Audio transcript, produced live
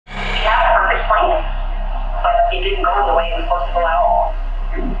it didn't go the way it was supposed to go at all.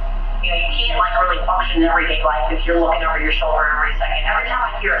 You know, you can't like really function in everyday life if you're looking over your shoulder every second. Every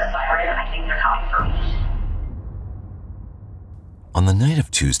time I hear a siren, I think they're coming for me. On the night of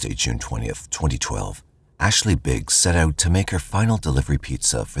Tuesday, June 20th, 2012, Ashley Biggs set out to make her final delivery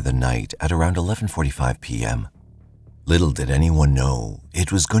pizza for the night at around 11:45 p.m. Little did anyone know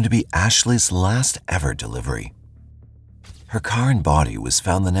it was going to be Ashley's last ever delivery. Her car and body was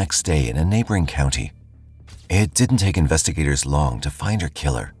found the next day in a neighboring county. It didn't take investigators long to find her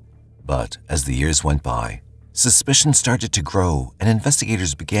killer, but as the years went by, suspicion started to grow and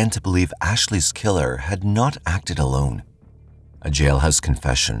investigators began to believe Ashley's killer had not acted alone. A jailhouse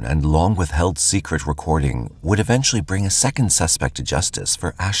confession and long-withheld secret recording would eventually bring a second suspect to justice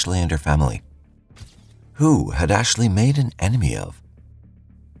for Ashley and her family. Who had Ashley made an enemy of?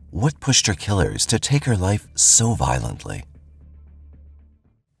 What pushed her killers to take her life so violently?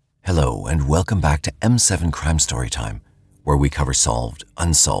 Hello and welcome back to M7 Crime Storytime, where we cover solved,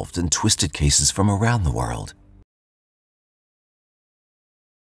 unsolved, and twisted cases from around the world.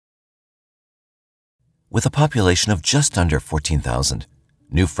 With a population of just under 14,000,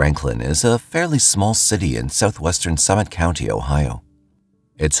 New Franklin is a fairly small city in southwestern Summit County, Ohio.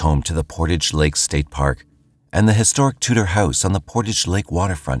 It's home to the Portage Lake State Park and the historic Tudor House on the Portage Lake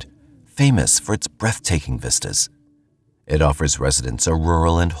waterfront, famous for its breathtaking vistas. It offers residents a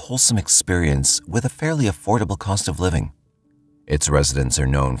rural and wholesome experience with a fairly affordable cost of living. Its residents are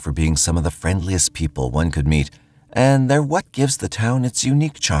known for being some of the friendliest people one could meet, and they're what gives the town its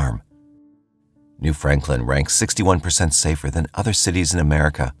unique charm. New Franklin ranks 61% safer than other cities in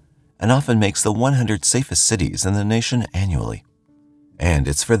America and often makes the 100 safest cities in the nation annually. And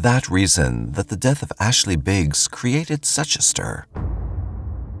it's for that reason that the death of Ashley Biggs created such a stir.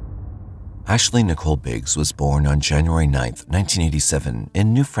 Ashley Nicole Biggs was born on January 9, 1987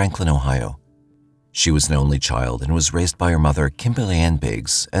 in New Franklin, Ohio. She was an only child and was raised by her mother, Kimberly Ann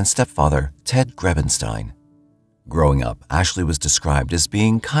Biggs, and stepfather, Ted Grebenstein. Growing up, Ashley was described as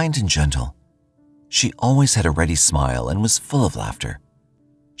being kind and gentle. She always had a ready smile and was full of laughter.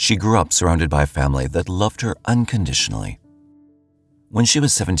 She grew up surrounded by a family that loved her unconditionally. When she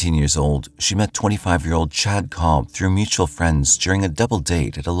was 17 years old, she met 25-year-old Chad Cobb through mutual friends during a double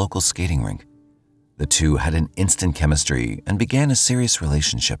date at a local skating rink. The two had an instant chemistry and began a serious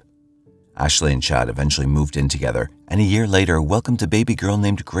relationship. Ashley and Chad eventually moved in together and a year later welcomed a baby girl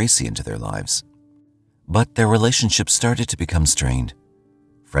named Gracie into their lives. But their relationship started to become strained.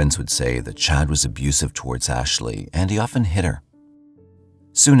 Friends would say that Chad was abusive towards Ashley and he often hit her.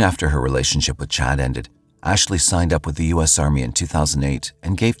 Soon after her relationship with Chad ended, Ashley signed up with the U.S. Army in 2008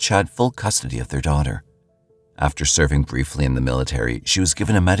 and gave Chad full custody of their daughter. After serving briefly in the military, she was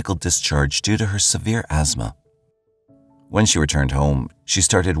given a medical discharge due to her severe asthma. When she returned home, she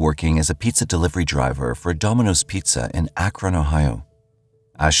started working as a pizza delivery driver for Domino's Pizza in Akron, Ohio.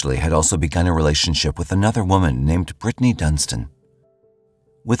 Ashley had also begun a relationship with another woman named Brittany Dunstan.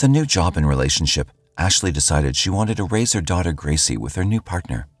 With a new job and relationship, Ashley decided she wanted to raise her daughter Gracie with her new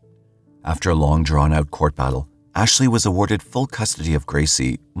partner. After a long drawn-out court battle, Ashley was awarded full custody of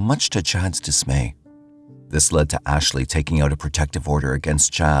Gracie, much to Chad's dismay. This led to Ashley taking out a protective order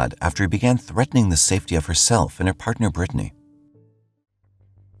against Chad after he began threatening the safety of herself and her partner Brittany.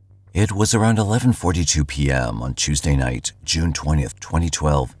 It was around 11:42 p.m. on Tuesday night, June 20th,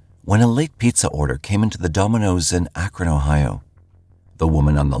 2012, when a late pizza order came into the Domino's in Akron, Ohio. The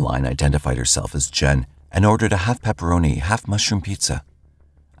woman on the line identified herself as Jen and ordered a half pepperoni, half mushroom pizza.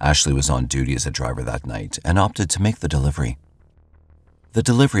 Ashley was on duty as a driver that night and opted to make the delivery. The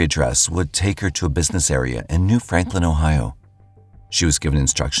delivery address would take her to a business area in New Franklin, Ohio. She was given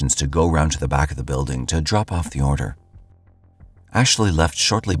instructions to go round to the back of the building to drop off the order. Ashley left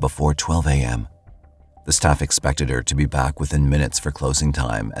shortly before 12 a.m. The staff expected her to be back within minutes for closing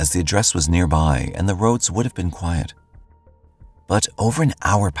time as the address was nearby and the roads would have been quiet. But over an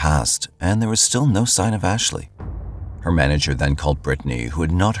hour passed and there was still no sign of Ashley. Her manager then called Brittany, who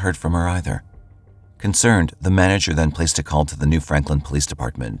had not heard from her either. Concerned, the manager then placed a call to the New Franklin Police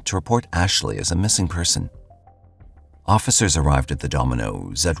Department to report Ashley as a missing person. Officers arrived at the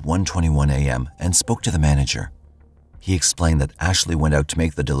Domino's at 1:21 a.m. and spoke to the manager. He explained that Ashley went out to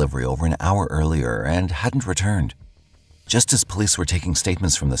make the delivery over an hour earlier and hadn't returned. Just as police were taking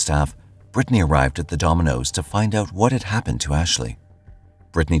statements from the staff, Brittany arrived at the Domino's to find out what had happened to Ashley.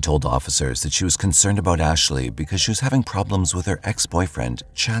 Brittany told officers that she was concerned about Ashley because she was having problems with her ex-boyfriend,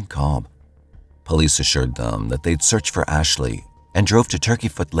 Chad Cobb. Police assured them that they'd search for Ashley and drove to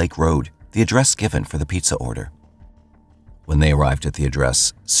Turkeyfoot Lake Road, the address given for the pizza order. When they arrived at the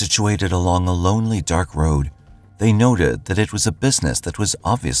address, situated along a lonely dark road, they noted that it was a business that was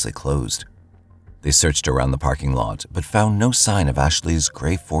obviously closed. They searched around the parking lot but found no sign of Ashley's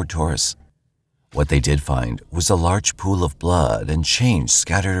gray Ford Taurus. What they did find was a large pool of blood and change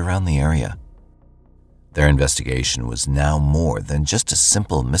scattered around the area. Their investigation was now more than just a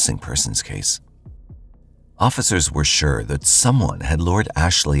simple missing persons case. Officers were sure that someone had lured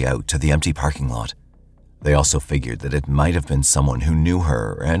Ashley out to the empty parking lot. They also figured that it might have been someone who knew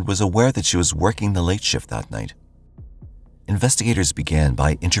her and was aware that she was working the late shift that night. Investigators began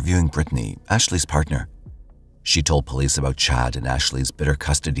by interviewing Brittany, Ashley's partner. She told police about Chad and Ashley's bitter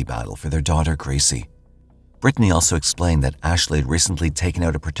custody battle for their daughter, Gracie. Brittany also explained that Ashley had recently taken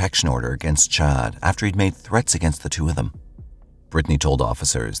out a protection order against Chad after he'd made threats against the two of them. Brittany told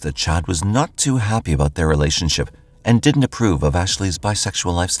officers that Chad was not too happy about their relationship and didn't approve of Ashley's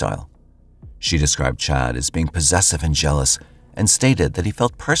bisexual lifestyle. She described Chad as being possessive and jealous and stated that he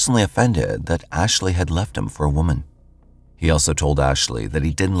felt personally offended that Ashley had left him for a woman. He also told Ashley that he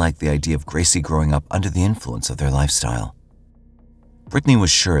didn't like the idea of Gracie growing up under the influence of their lifestyle. Brittany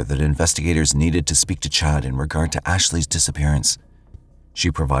was sure that investigators needed to speak to Chad in regard to Ashley's disappearance. She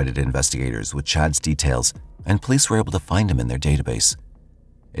provided investigators with Chad's details, and police were able to find him in their database.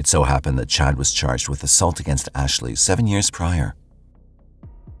 It so happened that Chad was charged with assault against Ashley 7 years prior.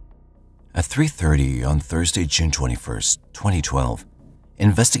 At 3:30 on Thursday, June 21st, 2012,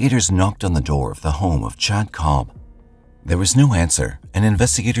 investigators knocked on the door of the home of Chad Cobb. There was no answer, and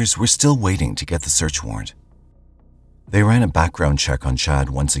investigators were still waiting to get the search warrant. They ran a background check on Chad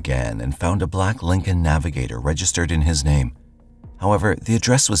once again and found a black Lincoln Navigator registered in his name. However, the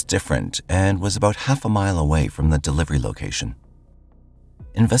address was different and was about half a mile away from the delivery location.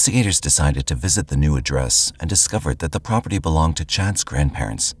 Investigators decided to visit the new address and discovered that the property belonged to Chad's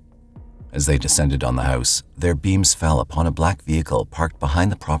grandparents. As they descended on the house, their beams fell upon a black vehicle parked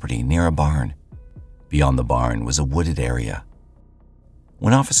behind the property near a barn. Beyond the barn was a wooded area.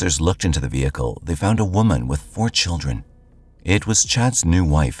 When officers looked into the vehicle, they found a woman with 4 children. It was Chad's new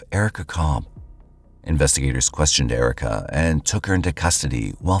wife, Erica Cobb. Investigators questioned Erica and took her into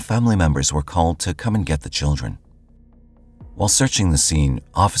custody while family members were called to come and get the children. While searching the scene,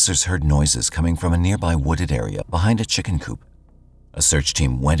 officers heard noises coming from a nearby wooded area behind a chicken coop. A search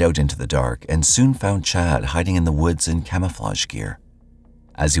team went out into the dark and soon found Chad hiding in the woods in camouflage gear.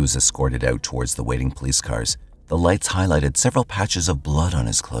 As he was escorted out towards the waiting police cars, the lights highlighted several patches of blood on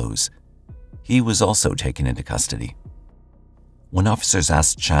his clothes. He was also taken into custody. When officers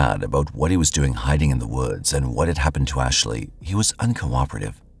asked Chad about what he was doing hiding in the woods and what had happened to Ashley, he was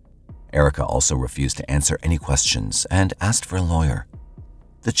uncooperative. Erica also refused to answer any questions and asked for a lawyer.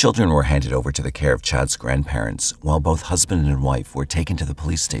 The children were handed over to the care of Chad's grandparents while both husband and wife were taken to the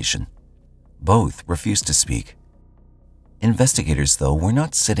police station. Both refused to speak. Investigators, though, were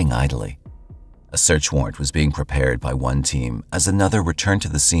not sitting idly. A search warrant was being prepared by one team as another returned to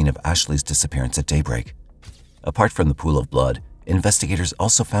the scene of Ashley's disappearance at daybreak. Apart from the pool of blood, investigators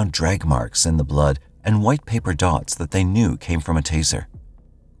also found drag marks in the blood and white paper dots that they knew came from a taser.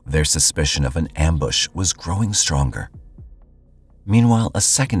 Their suspicion of an ambush was growing stronger. Meanwhile, a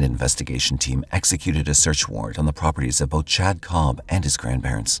second investigation team executed a search warrant on the properties of both Chad Cobb and his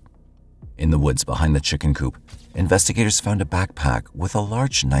grandparents. In the woods behind the chicken coop, investigators found a backpack with a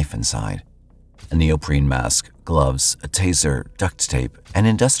large knife inside. A neoprene mask, gloves, a taser, duct tape, and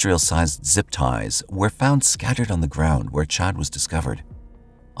industrial-sized zip ties were found scattered on the ground where Chad was discovered.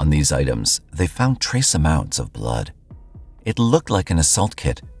 On these items, they found trace amounts of blood. It looked like an assault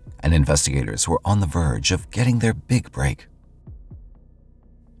kit, and investigators were on the verge of getting their big break.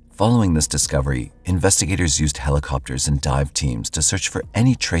 Following this discovery, investigators used helicopters and dive teams to search for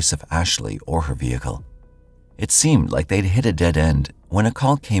any trace of Ashley or her vehicle. It seemed like they'd hit a dead end when a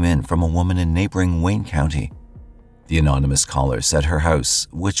call came in from a woman in neighboring Wayne County. The anonymous caller said her house,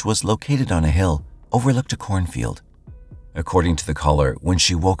 which was located on a hill, overlooked a cornfield. According to the caller, when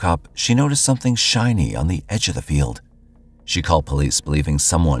she woke up, she noticed something shiny on the edge of the field. She called police believing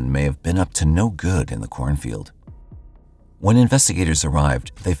someone may have been up to no good in the cornfield. When investigators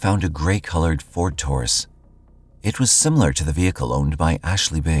arrived, they found a gray-colored Ford Taurus. It was similar to the vehicle owned by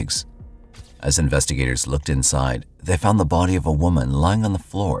Ashley Biggs. As investigators looked inside, they found the body of a woman lying on the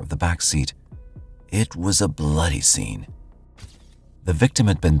floor of the back seat. It was a bloody scene. The victim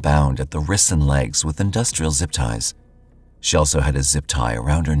had been bound at the wrists and legs with industrial zip ties. She also had a zip tie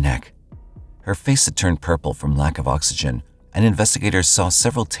around her neck. Her face had turned purple from lack of oxygen, and investigators saw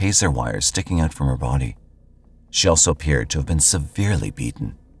several taser wires sticking out from her body. She also appeared to have been severely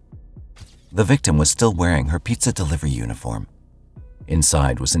beaten. The victim was still wearing her pizza delivery uniform.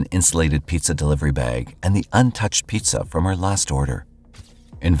 Inside was an insulated pizza delivery bag and the untouched pizza from her last order.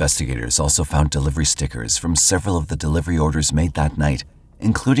 Investigators also found delivery stickers from several of the delivery orders made that night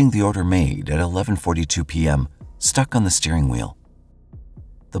including the order made at 11:42 p.m., stuck on the steering wheel.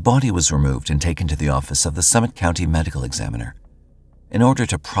 The body was removed and taken to the office of the Summit County Medical Examiner. In order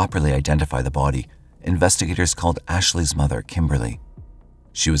to properly identify the body, investigators called Ashley's mother, Kimberly.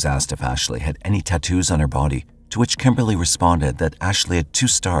 She was asked if Ashley had any tattoos on her body, to which Kimberly responded that Ashley had 2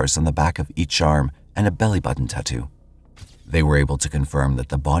 stars on the back of each arm and a belly button tattoo. They were able to confirm that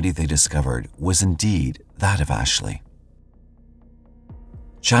the body they discovered was indeed that of Ashley.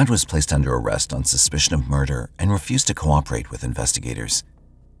 Chad was placed under arrest on suspicion of murder and refused to cooperate with investigators.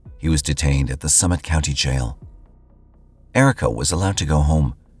 He was detained at the Summit County Jail. Erica was allowed to go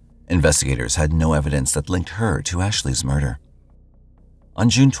home. Investigators had no evidence that linked her to Ashley's murder. On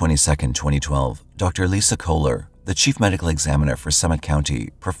June 22, 2012, Dr. Lisa Kohler, the chief medical examiner for Summit County,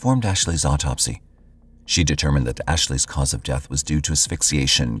 performed Ashley's autopsy. She determined that Ashley's cause of death was due to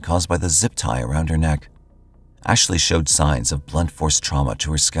asphyxiation caused by the zip tie around her neck. Ashley showed signs of blunt force trauma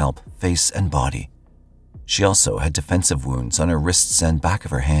to her scalp, face, and body. She also had defensive wounds on her wrists and back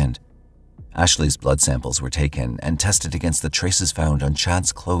of her hand. Ashley's blood samples were taken and tested against the traces found on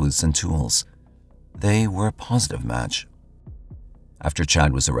Chad's clothes and tools. They were a positive match. After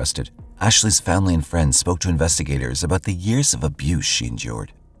Chad was arrested, Ashley's family and friends spoke to investigators about the years of abuse she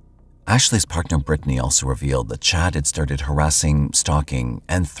endured. Ashley's partner Brittany also revealed that Chad had started harassing, stalking,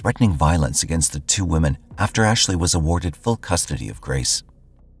 and threatening violence against the 2 women after Ashley was awarded full custody of Grace.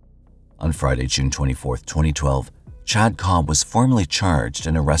 On Friday, June 24, 2012, Chad Cobb was formally charged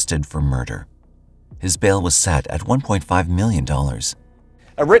and arrested for murder. His bail was set at $1.5 million.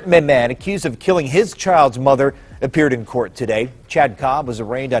 A written man accused of killing his child's mother appeared in court today. Chad Cobb was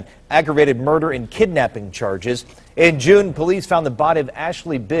arraigned on aggravated murder and kidnapping charges. In June, police found the body of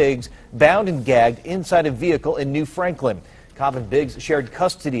Ashley Biggs bound and gagged inside a vehicle in New Franklin. Cobb and Biggs shared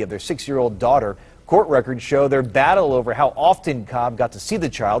custody of their 6-year-old daughter. Court records show their battle over how often Cobb got to see the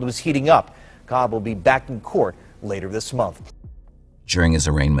child was heating up. Cobb will be back in court later this month. During his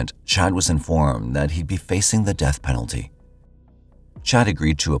arraignment, Chad was informed that he'd be facing the death penalty. Chad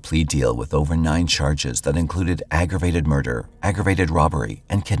agreed to a plea deal with over 9 charges that included aggravated murder, aggravated robbery,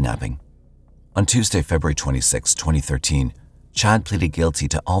 and kidnapping. On Tuesday, February 26, 2013, Chad pleaded guilty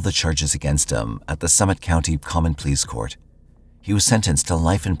to all the charges against him at the Summit County Common Pleas Court. He was sentenced to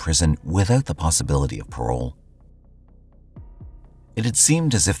life in prison without the possibility of parole. It had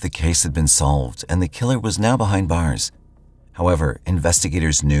seemed as if the case had been solved and the killer was now behind bars. However,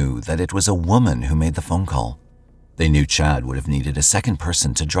 investigators knew that it was a woman who made the phone call. They knew Chad would have needed a second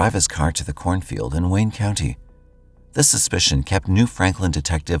person to drive his car to the cornfield in Wayne County. This suspicion kept New Franklin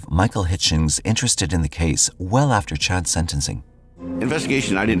detective Michael Hitchings interested in the case well after Chad's sentencing.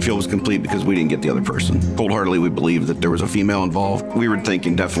 Investigation I didn't feel was complete because we didn't get the other person. Wholeheartedly, we believed that there was a female involved. We were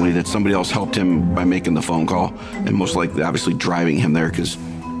thinking definitely that somebody else helped him by making the phone call and most likely obviously driving him there because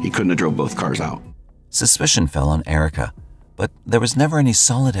he couldn't have drove both cars out. Suspicion fell on Erica, but there was never any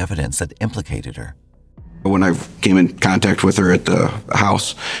solid evidence that implicated her. When I came in contact with her at the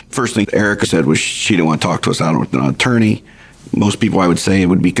house, first thing Erica said was she didn't want to talk to us. I don't know, an attorney. Most people, I would say,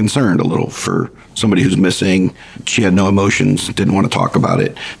 would be concerned a little for somebody who's missing. She had no emotions, didn't want to talk about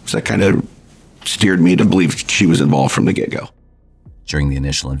it. So that kind of steered me to believe she was involved from the get-go. During the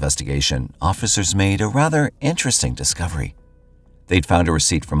initial investigation, officers made a rather interesting discovery. They'd found a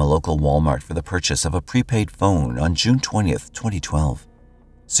receipt from a local Walmart for the purchase of a prepaid phone on June 20th, 2012.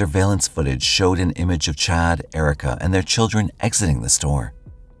 Surveillance footage showed an image of Chad, Erica, and their children exiting the store.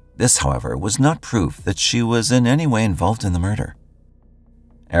 This, however, was not proof that she was in any way involved in the murder.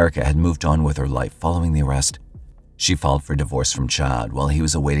 Erica had moved on with her life following the arrest. She filed for divorce from Chad while he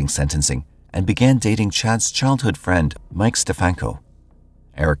was awaiting sentencing and began dating Chad's childhood friend, Mike Stefanko.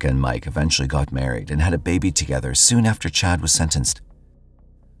 Erica and Mike eventually got married and had a baby together soon after Chad was sentenced.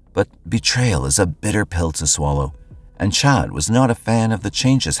 But betrayal is a bitter pill to swallow, and Chad was not a fan of the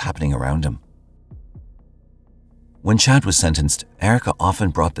changes happening around him. When Chad was sentenced, Erica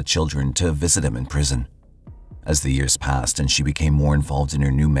often brought the children to visit him in prison. As the years passed and she became more involved in her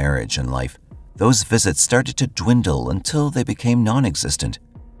new marriage and life, those visits started to dwindle until they became non-existent.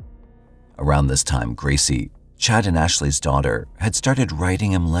 Around this time, Gracie, Chad and Ashley's daughter, had started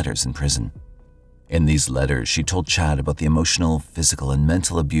writing him letters in prison. In these letters, she told Chad about the emotional, physical, and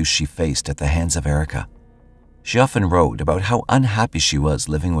mental abuse she faced at the hands of Erica. She often wrote about how unhappy she was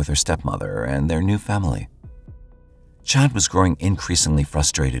living with her stepmother and their new family. Chad was growing increasingly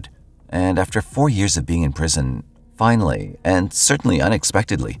frustrated, and after 4 years of being in prison, finally, and certainly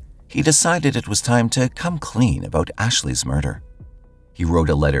unexpectedly, he decided it was time to come clean about Ashley's murder. He wrote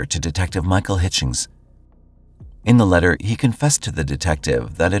a letter to Detective Michael Hitchings. In the letter, he confessed to the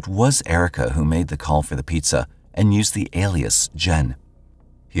detective that it was Erica who made the call for the pizza and used the alias Jen.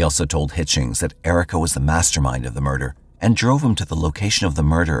 He also told Hitchings that Erica was the mastermind of the murder and drove him to the location of the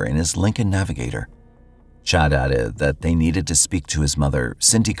murder in his Lincoln Navigator. Chad added that they needed to speak to his mother,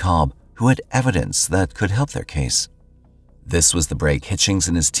 Cindy Cobb, who had evidence that could help their case. This was the break Hitchings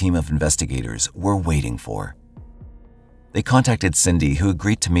and his team of investigators were waiting for. They contacted Cindy, who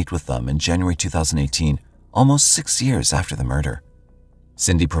agreed to meet with them in January 2018, almost 6 years after the murder.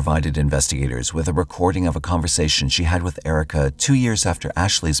 Cindy provided investigators with a recording of a conversation she had with Erica 2 years after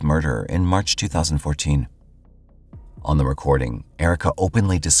Ashley's murder in March 2014. On the recording, Erica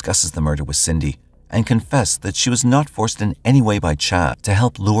openly discusses the murder with Cindy and confessed that she was not forced in any way by Chad to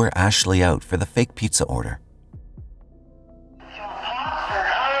help lure Ashley out for the fake pizza order.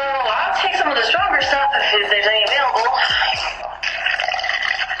 I'll take some of the stronger stuff if there's any available.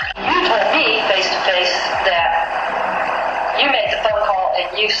 You told me face to face that you made the phone call and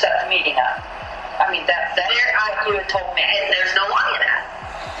you set the meeting up. I mean, that's what you had told me. And there's no lie in that.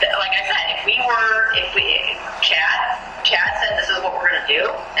 Like I said, Chad said this is what we're going to do,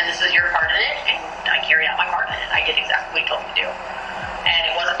 and this is your part in it, and I carried out my part in it. I did exactly what he told me to do.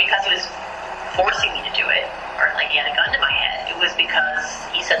 And it wasn't because he was forcing me to do it, or like he had a gun to my head. It was because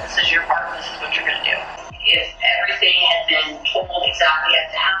he said, this is your part, and this is what you're going to do. If everything had been told exactly as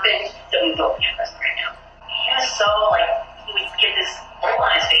it happened, then we both be in prison right now. He was so, he would get this look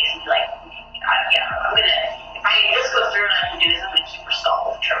on his face and be like, if this goes through and I can do this, I'm going to keep her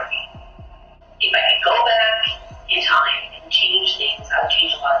stalled with Trophy. If I could go back in time and change things, I would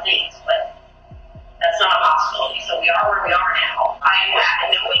change a lot of things, but that's not a possibility. So we are where we are now.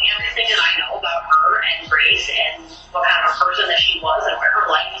 Knowing everything that I know about her and Grace and what kind of a person that she was and where her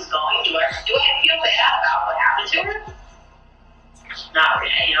life was going, do I feel bad about what happened to her? Not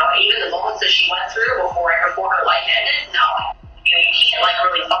really. Even the moments that she went through before her life ended, no. You can't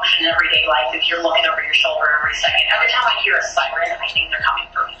really function in everyday life if you're looking over your shoulder every second. Every time I hear a siren, I think they're coming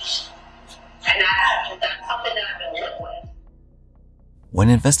for me. And that's something that I've been living with. When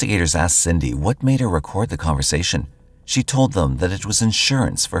investigators asked Cindy what made her record the conversation, she told them that it was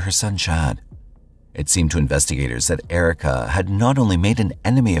insurance for her son Chad. It seemed to investigators that Erica had not only made an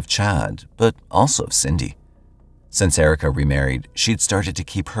enemy of Chad, but also of Cindy. Since Erica remarried, she'd started to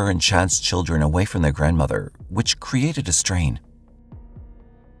keep her and Chad's children away from their grandmother, which created a strain.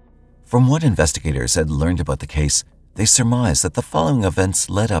 From what investigators had learned about the case, they surmised that the following events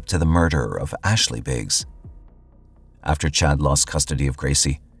led up to the murder of Ashley Biggs. After Chad lost custody of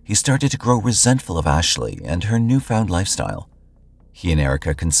Gracie, he started to grow resentful of Ashley and her newfound lifestyle. He and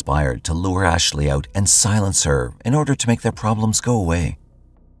Erica conspired to lure Ashley out and silence her in order to make their problems go away.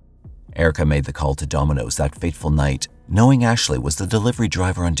 Erica made the call to Domino's that fateful night, knowing Ashley was the delivery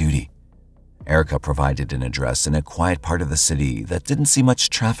driver on duty. Erica provided an address in a quiet part of the city that didn't see much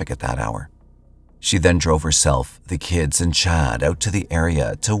traffic at that hour. She then drove herself, the kids, and Chad out to the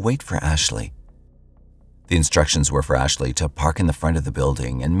area to wait for Ashley. The instructions were for Ashley to park in the front of the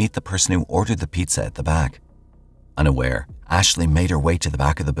building and meet the person who ordered the pizza at the back. Unaware, Ashley made her way to the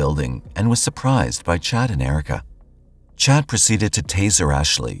back of the building and was surprised by Chad and Erica. Chad proceeded to taser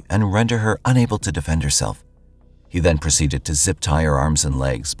Ashley and render her unable to defend herself. He then proceeded to zip tie her arms and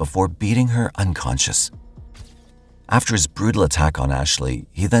legs before beating her unconscious. After his brutal attack on Ashley,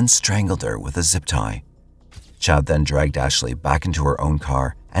 he then strangled her with a zip tie. Chad then dragged Ashley back into her own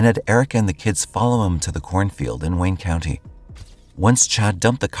car and had Erica and the kids follow him to the cornfield in Wayne County. Once Chad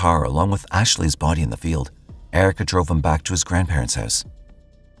dumped the car along with Ashley's body in the field, Erica drove him back to his grandparents' house.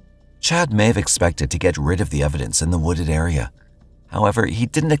 Chad may have expected to get rid of the evidence in the wooded area. However, he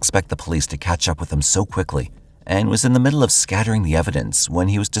didn't expect the police to catch up with him so quickly and was in the middle of scattering the evidence when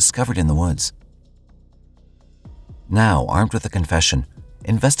he was discovered in the woods. Now, armed with a confession,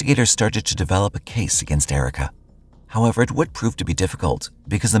 investigators started to develop a case against Erica. However, it would prove to be difficult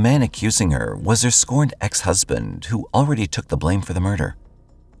because the man accusing her was her scorned ex-husband who already took the blame for the murder.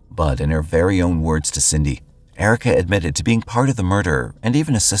 But in her very own words to Cindy, Erica admitted to being part of the murder and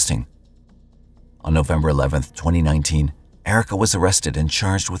even assisting. On November 11, 2019, Erica was arrested and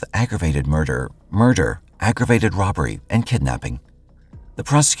charged with aggravated murder, aggravated robbery, and kidnapping. The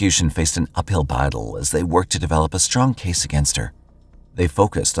prosecution faced an uphill battle as they worked to develop a strong case against her. They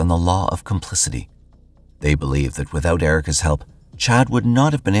focused on the law of complicity. They believed that without Erica's help, Chad would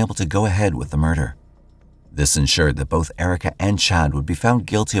not have been able to go ahead with the murder. This ensured that both Erica and Chad would be found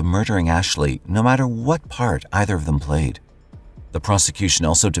guilty of murdering Ashley no matter what part either of them played. The prosecution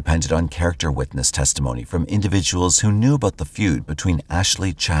also depended on character witness testimony from individuals who knew about the feud between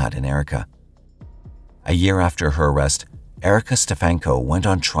Ashley, Chad, and Erica. A year after her arrest, Erica Stefanko went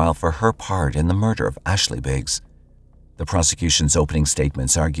on trial for her part in the murder of Ashley Biggs. The prosecution's opening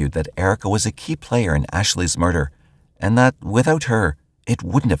statements argued that Erica was a key player in Ashley's murder and that, without her, it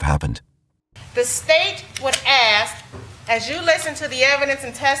wouldn't have happened. The state would ask, as you listen to the evidence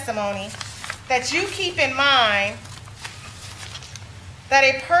and testimony, that you keep in mind that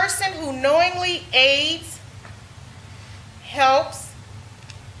a person who knowingly aids, helps,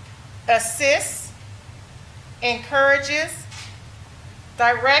 assists, encourages,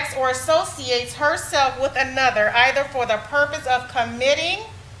 directs, or associates herself with another, either for the purpose of committing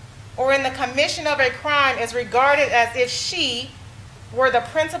or in the commission of a crime, is regarded as if she were the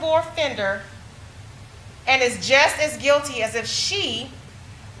principal offender and is just as guilty as if she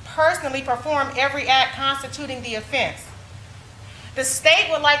personally performed every act constituting the offense. The state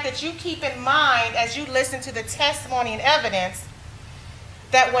would like that you keep in mind, as you listen to the testimony and evidence,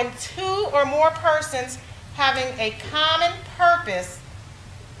 that when two or more persons having a common purpose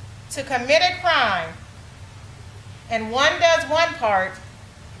to commit a crime, and one does one part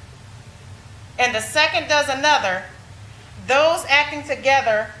and the second does another, those acting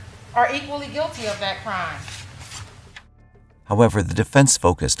together are equally guilty of that crime. However, the defense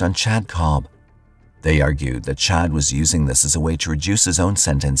focused on Chad Cobb. They argued that Chad was using this as a way to reduce his own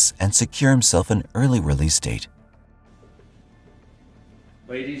sentence and secure himself an early release date.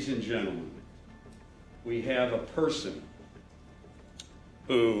 Ladies and gentlemen, we have a person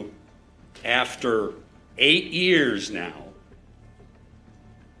who, after 8 years now,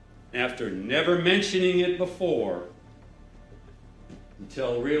 after never mentioning it before,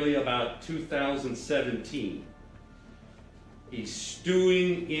 until really about 2017, he's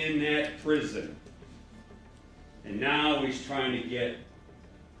stewing in that prison. And now he's trying to get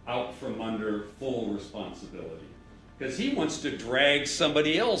out from under full responsibility, because he wants to drag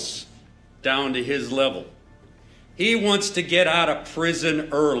somebody else down to his level. He wants to get out of prison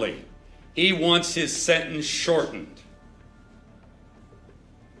early. He wants his sentence shortened.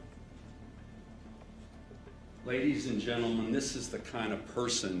 Ladies and gentlemen, this is the kind of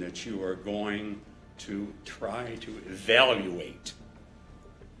person that you are going to try to evaluate.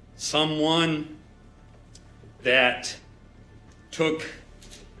 Someone that took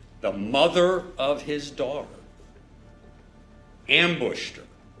the mother of his daughter, ambushed her,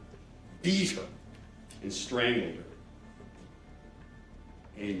 beat her, and strangled her.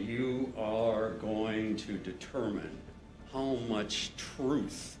 And you are going to determine how much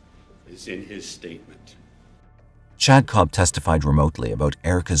truth is in his statement. Chad Cobb testified remotely about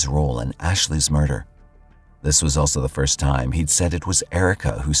Erica's role in Ashley's murder. This was also the first time he'd said it was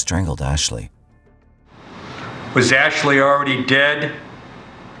Erica who strangled Ashley. Was Ashley already dead?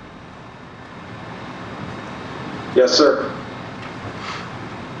 Yes, sir.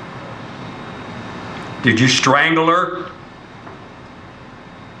 Did you strangle her?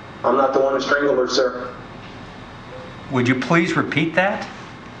 I'm not the one who strangled her, sir. Would you please repeat that?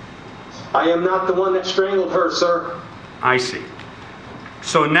 I am not the one that strangled her, sir. I see.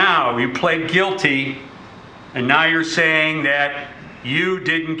 So now you pled guilty, and now you're saying that you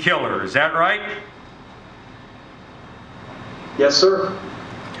didn't kill her. Is that right? Yes, sir.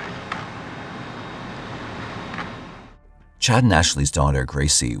 Chad and Ashley's daughter,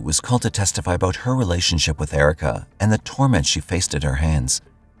 Gracie, was called to testify about her relationship with Erica and the torment she faced at her hands.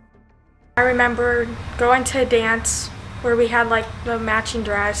 I remember going to a dance where we had like the matching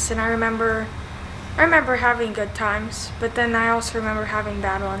dress, and I remember having good times, but then I also remember having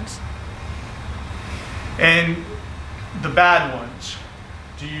bad ones. And the bad ones,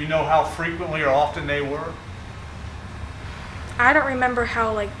 do you know how frequently or often they were? I don't remember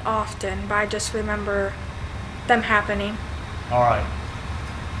how like often, but I just remember them happening. All right.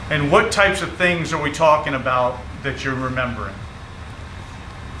 And what types of things are we talking about that you're remembering?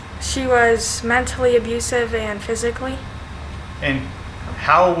 She was mentally abusive and physically. And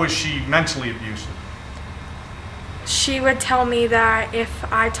how was she mentally abusive? She would tell me that if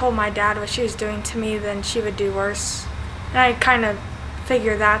I told my dad what she was doing to me, then she would do worse. And I kind of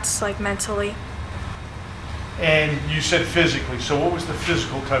figure that's like mentally. And you said physically, so what was the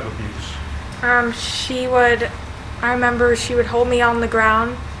physical type of abuse? I remember she would hold me on the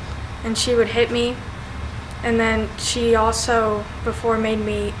ground and she would hit me. And then she also, before, made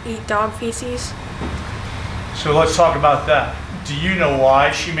me eat dog feces. So let's talk about that. Do you know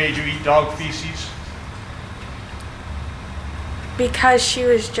why she made you eat dog feces? Because she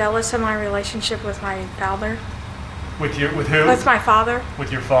was jealous of my relationship with my father. With who? With my father.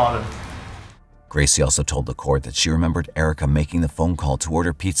 With your father. Gracie also told the court that she remembered Erica making the phone call to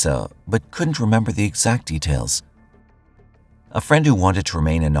order pizza, but couldn't remember the exact details. A friend who wanted to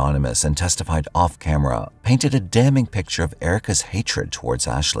remain anonymous and testified off-camera painted a damning picture of Erica's hatred towards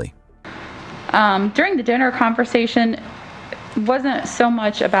Ashley. During the dinner conversation, it wasn't so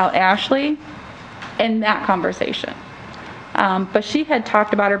much about Ashley in that conversation. But she had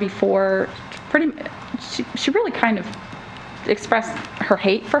talked about her before. She really kind of expressed her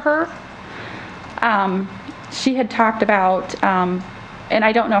hate for her. She had talked about, and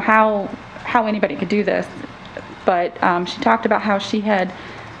I don't know how anybody could do this, but she talked about how she had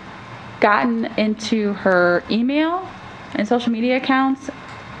gotten into her email and social media accounts,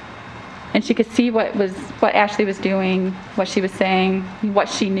 and she could see what Ashley was doing, what she was saying, what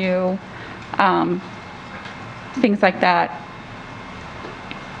she knew, things like that.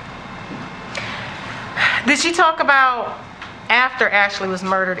 Did she talk about, after Ashley was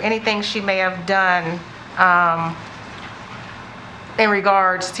murdered, anything she may have done in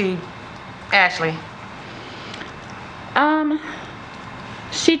regards to Ashley?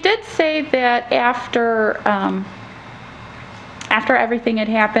 She did say that after everything had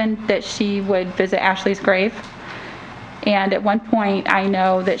happened, that she would visit Ashley's grave. And at one point, I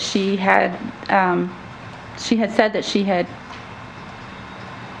know that she had said that she had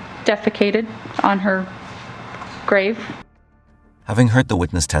defecated on her grave. Having heard the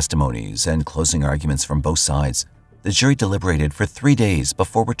witness testimonies and closing arguments from both sides, the jury deliberated for 3 days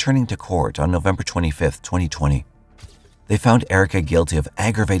before returning to court on November 25, 2020. They found Erica guilty of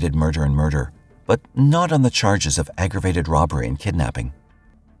aggravated murder and murder, but not on the charges of aggravated robbery and kidnapping.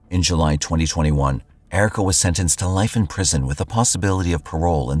 In July 2021, Erica was sentenced to life in prison with a possibility of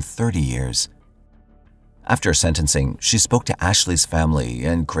parole in 30 years. After sentencing, she spoke to Ashley's family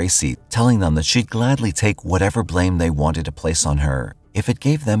and Gracie, telling them that she'd gladly take whatever blame they wanted to place on her if it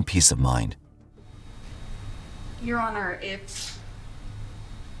gave them peace of mind. Your Honor, if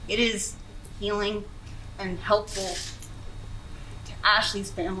it is healing and helpful to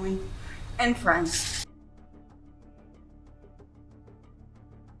Ashley's family and friends,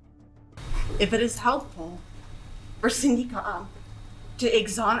 if it is helpful for Cindy Cobb to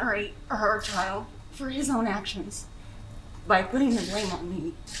exonerate her child for his own actions by putting the blame on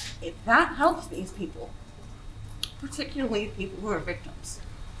me, if that helps these people, particularly people who are victims,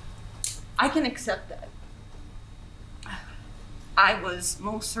 I can accept that. I was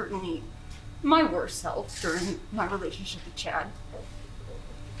most certainly my worst self during my relationship with Chad.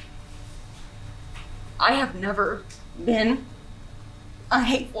 I have never been a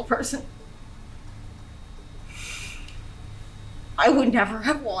hateful person. I would never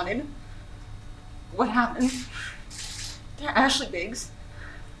have wanted what happened to Ashley Biggs,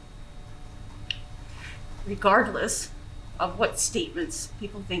 regardless of what statements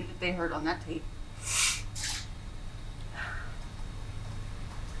people think that they heard on that tape.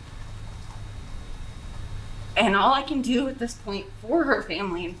 And all I can do at this point for her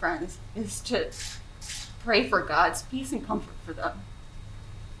family and friends is to pray for God's peace and comfort for them.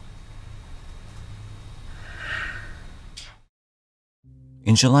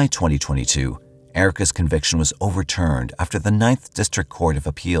 In July 2022, Erica's conviction was overturned after the 9th District Court of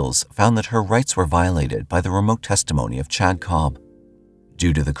Appeals found that her rights were violated by the remote testimony of Chad Cobb.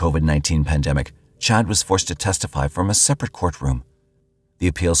 Due to the COVID-19 pandemic, Chad was forced to testify from a separate courtroom. The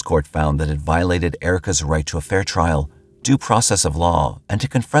appeals court found that it violated Erica's right to a fair trial, due process of law, and to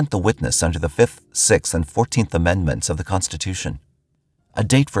confront the witness under the 5th, 6th, and 14th Amendments of the Constitution. A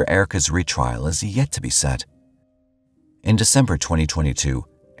date for Erica's retrial is yet to be set. In December 2022,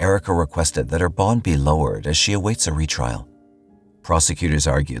 Erica requested that her bond be lowered as she awaits a retrial. Prosecutors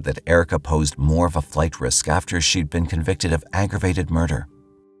argued that Erica posed more of a flight risk after she'd been convicted of aggravated murder.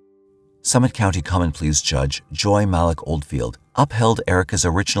 Summit County Common Pleas Judge Joy Malik Oldfield upheld Erica's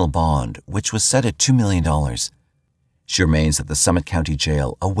original bond, which was set at $2 million. She remains at the Summit County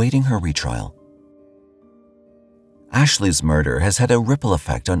Jail awaiting her retrial. Ashley's murder has had a ripple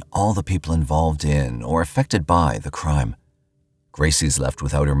effect on all the people involved in or affected by the crime. Gracie's left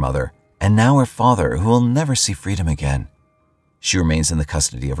without her mother, and now her father, who will never see freedom again. She remains in the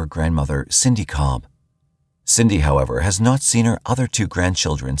custody of her grandmother, Cindy Cobb. Cindy, however, has not seen her other 2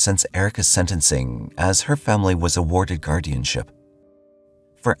 grandchildren since Erica's sentencing, as her family was awarded guardianship.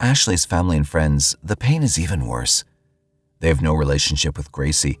 For Ashley's family and friends, the pain is even worse. They have no relationship with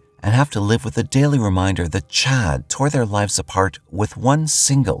Gracie and have to live with the daily reminder that Chad tore their lives apart with one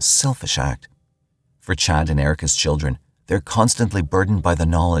single selfish act. For Chad and Erica's children, they're constantly burdened by the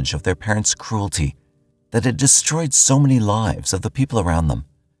knowledge of their parents' cruelty, that it destroyed so many lives of the people around them.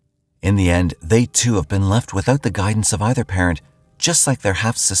 In the end, they too have been left without the guidance of either parent, just like their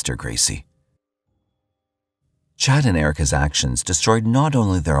half-sister Gracie. Chad and Erica's actions destroyed not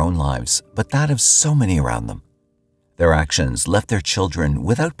only their own lives, but that of so many around them. Their actions left their children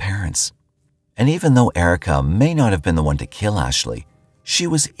without parents. And even though Erica may not have been the one to kill Ashley, she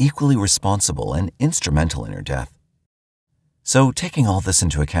was equally responsible and instrumental in her death. So, taking all this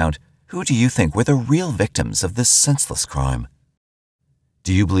into account, Who do you think were the real victims of this senseless crime?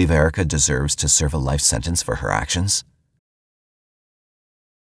 Do you believe Erica deserves to serve a life sentence for her actions?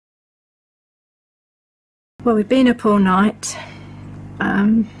 Well, we'd been up all night.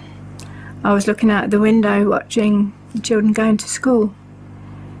 I was looking out the window watching the children going to school,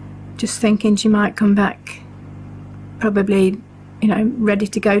 just thinking she might come back, probably, ready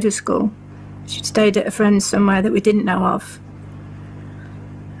to go to school. She'd stayed at a friend's somewhere that we didn't know of.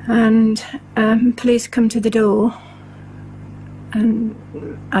 And police come to the door and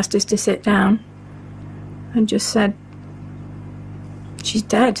asked us to sit down and just said, she's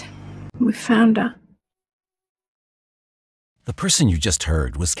dead. We found her. The person you just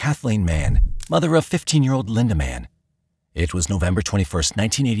heard was Kathleen Mann, mother of 15-year-old Lynda Mann. It was November 21st,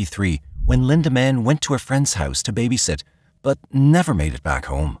 1983, when Lynda Mann went to her friend's house to babysit, but never made it back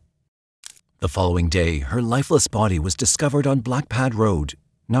home. The following day, her lifeless body was discovered on Blackpad Road,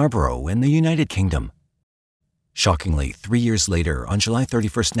 Narborough, in the United Kingdom. Shockingly, 3 years later, on July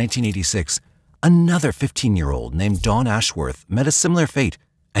 31st, 1986, another 15-year-old named Dawn Ashworth met a similar fate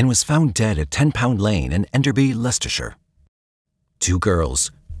and was found dead at 10 Pound Lane in Enderby, Leicestershire. 2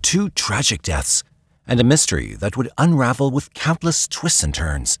 girls, 2 tragic deaths, and a mystery that would unravel with countless twists and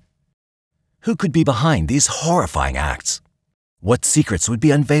turns. Who could be behind these horrifying acts? What secrets would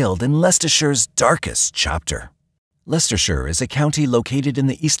be unveiled in Leicestershire's darkest chapter? Leicestershire is a county located in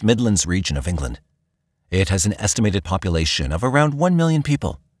the East Midlands region of England. It has an estimated population of around 1 million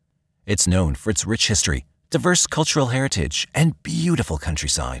people. It's known for its rich history, diverse cultural heritage, and beautiful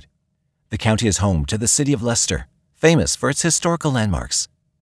countryside. The county is home to the city of Leicester, famous for its historical landmarks.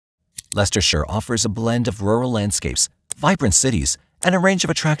 Leicestershire offers a blend of rural landscapes, vibrant cities, and a range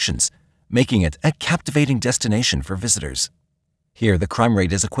of attractions, making it a captivating destination for visitors. Here, the crime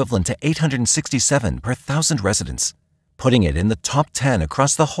rate is equivalent to 867 per 1,000 residents, putting it in the top 10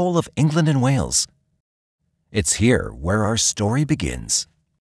 across the whole of England and Wales. It's here where our story begins.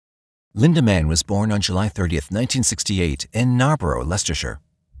 Lynda Mann was born on July 30th, 1968, in Narborough, Leicestershire.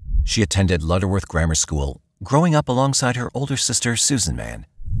 She attended Lutterworth Grammar School, growing up alongside her older sister, Susan Mann.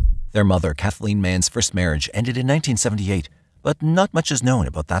 Their mother, Kathleen Mann's first marriage ended in 1978, but not much is known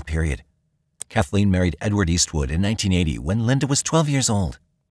about that period. Kathleen married Edward Eastwood in 1980 when Lynda was 12 years old.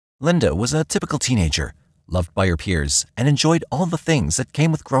 Lynda was a typical teenager, loved by her peers, and enjoyed all the things that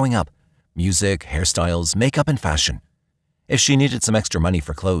came with growing up: music, hairstyles, makeup, and fashion. If she needed some extra money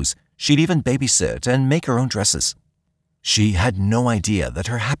for clothes, she'd even babysit and make her own dresses. She had no idea that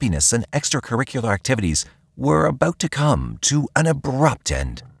her happiness and extracurricular activities were about to come to an abrupt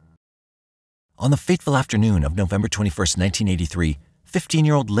end. On the fateful afternoon of November 21st, 1983,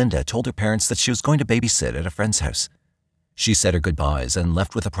 15-year-old Lynda told her parents that she was going to babysit at a friend's house. She said her goodbyes and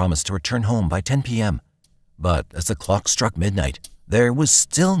left with a promise to return home by 10 p.m. But as the clock struck midnight, there was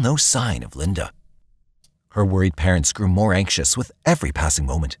still no sign of Lynda. Her worried parents grew more anxious with every passing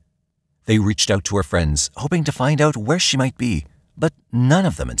moment. They reached out to her friends, hoping to find out where she might be, but none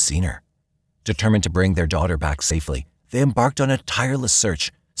of them had seen her. Determined to bring their daughter back safely, they embarked on a tireless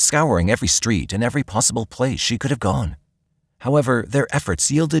search, scouring every street and every possible place she could have gone. However, their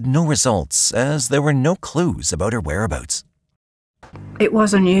efforts yielded no results, as there were no clues about her whereabouts. It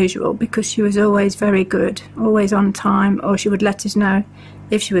was unusual because she was always very good, always on time, or she would let us know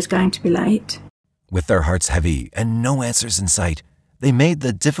if she was going to be late. With their hearts heavy and no answers in sight, they made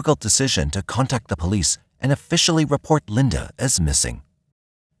the difficult decision to contact the police and officially report Lynda as missing.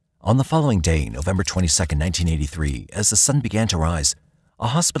 On the following day, November 22nd, 1983, as the sun began to rise, a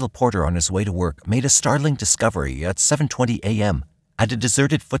hospital porter on his way to work made a startling discovery at 7:20 a.m. at a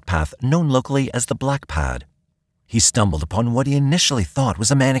deserted footpath known locally as the Black Pad. He stumbled upon what he initially thought was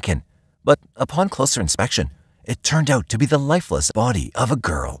a mannequin, but upon closer inspection, it turned out to be the lifeless body of a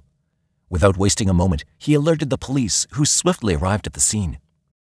girl. Without wasting a moment, he alerted the police, who swiftly arrived at the scene.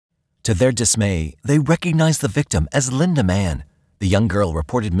 To their dismay, they recognized the victim as Lynda Mann, the young girl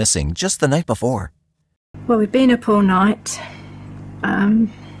reported missing just the night before. Well, we'd been up all night.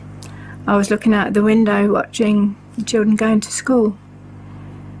 I was looking out the window watching the children going to school,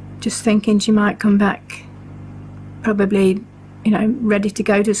 just thinking she might come back, probably, ready to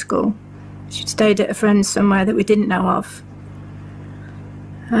go to school. She'd stayed at a friend's somewhere that we didn't know of.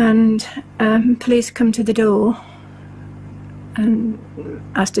 And police come to the door and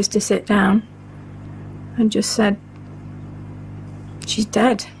asked us to sit down and just said, she's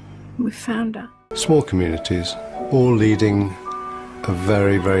dead. We found her. Small communities, all leading a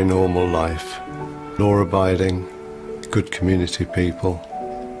very, very normal life. Law-abiding, good community people.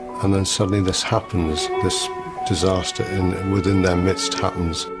 And then suddenly this happens, this disaster within their midst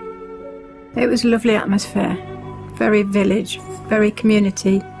happens. It was a lovely atmosphere. Very village, very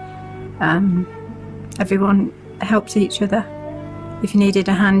community. Everyone helped each other. If you needed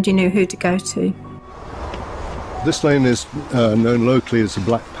a hand, you knew who to go to. This lane is known locally as the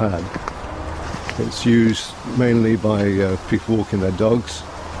Black Pad. It's used mainly by people walking their dogs,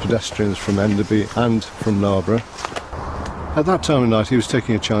 pedestrians from Enderby and from Narborough. At that time of night he was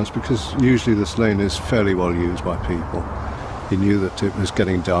taking a chance because usually this lane is fairly well used by people. He knew that it was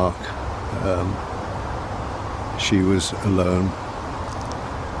getting dark. She was alone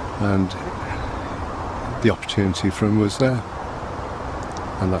and the opportunity for him was there,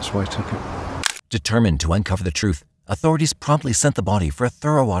 and that's why he took it. Determined to uncover the truth, authorities promptly sent the body for a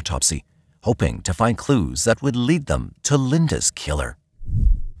thorough autopsy, hoping to find clues that would lead them to Lynda's killer.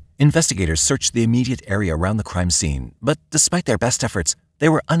 Investigators searched the immediate area around the crime scene, but despite their best efforts, they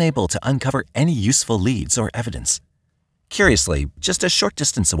were unable to uncover any useful leads or evidence. Curiously, just a short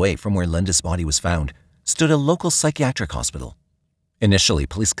distance away from where Lynda's body was found stood a local psychiatric hospital. Initially,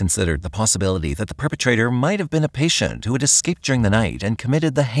 police considered the possibility that the perpetrator might have been a patient who had escaped during the night and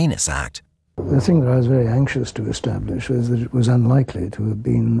committed the heinous act. The thing that I was very anxious to establish was that it was unlikely to have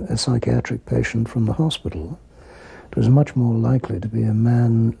been a psychiatric patient from the hospital. It was much more likely to be a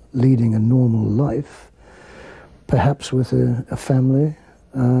man leading a normal life, perhaps with a family,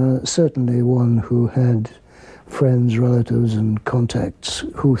 certainly one who had friends, relatives, and contacts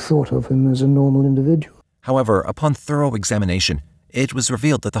who thought of him as a normal individual. However, upon thorough examination, it was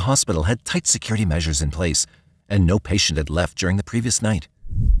revealed that the hospital had tight security measures in place, and no patient had left during the previous night.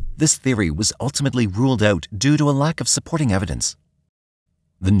 This theory was ultimately ruled out due to a lack of supporting evidence.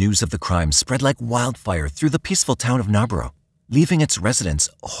 The news of the crime spread like wildfire through the peaceful town of Narborough, leaving its residents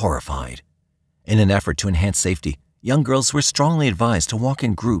horrified. In an effort to enhance safety, young girls were strongly advised to walk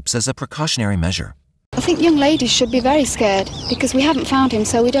in groups as a precautionary measure. I think young ladies should be very scared because we haven't found him,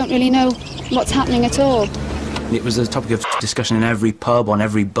 so we don't really know what's happening at all. It was a topic of discussion in every pub, on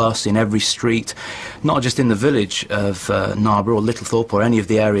every bus, in every street, not just in the village of Narborough or Littlethorpe or any of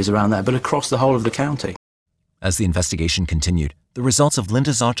the areas around there, but across the whole of the county. As the investigation continued, the results of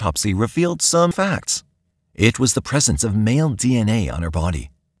Lynda's autopsy revealed some facts. It was the presence of male DNA on her body.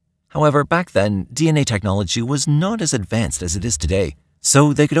 However, back then, DNA technology was not as advanced as it is today,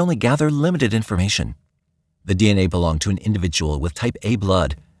 so they could only gather limited information. The DNA belonged to an individual with type A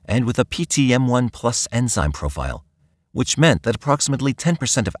blood and with a PTM1 plus enzyme profile, which meant that approximately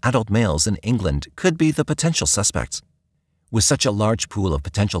 10% of adult males in England could be the potential suspects. With such a large pool of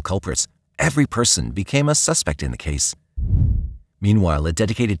potential culprits, every person became a suspect in the case. Meanwhile, a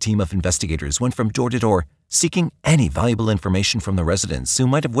dedicated team of investigators went from door to door, seeking any valuable information from the residents who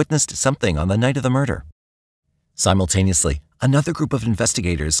might have witnessed something on the night of the murder. Simultaneously, another group of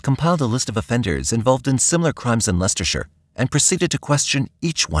investigators compiled a list of offenders involved in similar crimes in Leicestershire and proceeded to question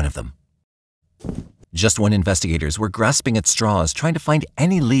each one of them. Just when investigators were grasping at straws trying to find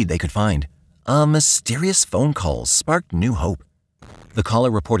any lead they could find, a mysterious phone call sparked new hope. The caller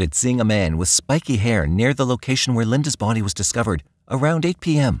reported seeing a man with spiky hair near the location where Lynda's body was discovered around 8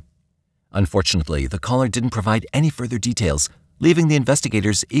 p.m. Unfortunately, the caller didn't provide any further details, leaving the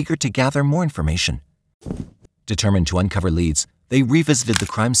investigators eager to gather more information. Determined to uncover leads, they revisited the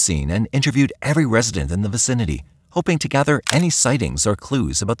crime scene and interviewed every resident in the vicinity, hoping to gather any sightings or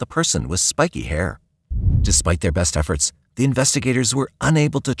clues about the person with spiky hair. Despite their best efforts, the investigators were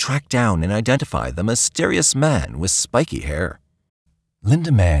unable to track down and identify the mysterious man with spiky hair.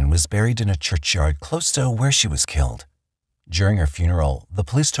 Lynda Mann was buried in a churchyard close to where she was killed. During her funeral, the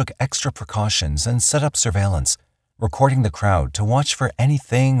police took extra precautions and set up surveillance, recording the crowd to watch for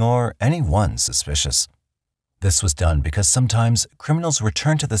anything or anyone suspicious. This was done because sometimes criminals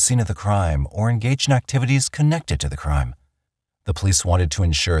return to the scene of the crime or engage in activities connected to the crime. The police wanted to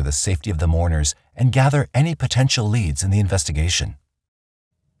ensure the safety of the mourners and gather any potential leads in the investigation.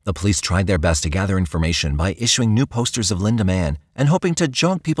 The police tried their best to gather information by issuing new posters of Lynda Mann and hoping to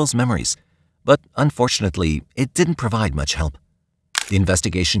jog people's memories, but unfortunately, it didn't provide much help. The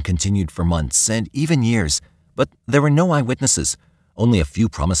investigation continued for months and even years, but there were no eyewitnesses, only a few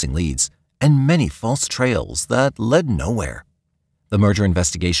promising leads, and many false trails that led nowhere. The murder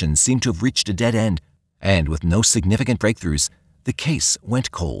investigation seemed to have reached a dead end, and with no significant breakthroughs, the case went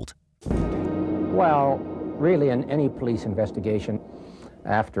cold. Well, really in any police investigation,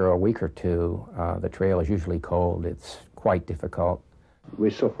 after a week or two, the trail is usually cold. It's quite difficult. We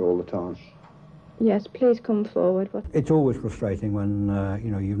suffer all the time. Yes, please come forward. It's always frustrating when,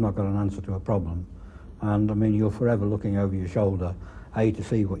 you've not got an answer to a problem. And, I mean, you're forever looking over your shoulder, to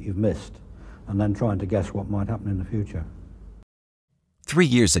see what you've missed, and then trying to guess what might happen in the future. 3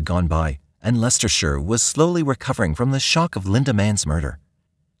 years had gone by, and Leicestershire was slowly recovering from the shock of Lynda Mann's murder.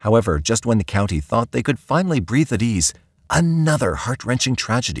 However, just when the county thought they could finally breathe at ease, another heart-wrenching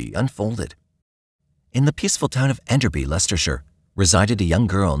tragedy unfolded. In the peaceful town of Enderby, Leicestershire, resided a young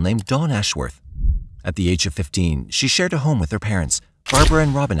girl named Dawn Ashworth. At the age of 15, she shared a home with her parents, Barbara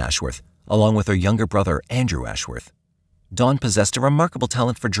and Robin Ashworth, along with her younger brother, Andrew Ashworth. Dawn possessed a remarkable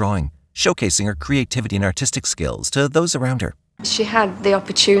talent for drawing, showcasing her creativity and artistic skills to those around her. She had the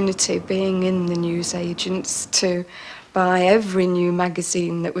opportunity, being in the newsagents, to buy every new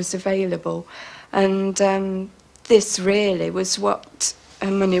magazine that was available. And this really was what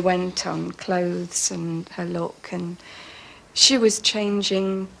her money went on, clothes and her look. And she was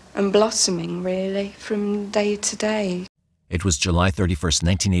changing and blossoming, really, from day to day. It was July 31st,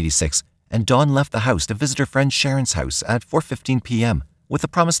 1986, and Dawn left the house to visit her friend Sharon's house at 4:15 p.m. with a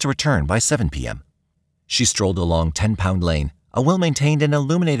promise to return by 7 p.m. She strolled along 10 Pound Lane, a well-maintained and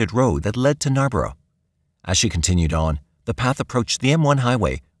illuminated road that led to Narborough. As she continued on, the path approached the M1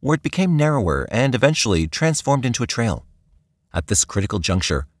 highway, where it became narrower and eventually transformed into a trail. At this critical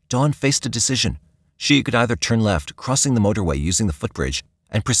juncture, Dawn faced a decision. She could either turn left, crossing the motorway using the footbridge,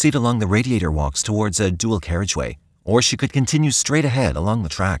 and proceed along the radiator walks towards a dual carriageway, or she could continue straight ahead along the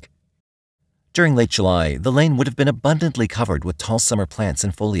track. During late July, the lane would have been abundantly covered with tall summer plants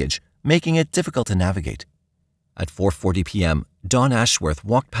and foliage, making it difficult to navigate. At 4:40 p.m., Dawn Ashworth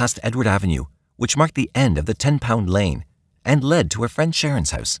walked past Edward Avenue, which marked the end of the 10 Pound Lane, and led to her friend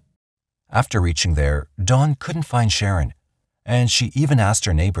Sharon's house. After reaching there, Dawn couldn't find Sharon, and she even asked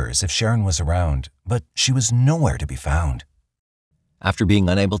her neighbors if Sharon was around, but she was nowhere to be found. After being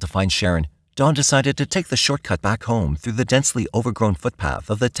unable to find Sharon, Dawn decided to take the shortcut back home through the densely overgrown footpath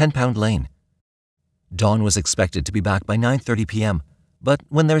of the 10 Pound Lane. Dawn was expected to be back by 9:30 p.m., but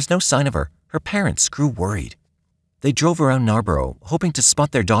when there was no sign of her, her parents grew worried. They drove around Narborough, hoping to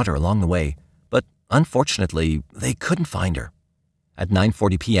spot their daughter along the way, but unfortunately, they couldn't find her. At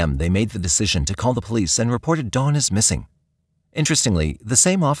 9:40 p.m., they made the decision to call the police and reported Dawn as missing. Interestingly, the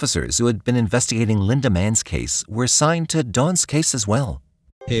same officers who had been investigating Lynda Mann's case were assigned to Dawn's case as well.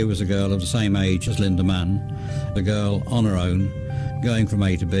 Here was a girl of the same age as Lynda Mann, a girl on her own, going from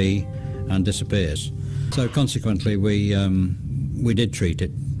A to B, and disappears. So consequently, we did treat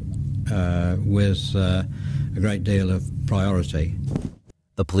it with a great deal of priority.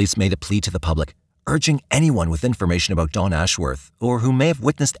 The police made a plea to the public, urging anyone with information about Dawn Ashworth or who may have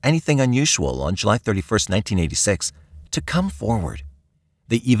witnessed anything unusual on July 31st, 1986, to come forward.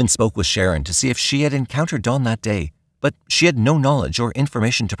 They even spoke with Sharon to see if she had encountered Dawn that day, but she had no knowledge or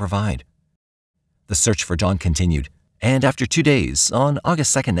information to provide. The search for Dawn continued, and after 2 days, on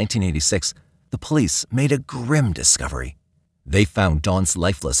August 2nd, 1986, the police made a grim discovery. They found Dawn's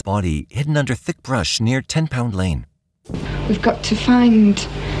lifeless body hidden under thick brush near 10 Pound Lane. We've got to find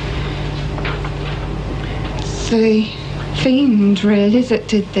the fiend, really, that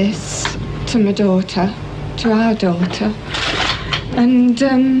did this to my daughter, to our daughter, and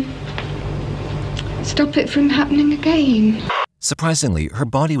stop it from happening again. Surprisingly, her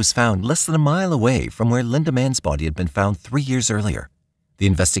body was found less than a mile away from where Lynda Mann's body had been found 3 years earlier. The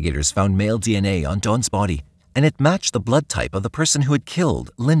investigators found male DNA on Dawn's body, and it matched the blood type of the person who had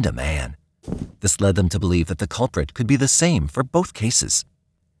killed Lynda Mann. This led them to believe that the culprit could be the same for both cases.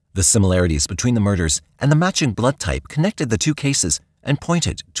 The similarities between the murders and the matching blood type connected the two cases and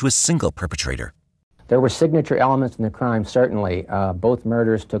pointed to a single perpetrator. There were signature elements in the crime, certainly. Both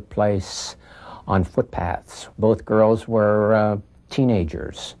murders took place on footpaths. Both girls were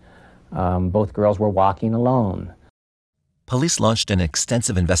teenagers. Both girls were walking alone. Police launched an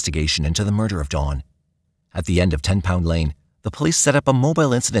extensive investigation into the murder of Dawn. At the end of 10 Pound Lane, the police set up a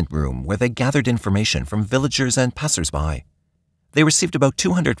mobile incident room where they gathered information from villagers and passers-by. They received about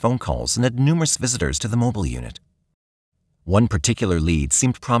 200 phone calls and had numerous visitors to the mobile unit. One particular lead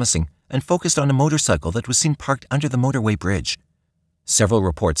seemed promising and focused on a motorcycle that was seen parked under the motorway bridge. Several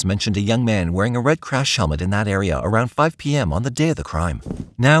reports mentioned a young man wearing a red crash helmet in that area around 5 p.m. on the day of the crime.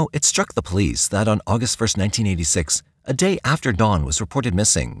 Now, it struck the police that on August 1st, 1986, a day after Dawn was reported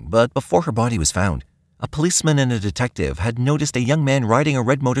missing, but before her body was found, a policeman and a detective had noticed a young man riding a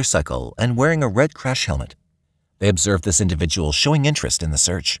red motorcycle and wearing a red crash helmet. They observed this individual showing interest in the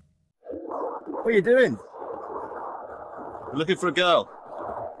search. What are you doing? We're looking for a girl.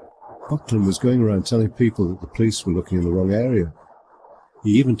 Buckland was going around telling people that the police were looking in the wrong area.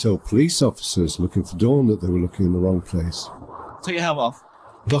 He even told police officers looking for Dawn that they were looking in the wrong place. Take your helmet off.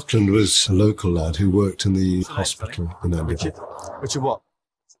 Buckland was a local lad who worked in the hospital in Enderby. Richard what?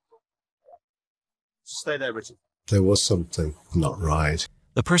 Stay there, Richard. There was something not right.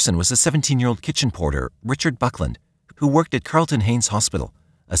 The person was a 17-year-old kitchen porter, Richard Buckland, who worked at Carlton Haynes Hospital,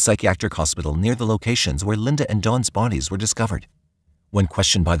 a psychiatric hospital near the locations where Lynda and Dawn's bodies were discovered. When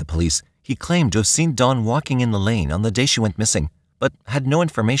questioned by the police, he He claimed to have seen Dawn walking in the lane on the day she went missing, but had no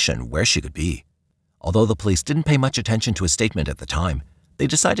information where she could be. Although the police didn't pay much attention to his statement at the time, they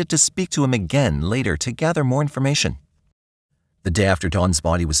decided to speak to him again later to gather more information. The day after Dawn's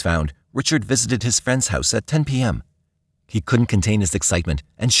body was found, Richard visited his friend's house at 10 p.m. He couldn't contain his excitement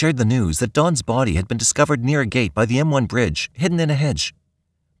and shared the news that Dawn's body had been discovered near a gate by the M1 bridge, hidden in a hedge.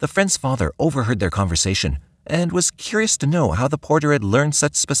 The friend's father overheard their conversation and was curious to know how the porter had learned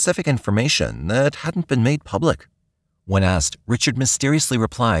such specific information that hadn't been made public. When asked, Richard mysteriously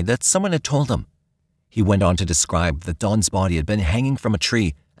replied that someone had told him. He went on to describe that Dawn's body had been hanging from a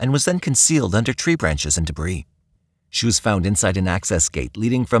tree and was then concealed under tree branches and debris. She was found inside an access gate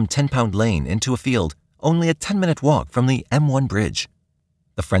leading from 10 Pound Lane into a field, only a 10-minute walk from the M1 bridge.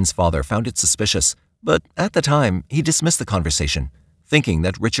 The friend's father found it suspicious, but at the time, he dismissed the conversation, thinking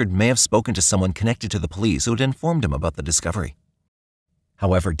that Richard may have spoken to someone connected to the police who had informed him about the discovery.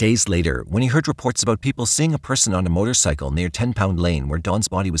 However, days later, when he heard reports about people seeing a person on a motorcycle near 10 Pound Lane where Dawn's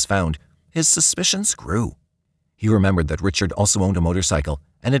body was found, his suspicions grew. He remembered that Richard also owned a motorcycle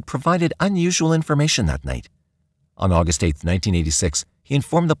and had provided unusual information that night. On August 8, 1986, he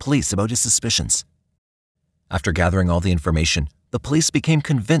informed the police about his suspicions. After gathering all the information, the police became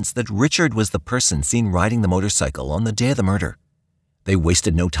convinced that Richard was the person seen riding the motorcycle on the day of the murder. They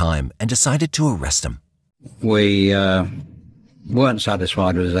wasted no time and decided to arrest him. We weren't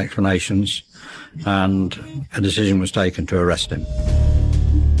satisfied with his explanations, and a decision was taken to arrest him.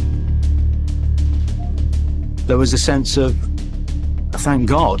 There was a sense of, thank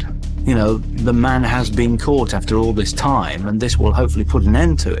God, the man has been caught after all this time, and this will hopefully put an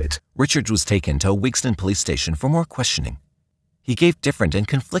end to it. Richard was taken to a Wigston police station for more questioning. He gave different and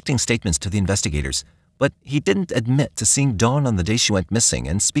conflicting statements to the investigators, but he didn't admit to seeing Dawn on the day she went missing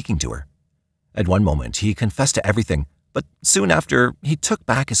and speaking to her. At one moment, he confessed to everything, but soon after, he took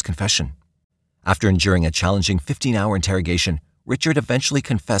back his confession. After enduring a challenging 15-hour interrogation, Richard eventually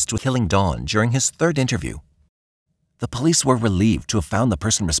confessed to killing Dawn during his third interview. The police were relieved to have found the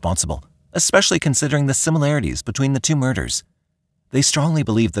person responsible, especially considering the similarities between the two murders. They strongly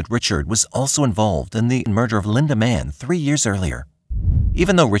believed that Richard was also involved in the murder of Lynda Mann 3 years earlier.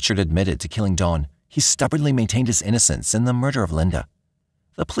 Even though Richard admitted to killing Dawn, he stubbornly maintained his innocence in the murder of Lynda.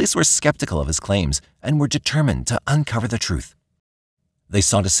 The police were skeptical of his claims and were determined to uncover the truth. They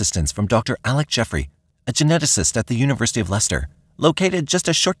sought assistance from Dr. Alec Jeffrey, a geneticist at the University of Leicester, located just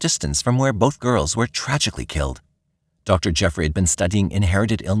a short distance from where both girls were tragically killed. Dr. Jeffrey had been studying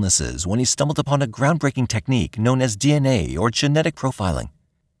inherited illnesses when he stumbled upon a groundbreaking technique known as DNA or genetic profiling.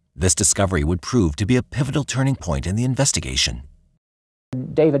 This discovery would prove to be a pivotal turning point in the investigation.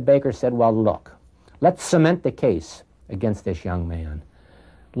 David Baker said, well, look, let's cement the case against this young man.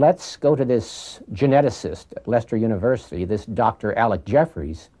 Let's go to this geneticist at Leicester University, this Dr. Alec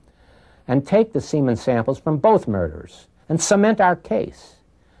Jeffries, and take the semen samples from both murders and cement our case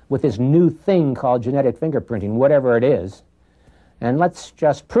with this new thing called genetic fingerprinting, whatever it is, and let's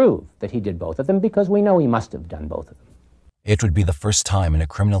just prove that he did both of them because we know he must have done both of them. It would be the first time in a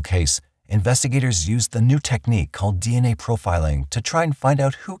criminal case investigators used the new technique called DNA profiling to try and find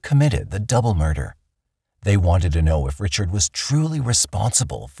out who committed the double murder. They wanted to know if Richard was truly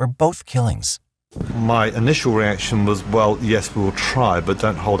responsible for both killings. My initial reaction was, well, yes, we will try, but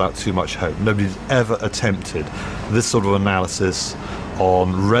don't hold out too much hope. Nobody's ever attempted this sort of analysis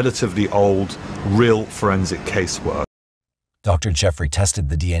on relatively old, real forensic casework. Dr. Jeffrey tested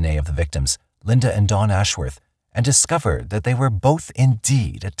the DNA of the victims, Lynda and Dawn Ashworth, and discovered that they were both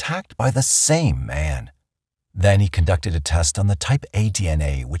indeed attacked by the same man. Then he conducted a test on the type A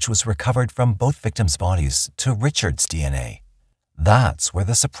DNA, which was recovered from both victims' bodies, to Richard's DNA. That's where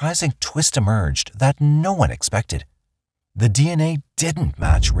the surprising twist emerged that no one expected. The DNA didn't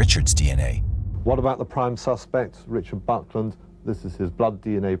match Richard's DNA. What about the prime suspect, Richard Buckland? This is his blood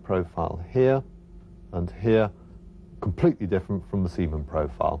DNA profile here and here, completely different from the semen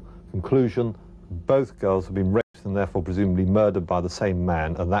profile. Conclusion, both girls have been raped and therefore presumably murdered by the same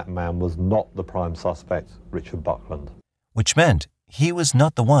man, and that man was not the prime suspect, Richard Buckland. Which meant he was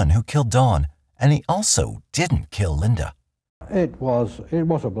not the one who killed Dawn, and he also didn't kill Lynda. It was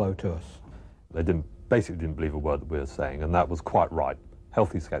a blow to us. They basically didn't believe a word that we were saying, and that was quite right.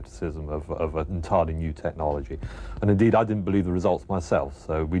 Healthy skepticism of an entirely new technology. And indeed, I didn't believe the results myself,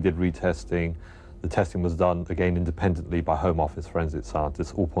 so we did retesting. The testing was done, again, independently by Home Office forensic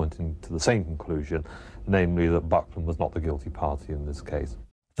scientists, all pointing to the same conclusion, namely that Buckland was not the guilty party in this case.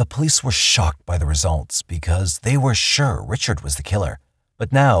 The police were shocked by the results because they were sure Richard was the killer,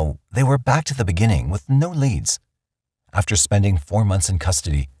 but now they were back to the beginning with no leads. After spending 4 months in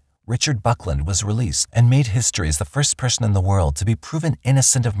custody, Richard Buckland was released and made history as the first person in the world to be proven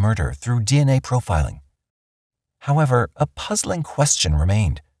innocent of murder through DNA profiling. However, a puzzling question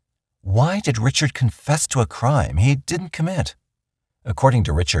remained. Why did Richard confess to a crime he didn't commit? According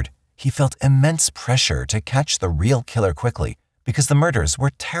to Richard, he felt immense pressure to catch the real killer quickly because the murders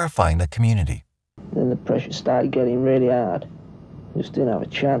were terrifying the community. Then the pressure started getting really hard. Just didn't have a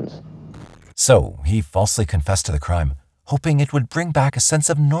chance. So he falsely confessed to the crime, hoping it would bring back a sense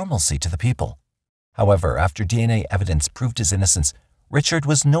of normalcy to the people. However, after DNA evidence proved his innocence, Richard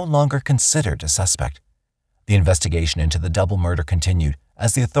was no longer considered a suspect. The investigation into the double murder continued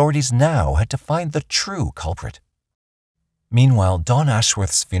as the authorities now had to find the true culprit. Meanwhile, Dawn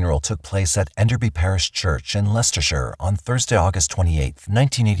Ashworth's funeral took place at Enderby Parish Church in Leicestershire on Thursday, August 28,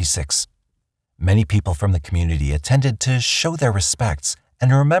 1986. Many people from the community attended to show their respects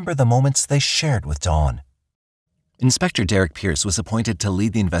and remember the moments they shared with Dawn. Inspector Derek Pierce was appointed to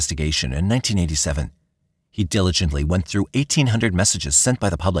lead the investigation in 1987. He diligently went through 1,800 messages sent by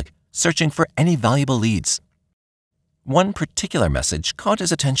the public, searching for any valuable leads. One particular message caught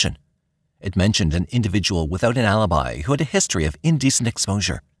his attention. It mentioned an individual without an alibi who had a history of indecent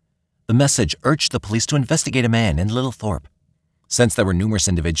exposure. The message urged the police to investigate a man in Littlethorpe. Since there were numerous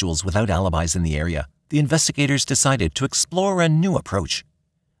individuals without alibis in the area, the investigators decided to explore a new approach.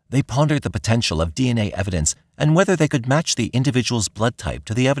 They pondered the potential of DNA evidence and whether they could match the individual's blood type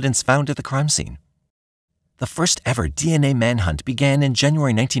to the evidence found at the crime scene. The first ever DNA manhunt began in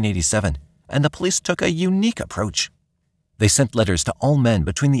January 1987, and the police took a unique approach. They sent letters to all men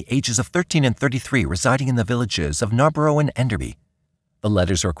between the ages of 13 and 33 residing in the villages of Narborough and Enderby. The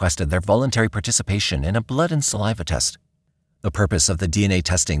letters requested their voluntary participation in a blood and saliva test. The purpose of the DNA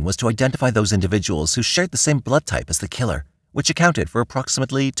testing was to identify those individuals who shared the same blood type as the killer, which accounted for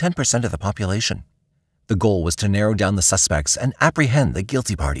approximately 10% of the population. The goal was to narrow down the suspects and apprehend the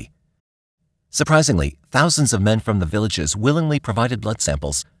guilty party. Surprisingly, thousands of men from the villages willingly provided blood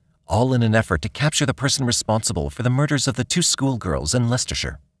samples, all in an effort to capture the person responsible for the murders of the 2 schoolgirls in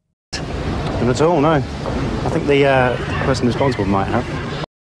Leicestershire. Not at all, no. I think the person responsible might have.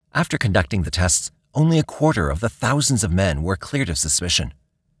 After conducting the tests, only a quarter of the thousands of men were cleared of suspicion.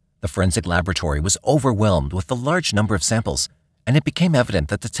 The forensic laboratory was overwhelmed with the large number of samples, and it became evident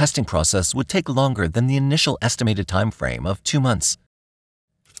that the testing process would take longer than the initial estimated time frame of 2 months.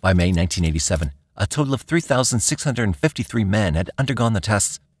 By May 1987, a total of 3,653 men had undergone the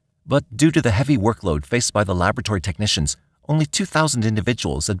tests, but due to the heavy workload faced by the laboratory technicians, only 2,000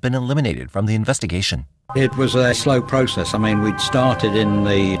 individuals had been eliminated from the investigation. It was a slow process. I mean, we'd started in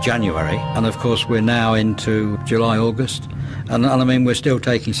the January, and of course we're now into July, August, and I mean, we're still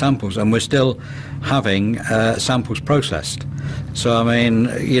taking samples, and we're still having samples processed. So, I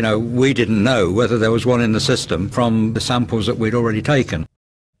mean, you know, we didn't know whether there was one in the system from the samples that we'd already taken.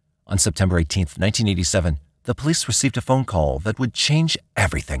 On September 18, 1987, the police received a phone call that would change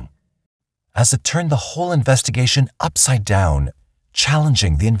everything, as it turned the whole investigation upside down,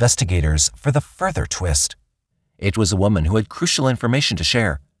 challenging the investigators for the further twist. It was a woman who had crucial information to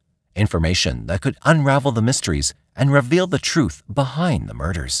share, information that could unravel the mysteries and reveal the truth behind the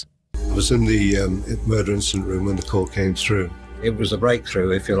murders. I was in the murder incident room when the call came through. It was a breakthrough,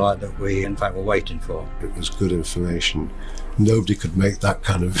 if you like, that we in fact were waiting for. It was good information. Nobody could make that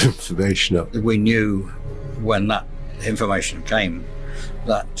kind of information up. We knew when that information came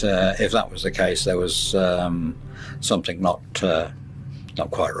that if that was the case, there was something not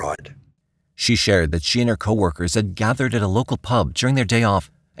quite right. She shared that she and her co-workers had gathered at a local pub during their day off,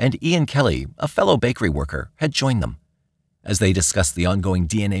 and Ian Kelly, a fellow bakery worker, had joined them. As they discussed the ongoing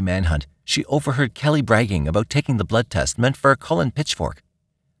DNA manhunt, she overheard Kelly bragging about taking the blood test meant for Colin Pitchfork.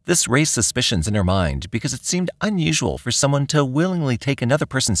 This raised suspicions in her mind because it seemed unusual for someone to willingly take another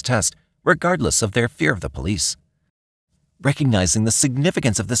person's test, regardless of their fear of the police. Recognizing the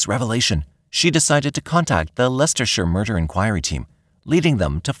significance of this revelation, she decided to contact the Leicestershire Murder Inquiry Team, leading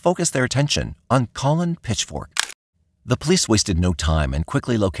them to focus their attention on Colin Pitchfork. The police wasted no time and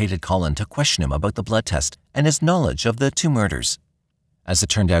quickly located Colin to question him about the blood test and his knowledge of the 2 murders. As it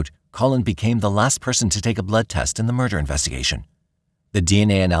turned out, Colin became the last person to take a blood test in the murder investigation. The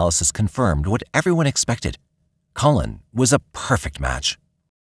DNA analysis confirmed what everyone expected. Colin was a perfect match.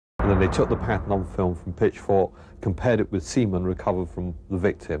 And then they took the pattern on film from Pitchfork, compared it with semen recovered from the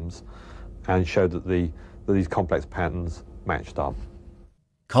victims, and showed that these complex patterns matched up.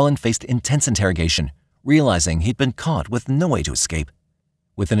 Colin faced intense interrogation, realizing he'd been caught with no way to escape.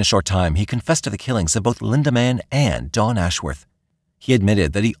 Within a short time, he confessed to the killings of both Lynda Mann and Dawn Ashworth. He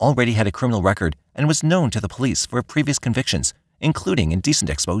admitted that he already had a criminal record and was known to the police for previous convictions, including indecent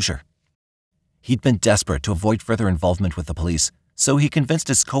exposure. He'd been desperate to avoid further involvement with the police, so he convinced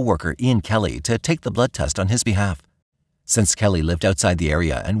his co-worker Ian Kelly to take the blood test on his behalf. Since Kelly lived outside the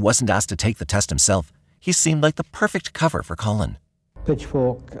area and wasn't asked to take the test himself, he seemed like the perfect cover for Colin.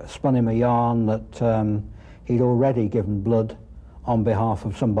 Pitchfork spun him a yarn that he'd already given blood on behalf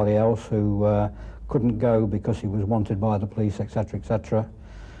of somebody else who couldn't go because he was wanted by the police, etc., etc.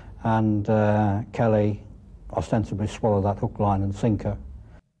 And Kelly ostensibly swallowed that hook, line and sinker.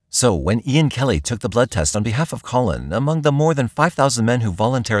 So when Ian Kelly took the blood test on behalf of Colin, among the more than 5,000 men who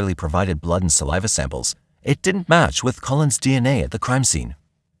voluntarily provided blood and saliva samples, it didn't match with Colin's DNA at the crime scene.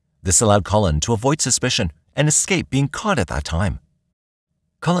 This allowed Colin to avoid suspicion and escape being caught at that time.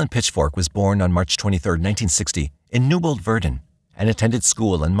 Colin Pitchfork was born on March 23, 1960, in Newbold, Verdon, and attended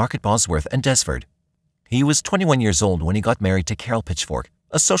school in Market Bosworth and Desford. He was 21 years old when he got married to Carol Pitchfork,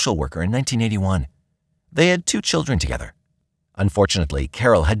 a social worker, in 1981. They had 2 children together. Unfortunately,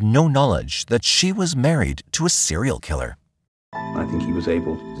 Carol had no knowledge that she was married to a serial killer. I think he was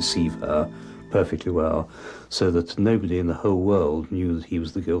able to deceive her perfectly well, so that nobody in the whole world knew that he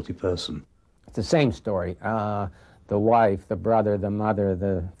was the guilty person. It's the same story. The wife, the brother, the mother,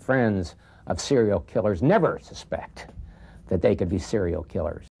 the friends of serial killers never suspect that they could be serial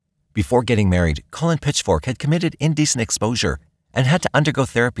killers. Before getting married, Colin Pitchfork had committed indecent exposure and had to undergo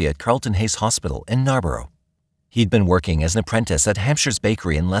therapy at Carlton Hayes Hospital in Narborough. He'd been working as an apprentice at Hampshire's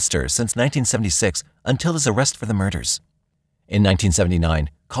Bakery in Leicester since 1976 until his arrest for the murders. In 1979,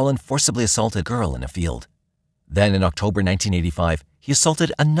 Colin forcibly assaulted a girl in a field. Then in October 1985, he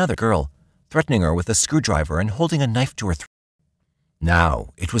assaulted another girl, threatening her with a screwdriver and holding a knife to her throat. Now,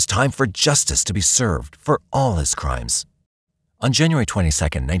 it was time for justice to be served for all his crimes. On January 22,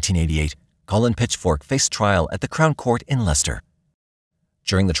 1988, Colin Pitchfork faced trial at the Crown Court in Leicester.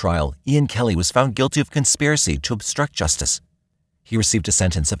 During the trial, Ian Kelly was found guilty of conspiracy to obstruct justice. He received a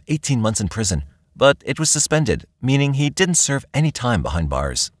sentence of 18 months in prison, but it was suspended, meaning he didn't serve any time behind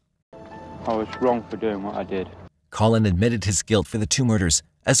bars. I was wrong for doing what I did. Colin admitted his guilt for the 2 murders,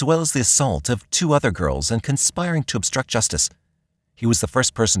 as well as the assault of 2 other girls and conspiring to obstruct justice. He was the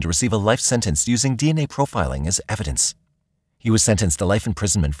first person to receive a life sentence using DNA profiling as evidence. He was sentenced to life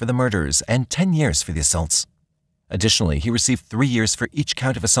imprisonment for the murders and 10 years for the assaults. Additionally, he received 3 years for each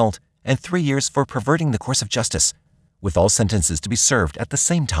count of assault and 3 years for perverting the course of justice, with all sentences to be served at the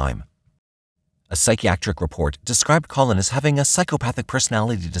same time. A psychiatric report described Colin as having a psychopathic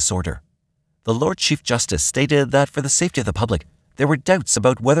personality disorder. The Lord Chief Justice stated that for the safety of the public, there were doubts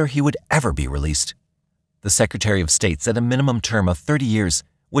about whether he would ever be released. The Secretary of State set a minimum term of 30 years,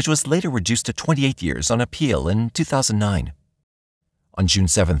 which was later reduced to 28 years on appeal in 2009. On June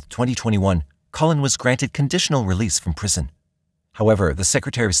 7, 2021, Colin was granted conditional release from prison. However, the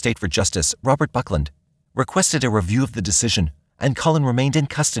Secretary of State for Justice, Robert Buckland, requested a review of the decision, and Colin remained in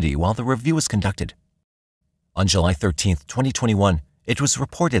custody while the review was conducted. On July 13, 2021, it was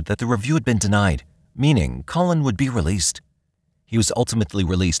reported that the review had been denied, meaning Colin would be released. He was ultimately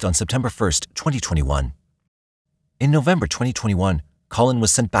released on September 1, 2021. In November 2021, Colin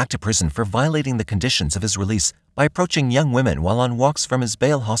was sent back to prison for violating the conditions of his release by approaching young women while on walks from his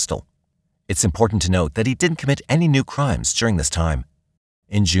bail hostel. It's important to note that he didn't commit any new crimes during this time.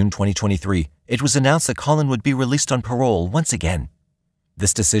 In June 2023, it was announced that Colin would be released on parole once again.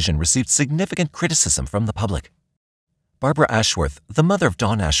 This decision received significant criticism from the public. Barbara Ashworth, the mother of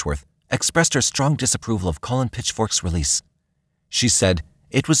Dawn Ashworth, expressed her strong disapproval of Colin Pitchfork's release. She said,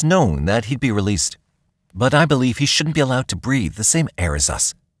 "It was known that he'd be released, but I believe he shouldn't be allowed to breathe the same air as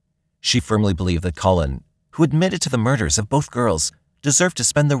us." She firmly believed that Colin, who admitted to the murders of both girls, deserved to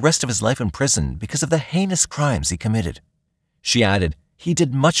spend the rest of his life in prison because of the heinous crimes he committed. She added, he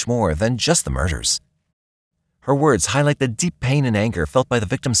did much more than just the murders. Her words highlight the deep pain and anger felt by the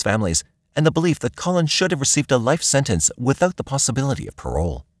victims' families and the belief that Colin should have received a life sentence without the possibility of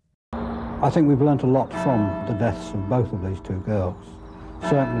parole. I think we've learnt a lot from the deaths of both of these 2 girls.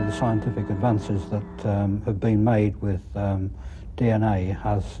 Certainly the scientific advances that have been made with DNA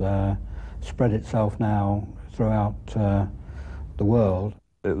has spread itself now throughout the world.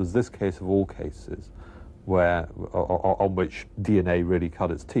 It was this case of all cases where, on which DNA really cut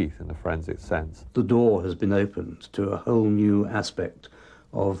its teeth in a forensic sense. The door has been opened to a whole new aspect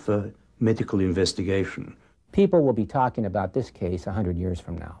of medical investigation. People will be talking about this case 100 years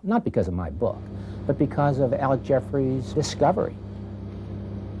from now, not because of my book, but because of Alec Jeffrey's discovery.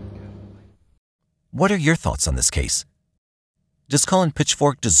 What are your thoughts on this case? Does Colin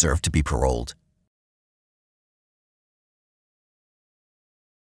Pitchfork deserve to be paroled?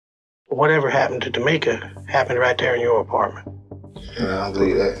 Whatever happened to Tamika happened right there in your apartment. I don't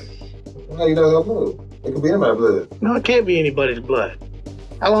believe that. How you know that blood? It could be in my blood. No, it can't be anybody's blood.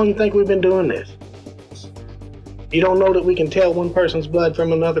 How long you think we've been doing this? You don't know that we can tell one person's blood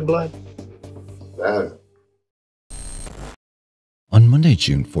from another blood? On Monday,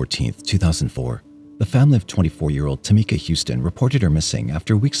 June 14th, 2004, the family of 24-year-old Tamika Huston reported her missing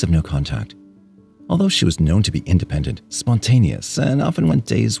after weeks of no contact. Although she was known to be independent, spontaneous, and often went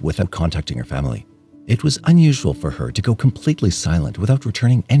days without contacting her family, it was unusual for her to go completely silent without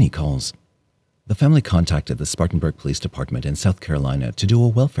returning any calls. The family contacted the Spartanburg Police Department in South Carolina to do a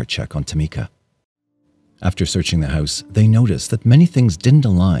welfare check on Tamika. After searching the house, they noticed that many things didn't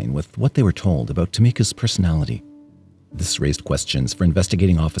align with what they were told about Tamika's personality. This raised questions for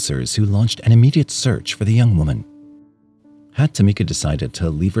investigating officers who launched an immediate search for the young woman. Had Tamika decided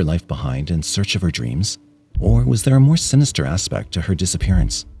to leave her life behind in search of her dreams? Or was there a more sinister aspect to her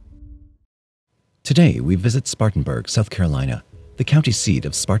disappearance? Today, we visit Spartanburg, South Carolina, the county seat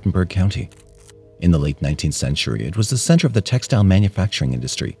of Spartanburg County. In the late 19th century, it was the center of the textile manufacturing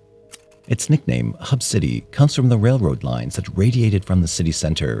industry. Its nickname, Hub City, comes from the railroad lines that radiated from the city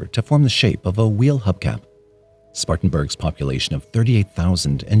center to form the shape of a wheel hubcap. Spartanburg's population of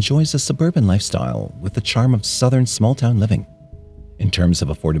 38,000 enjoys a suburban lifestyle with the charm of southern small-town living. In terms of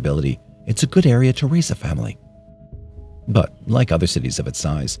affordability, it's a good area to raise a family. But, like other cities of its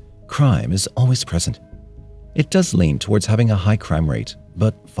size, crime is always present. It does lean towards having a high crime rate,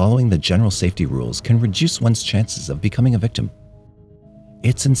 but following the general safety rules can reduce one's chances of becoming a victim.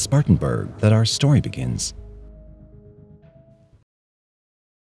 It's in Spartanburg that our story begins.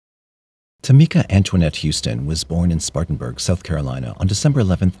 Tamika Antoinette Huston was born in Spartanburg, South Carolina on December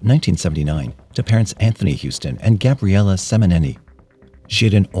 11, 1979, to parents Anthony Huston and Gabriella Semineni. She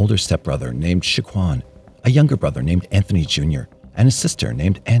had an older stepbrother named Shaquan, a younger brother named Anthony Jr., and a sister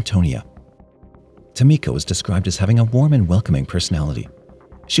named Antonia. Tamika was described as having a warm and welcoming personality.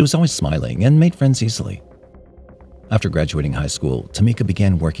 She was always smiling and made friends easily. After graduating high school, Tamika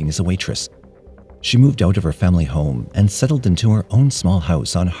began working as a waitress. She moved out of her family home and settled into her own small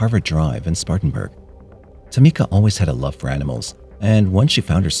house on Harvard Drive in Spartanburg. Tamika always had a love for animals, and once she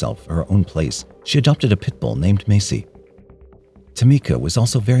found herself her own place, she adopted a pit bull named Macy. Tamika was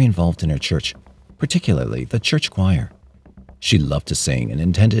also very involved in her church, particularly the church choir. She loved to sing and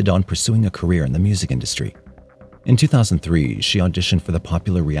intended on pursuing a career in the music industry. In 2003, she auditioned for the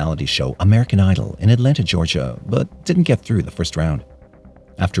popular reality show American Idol in Atlanta, Georgia, but didn't get through the first round.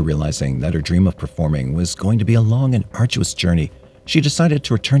 After realizing that her dream of performing was going to be a long and arduous journey, she decided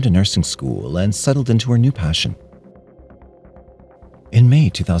to return to nursing school and settled into her new passion. In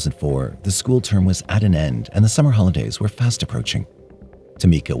May 2004, the school term was at an end and the summer holidays were fast approaching.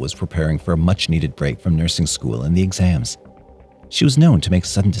 Tamika was preparing for a much-needed break from nursing school and the exams. She was known to make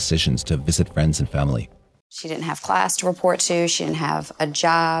sudden decisions to visit friends and family. She didn't have class to report to. She didn't have a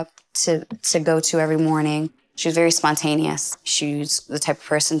job to go to every morning. She was very spontaneous. She was the type of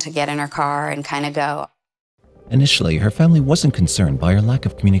person to get in her car and kind of go. Initially, her family wasn't concerned by her lack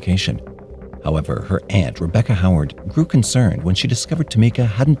of communication. However, her aunt, Rebecca Howard, grew concerned when she discovered Tamika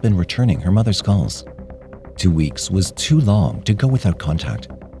hadn't been returning her mother's calls. 2 weeks was too long to go without contact.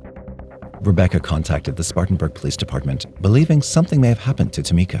 Rebecca contacted the Spartanburg Police Department, believing something may have happened to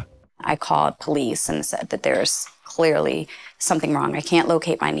Tamika. I called police and said that there's clearly something wrong. I can't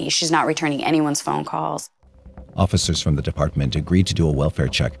locate my niece. She's not returning anyone's phone calls. Officers from the department agreed to do a welfare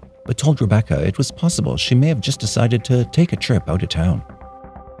check, but told Rebecca it was possible she may have just decided to take a trip out of town.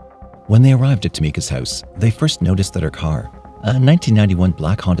 When they arrived at Tamika's house, they first noticed that her car, a 1991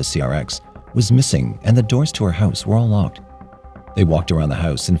 black Honda CRX, was missing and the doors to her house were all locked. They walked around the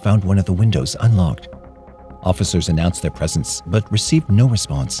house and found one of the windows unlocked. Officers announced their presence, but received no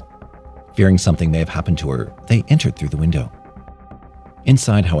response. Fearing something may have happened to her, they entered through the window.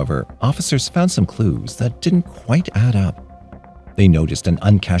 Inside, however, officers found some clues that didn't quite add up. They noticed an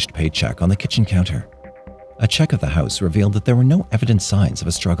uncashed paycheck on the kitchen counter. A check of the house revealed that there were no evident signs of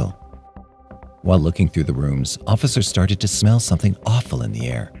a struggle. While looking through the rooms, officers started to smell something awful in the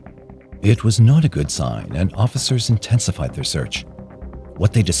air. It was not a good sign, and officers intensified their search.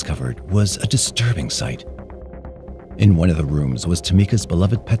 What they discovered was a disturbing sight. In one of the rooms was Tamika's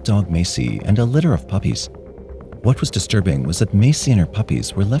beloved pet dog Macy and a litter of puppies. What was disturbing was that Macy and her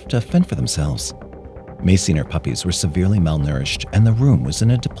puppies were left to fend for themselves. Macy and her puppies were severely malnourished, and the room was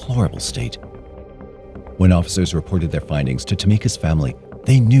in a deplorable state. When officers reported their findings to Tamika's family,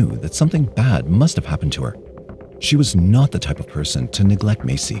 they knew that something bad must have happened to her. She was not the type of person to neglect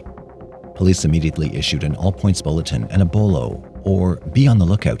Macy. Police immediately issued an all-points bulletin and a BOLO, or be on the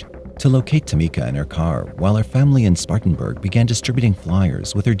lookout, to locate Tamika in her car, while her family in Spartanburg began distributing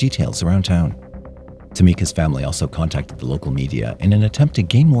flyers with her details around town. Tamika's family also contacted the local media in an attempt to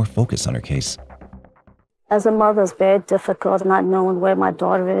gain more focus on her case. As a mother, it's very difficult not knowing where my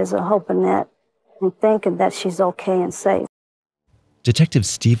daughter is or hoping that and thinking that she's okay and safe. Detectives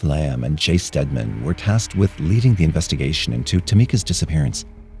Steve Lamb and Jay Stedman were tasked with leading the investigation into Tamika's disappearance.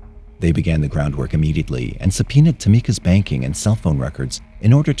 They began the groundwork immediately and subpoenaed Tamika's banking and cell phone records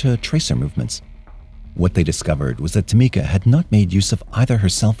in order to trace her movements. What they discovered was that Tamika had not made use of either her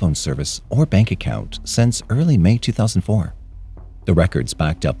cell phone service or bank account since early May 2004. The records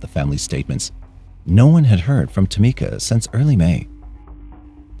backed up the family's statements. No one had heard from Tamika since early May.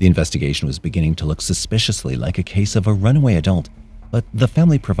 The investigation was beginning to look suspiciously like a case of a runaway adult, but the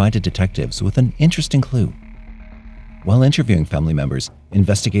family provided detectives with an interesting clue. While interviewing family members,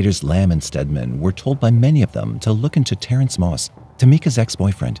 investigators Lamb and Stedman were told by many of them to look into Terrence Moss, Tamika's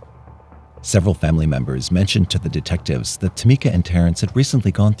ex-boyfriend. Several family members mentioned to the detectives that Tamika and Terrence had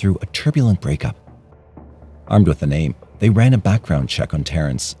recently gone through a turbulent breakup. Armed with the name, they ran a background check on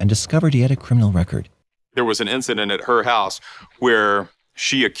Terrence and discovered he had a criminal record. There was an incident at her house where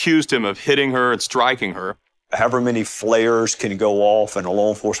she accused him of hitting her and striking her. However many flares can go off in a law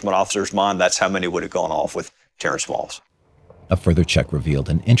enforcement officer's mind, that's how many would have gone off with Terrence Moss. A further check revealed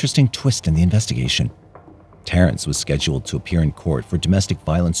an interesting twist in the investigation. Terrence was scheduled to appear in court for domestic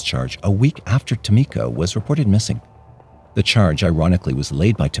violence charge a week after Tamika was reported missing. The charge, ironically, was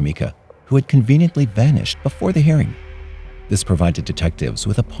laid by Tamika, who had conveniently vanished before the hearing. This provided detectives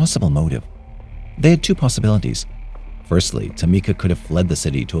with a possible motive. They had two possibilities. Firstly, Tamika could have fled the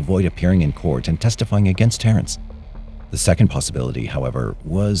city to avoid appearing in court and testifying against Terrence. The second possibility, however,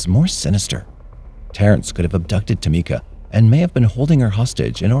 was more sinister. Terrence could have abducted Tamika and may have been holding her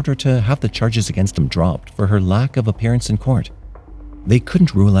hostage in order to have the charges against him dropped for her lack of appearance in court. They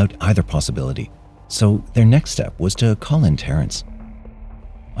couldn't rule out either possibility, so their next step was to call in Terrence.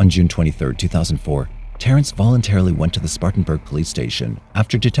 On June 23, 2004, Terrence voluntarily went to the Spartanburg police station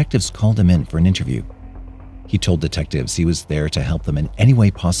after detectives called him in for an interview. He told detectives he was there to help them in any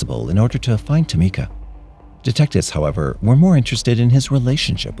way possible in order to find Tamika. Detectives, however, were more interested in his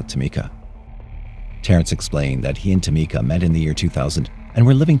relationship with Tamika. Terrence explained that he and Tamika met in the year 2000 and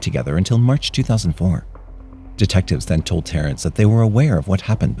were living together until March 2004. Detectives then told Terrence that they were aware of what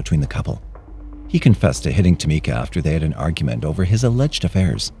happened between the couple. He confessed to hitting Tamika after they had an argument over his alleged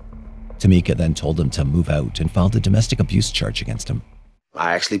affairs. Tamika then told him to move out and filed a domestic abuse charge against him.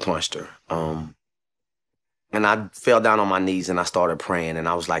 I actually punched her. And I fell down on my knees and I started praying. And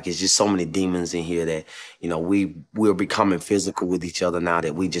I was like, it's just so many demons in here that, we're becoming physical with each other now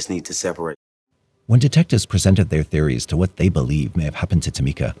that we just need to separate. When detectives presented their theories to what they believe may have happened to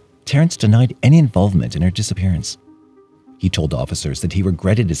Tamika, Terrence denied any involvement in her disappearance. He told officers that he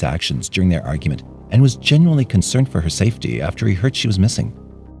regretted his actions during their argument and was genuinely concerned for her safety after he heard she was missing.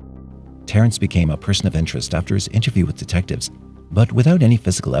 Terrence became a person of interest after his interview with detectives, but without any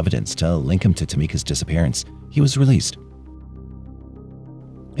physical evidence to link him to Tamika's disappearance, he was released.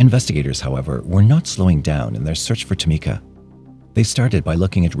 Investigators, however, were not slowing down in their search for Tamika. They started by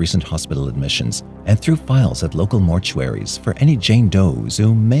looking at recent hospital admissions and through files at local mortuaries for any Jane Does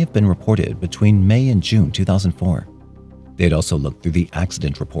who may have been reported between May and June 2004. They had also looked through the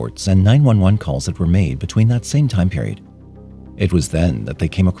accident reports and 911 calls that were made between that same time period. It was then that they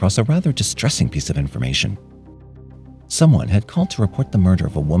came across a rather distressing piece of information. Someone had called to report the murder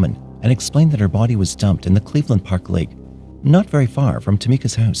of a woman and explained that her body was dumped in the Cleveland Park Lake, not very far from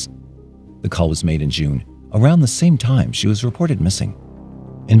Tamika's house. The call was made in June, around the same time she was reported missing.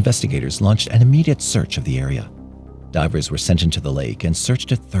 Investigators launched an immediate search of the area. Divers were sent into the lake and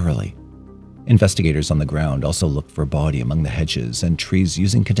searched it thoroughly. Investigators on the ground also looked for a body among the hedges and trees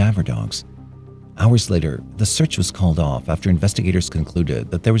using cadaver dogs. Hours later, the search was called off after investigators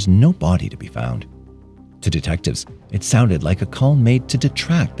concluded that there was no body to be found. To detectives, it sounded like a call made to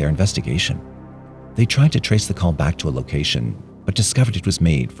detract their investigation. They tried to trace the call back to a location, but discovered it was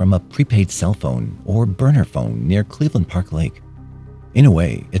made from a prepaid cell phone or burner phone near Cleveland Park Lake. In a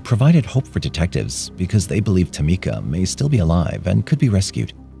way, it provided hope for detectives because they believed Tamika may still be alive and could be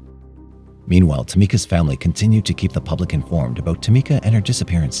rescued. Meanwhile, Tamika's family continued to keep the public informed about Tamika and her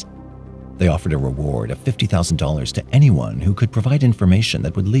disappearance. They offered a reward of $50,000 to anyone who could provide information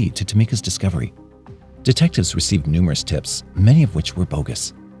that would lead to Tamika's discovery. Detectives received numerous tips, many of which were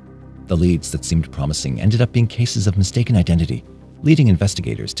bogus. The leads that seemed promising ended up being cases of mistaken identity, leading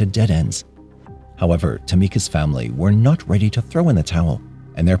investigators to dead ends. However, Tamika's family were not ready to throw in the towel,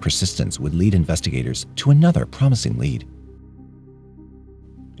 and their persistence would lead investigators to another promising lead.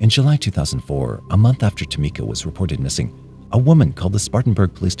 In July 2004, a month after Tamika was reported missing, a woman called the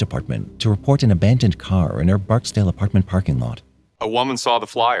Spartanburg Police Department to report an abandoned car in her Barksdale apartment parking lot. A woman saw the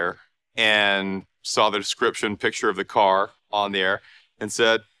flyer and saw the description picture of the car on there and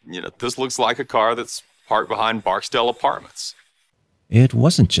said, this looks like a car that's parked behind Barksdale Apartments. It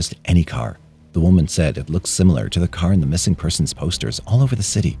wasn't just any car. The woman said it looked similar to the car in the missing persons posters all over the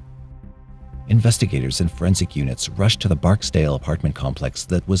city. Investigators and forensic units rushed to the Barksdale apartment complex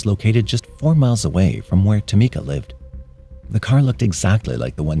that was located just 4 miles away from where Tamika lived. The car looked exactly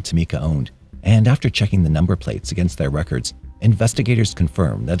like the one Tamika owned, and after checking the number plates against their records, investigators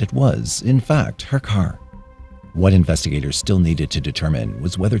confirmed that it was, in fact, her car. What investigators still needed to determine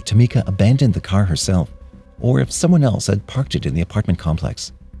was whether Tamika abandoned the car herself or if someone else had parked it in the apartment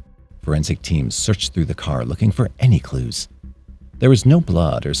complex. Forensic teams searched through the car looking for any clues. There was no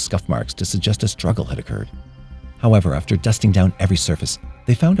blood or scuff marks to suggest a struggle had occurred. However, after dusting down every surface,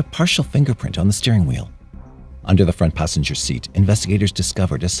 they found a partial fingerprint on the steering wheel. Under the front passenger seat, investigators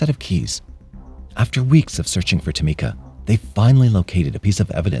discovered a set of keys. After weeks of searching for Tamika, they finally located a piece of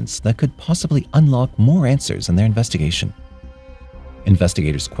evidence that could possibly unlock more answers in their investigation.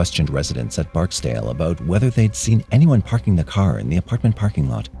 Investigators questioned residents at Barksdale about whether they'd seen anyone parking the car in the apartment parking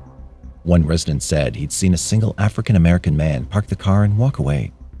lot. One resident said he'd seen a single African-American man park the car and walk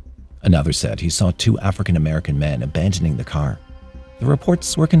away. Another said he saw 2 African-American men abandoning the car. The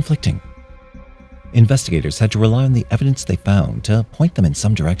reports were conflicting. Investigators had to rely on the evidence they found to point them in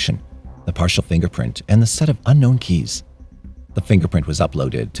some direction: the partial fingerprint and the set of unknown keys. The fingerprint was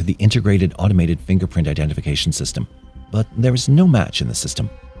uploaded to the Integrated Automated Fingerprint Identification System, but there was no match in the system.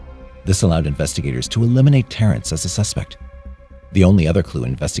 This allowed investigators to eliminate Terrence as a suspect. The only other clue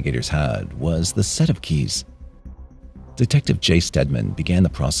investigators had was the set of keys. Detective Jay Stedman began the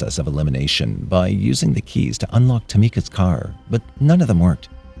process of elimination by using the keys to unlock Tamika's car, but none of them worked.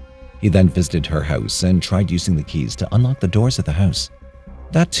 He then visited her house and tried using the keys to unlock the doors of the house.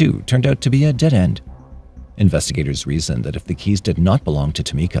 That too turned out to be a dead end. Investigators reasoned that if the keys did not belong to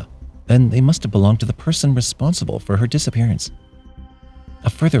Tamika, then they must have belonged to the person responsible for her disappearance. A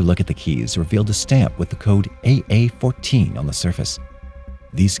further look at the keys revealed a stamp with the code AA14 on the surface.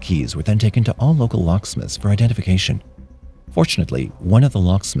 These keys were then taken to all local locksmiths for identification. Fortunately, one of the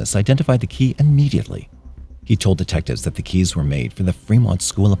locksmiths identified the key immediately. He told detectives that the keys were made for the Fremont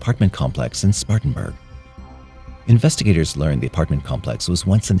School apartment complex in Spartanburg. Investigators learned the apartment complex was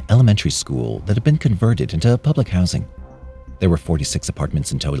once an elementary school that had been converted into public housing. There were 46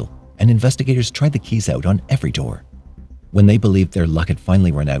 apartments in total, and investigators tried the keys out on every door. When they believed their luck had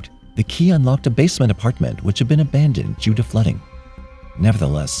finally run out, the key unlocked a basement apartment which had been abandoned due to flooding.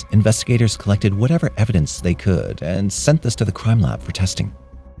 Nevertheless, investigators collected whatever evidence they could and sent this to the crime lab for testing.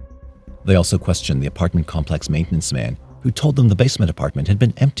 They also questioned the apartment complex maintenance man, who told them the basement apartment had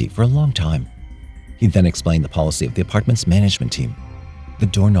been empty for a long time. He then explained the policy of the apartment's management team. The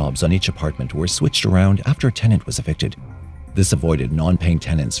doorknobs on each apartment were switched around after a tenant was evicted. This avoided non-paying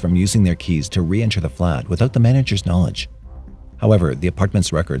tenants from using their keys to re-enter the flat without the manager's knowledge. However, the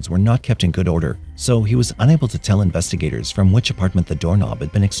apartment's records were not kept in good order, so he was unable to tell investigators from which apartment the doorknob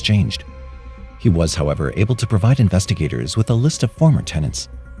had been exchanged. He was, however, able to provide investigators with a list of former tenants.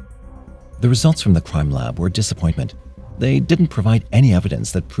 The results from the crime lab were a disappointment. They didn't provide any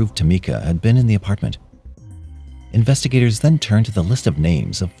evidence that proved Tamika had been in the apartment. Investigators then turned to the list of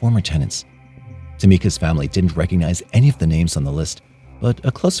names of former tenants. Tamika's family didn't recognize any of the names on the list, but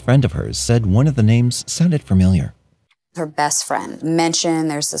a close friend of hers said one of the names sounded familiar. Her best friend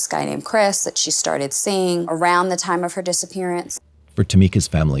mentioned there's this guy named Chris that she started seeing around the time of her disappearance. For Tamika's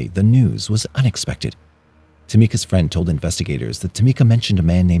family, the news was unexpected. Tamika's friend told investigators that Tamika mentioned a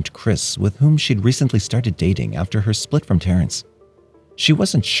man named Chris with whom she'd recently started dating after her split from Terrence. She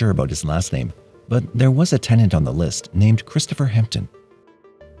wasn't sure about his last name, but there was a tenant on the list named Christopher Hampton.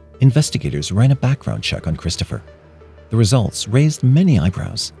 Investigators ran a background check on Christopher. The results raised many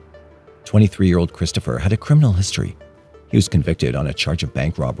eyebrows. 23-year-old Christopher had a criminal history. He was convicted on a charge of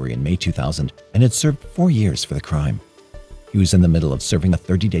bank robbery in May 2000 and had served 4 years for the crime. He was in the middle of serving a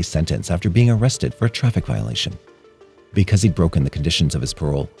 30-day sentence after being arrested for a traffic violation. Because he'd broken the conditions of his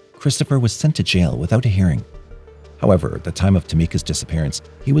parole, Christopher was sent to jail without a hearing. However, at the time of Tamika's disappearance,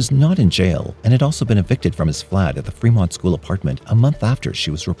 he was not in jail and had also been evicted from his flat at the Fremont School apartment a month after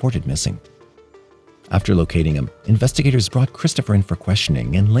she was reported missing. After locating him, investigators brought Christopher in for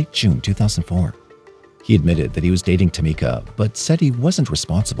questioning in late June 2004. He admitted that he was dating Tamika, but said he wasn't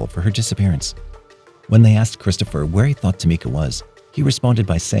responsible for her disappearance. When they asked Christopher where he thought Tamika was, he responded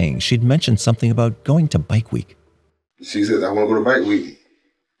by saying she'd mentioned something about going to Bike Week. She said, I want to go to Bike Week.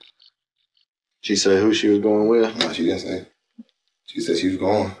 She said who she was going with? No, she didn't say. She said she was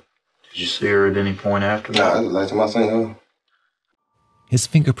going. Did you see her at any point after that? Nah, that's the last time I seen her. His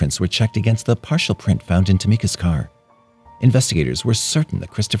fingerprints were checked against the partial print found in Tamika's car. Investigators were certain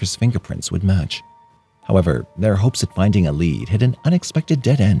that Christopher's fingerprints would match. However, their hopes at finding a lead hit an unexpected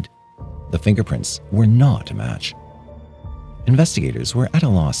dead end. The fingerprints were not a match. Investigators were at a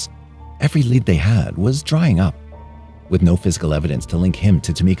loss. every lead they had was drying up. With no physical evidence to link him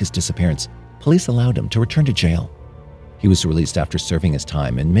to Tamika's disappearance, police allowed him to return to jail. He was released after serving his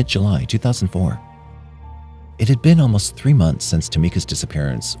time in mid-July 2004. It had been almost 3 months since Tamika's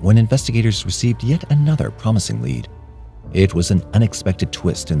disappearance when investigators received yet another promising lead. It was an unexpected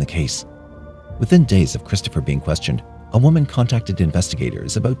twist in the case. Within days of Christopher being questioned, a woman contacted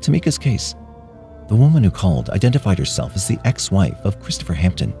investigators about Tamika's case. The woman who called identified herself as the ex-wife of Christopher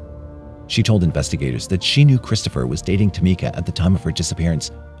Hampton. She told investigators that she knew Christopher was dating Tamika at the time of her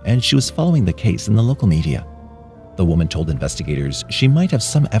disappearance, and she was following the case in the local media. The woman told investigators she might have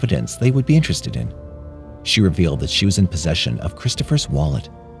some evidence they would be interested in. She revealed that she was in possession of Christopher's wallet.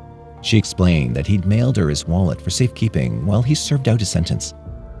 She explained that he'd mailed her his wallet for safekeeping while he served out his sentence.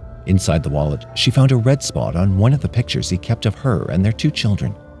 Inside the wallet, she found a red spot on one of the pictures he kept of her and their 2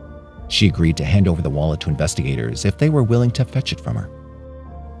 children. She agreed to hand over the wallet to investigators if they were willing to fetch it from her.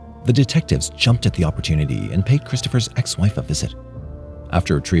 The detectives jumped at the opportunity and paid Christopher's ex-wife a visit.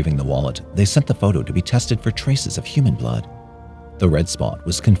 After retrieving the wallet, they sent the photo to be tested for traces of human blood. The red spot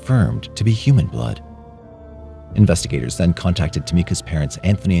was confirmed to be human blood. Investigators then contacted Tamika's parents,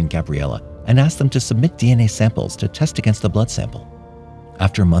 Anthony and Gabriella, and asked them to submit DNA samples to test against the blood sample.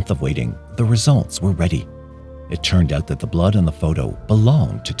 After a month of waiting, the results were ready. It turned out that the blood on the photo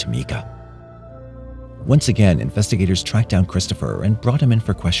belonged to Tamika. Once again, investigators tracked down Christopher and brought him in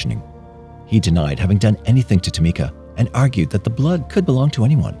for questioning. He denied having done anything to Tamika and argued that the blood could belong to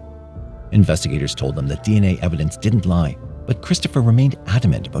anyone. Investigators told them that DNA evidence didn't lie, but Christopher remained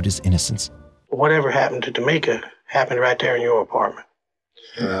adamant about his innocence. Whatever happened to Tamika happened right there in your apartment.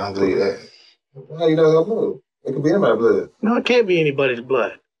 I don't believe that. How you know that blood? It could be anybody's blood. No, it can't be anybody's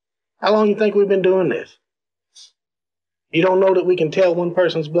blood. How long you think we've been doing this? You don't know that we can tell one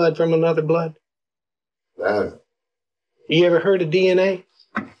person's blood from another blood? You ever heard of DNA?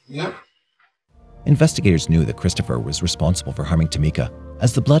 Yeah. Investigators knew that Christopher was responsible for harming Tamika,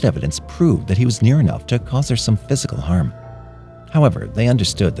 as the blood evidence proved that he was near enough to cause her some physical harm. However, they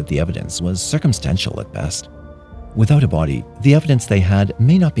understood that the evidence was circumstantial at best. Without a body, the evidence they had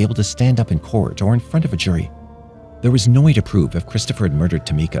may not be able to stand up in court or in front of a jury. There was no way to prove if Christopher had murdered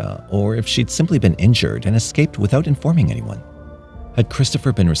Tamika or if she'd simply been injured and escaped without informing anyone. Had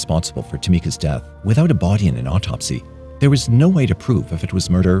Christopher been responsible for Tamika's death without a body and an autopsy, there was no way to prove if it was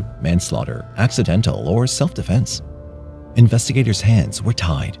murder, manslaughter, accidental, or self-defense. Investigators' hands were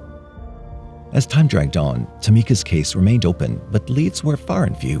tied. As time dragged on, Tamika's case remained open, but leads were far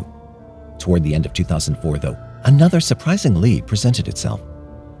and few. Toward the end of 2004, though, another surprising lead presented itself.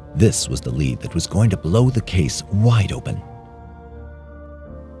 This was the lead that was going to blow the case wide open.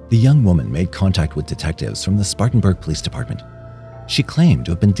 The young woman made contact with detectives from the Spartanburg Police Department. She claimed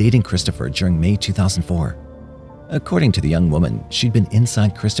to have been dating Christopher during May 2004. According to the young woman, she'd been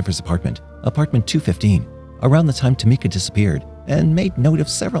inside Christopher's apartment, apartment 215, around the time Tamika disappeared, and made note of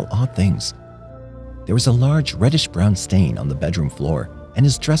several odd things. There was a large reddish-brown stain on the bedroom floor, and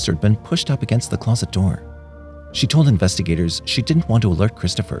his dresser had been pushed up against the closet door. She told investigators she didn't want to alert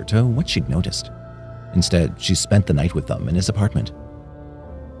Christopher to what she'd noticed. Instead, she spent the night with them in his apartment.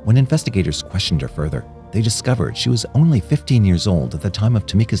 When investigators questioned her further, they discovered she was only 15 years old at the time of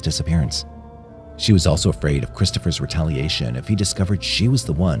Tamika's disappearance. She was also afraid of Christopher's retaliation if he discovered she was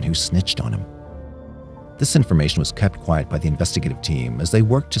the one who snitched on him. This information was kept quiet by the investigative team as they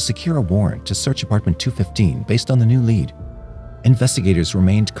worked to secure a warrant to search apartment 215 based on the new lead. Investigators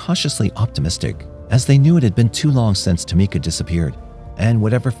remained cautiously optimistic as they knew it had been too long since Tamika disappeared, and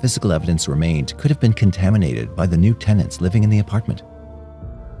whatever physical evidence remained could have been contaminated by the new tenants living in the apartment.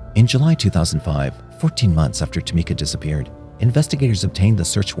 In July 2005, 14 months after Tamika disappeared, investigators obtained the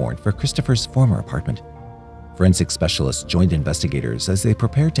search warrant for Christopher's former apartment. Forensic specialists joined investigators as they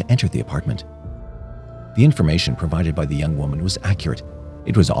prepared to enter the apartment. The information provided by the young woman was accurate.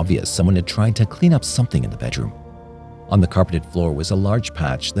 It was obvious someone had tried to clean up something in the bedroom. On the carpeted floor was a large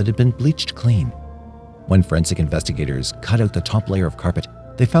patch that had been bleached clean. When forensic investigators cut out the top layer of carpet,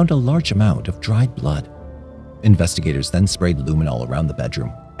 they found a large amount of dried blood. Investigators then sprayed luminol around the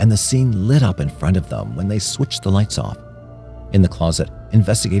bedroom, and the scene lit up in front of them when they switched the lights off. In the closet,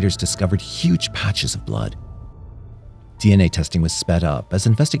 investigators discovered huge patches of blood. DNA testing was sped up as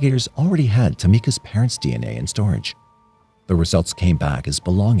investigators already had Tamika's parents' DNA in storage. The results came back as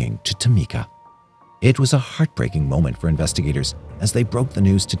belonging to Tamika. It was a heartbreaking moment for investigators as they broke the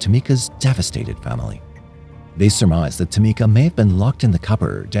news to Tamika's devastated family. They surmised that Tamika may have been locked in the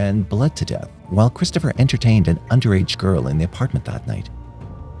cupboard and bled to death while Christopher entertained an underage girl in the apartment that night.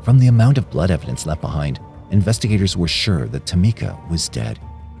 From the amount of blood evidence left behind, investigators were sure that Tamika was dead.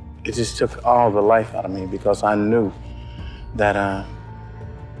 It just took all the life out of me because I knew that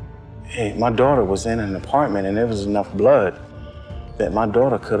Hey, my daughter was in an apartment and there was enough blood that my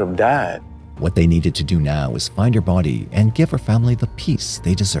daughter could have died. What they needed to do now was find her body and give her family the peace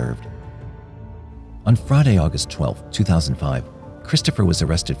they deserved. On Friday, August 12, 2005, Christopher was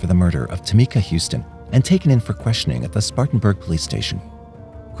arrested for the murder of Tamika Huston and taken in for questioning at the Spartanburg police station.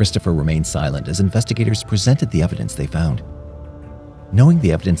 Christopher remained silent as investigators presented the evidence they found. Knowing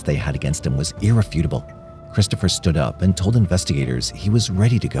the evidence they had against him was irrefutable, Christopher stood up and told investigators he was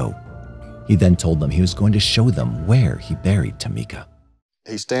ready to go. He then told them he was going to show them where he buried Tamika.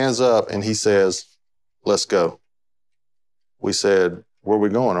 He stands up and he says, "Let's go." We said, "Where are we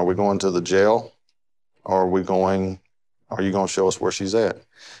going? Are we going to the jail? Or are you going to show us where she's at?"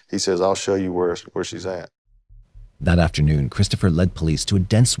 He says, "I'll show you where she's at." That afternoon, Christopher led police to a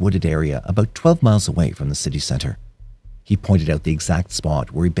dense wooded area about 12 miles away from the city center. He pointed out the exact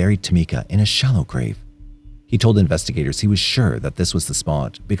spot where he buried Tamika in a shallow grave. He told investigators he was sure that this was the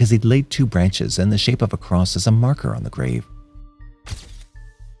spot because he'd laid 2 branches in the shape of a cross as a marker on the grave.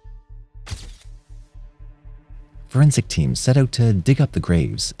 Forensic teams set out to dig up the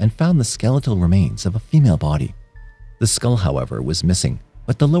graves and found the skeletal remains of a female body. The skull, however, was missing,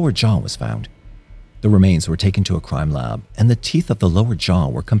 but the lower jaw was found. The remains were taken to a crime lab, and the teeth of the lower jaw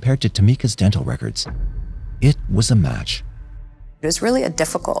were compared to Tamika's dental records. It was a match. It was really a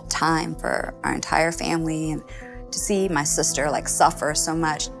difficult time for our entire family, and to see my sister suffer so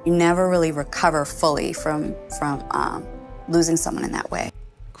much. You never really recover fully from losing someone in that way.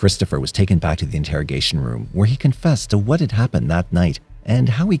 Christopher was taken back to the interrogation room where he confessed to what had happened that night and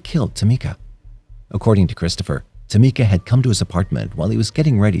how he killed Tamika. According to Christopher, Tamika had come to his apartment while he was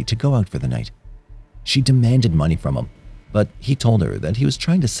getting ready to go out for the night. She demanded money from him, but he told her that he was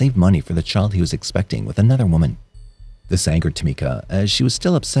trying to save money for the child he was expecting with another woman. This angered Tamika as she was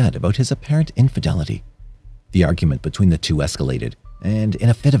still upset about his apparent infidelity. The argument between the two escalated, and in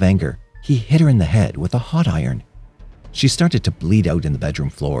a fit of anger, he hit her in the head with a hot iron. She started to bleed out in the bedroom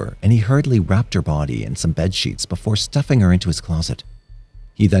floor, and he hurriedly wrapped her body in some bed sheets before stuffing her into his closet.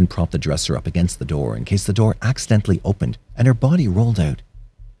 He then propped the dresser up against the door in case the door accidentally opened and her body rolled out.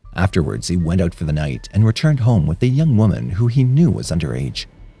 Afterwards, he went out for the night and returned home with a young woman who he knew was underage.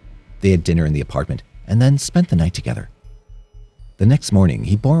 They had dinner in the apartment and then spent the night together. The next morning,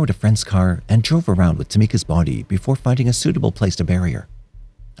 he borrowed a friend's car and drove around with Tamika's body before finding a suitable place to bury her.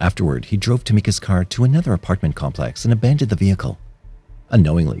 Afterward, he drove Tamika's car to another apartment complex and abandoned the vehicle.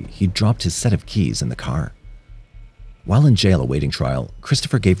 Unknowingly, he dropped his set of keys in the car. While in jail awaiting trial,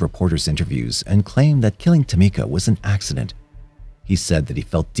 Christopher gave reporters interviews and claimed that killing Tamika was an accident. He said that he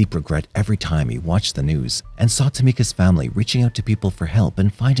felt deep regret every time he watched the news and saw Tamika's family reaching out to people for help in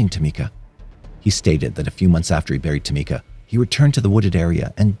finding Tamika. He stated that a few months after he buried Tamika, he returned to the wooded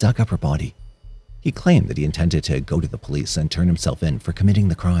area and dug up her body. He claimed that he intended to go to the police and turn himself in for committing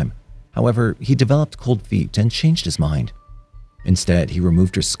the crime. However, he developed cold feet and changed his mind. Instead, he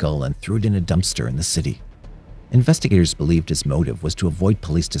removed her skull and threw it in a dumpster in the city. Investigators believed his motive was to avoid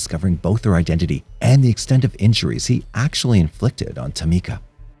police discovering both her identity and the extent of injuries he actually inflicted on Tamika.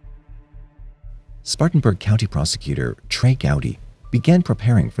 Spartanburg County Prosecutor Trey Gowdy began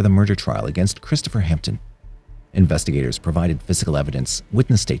preparing for the murder trial against Christopher Hampton. Investigators provided physical evidence,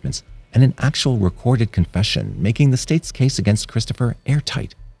 witness statements, and an actual recorded confession, making the state's case against Christopher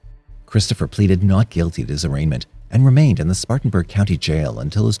airtight. Christopher pleaded not guilty to his arraignment and remained in the Spartanburg County Jail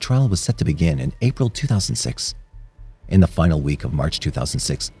until his trial was set to begin in April 2006. In the final week of March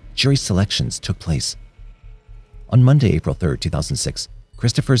 2006, jury selections took place. On Monday, April 3, 2006,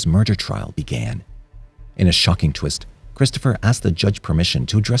 Christopher's murder trial began. In a shocking twist, Christopher asked the judge permission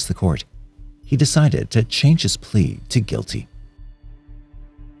to address the court. He decided to change his plea to guilty.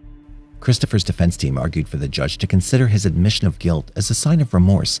 Christopher's defense team argued for the judge to consider his admission of guilt as a sign of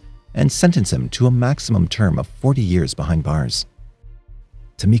remorse and sentence him to a maximum term of 40 years behind bars.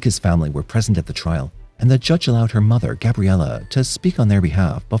 Tamika's family were present at the trial, and the judge allowed her mother, Gabriella, to speak on their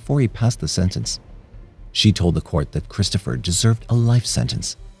behalf before he passed the sentence. She told the court that Christopher deserved a life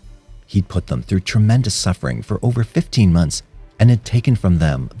sentence. He'd put them through tremendous suffering for over 15 months and had taken from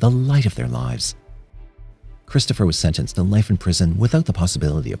them the light of their lives. Christopher was sentenced to life in prison without the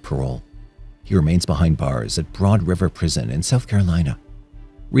possibility of parole. He remains behind bars at Broad River Prison in South Carolina.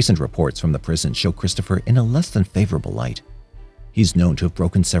 Recent reports from the prison show Christopher in a less than favorable light. He's known to have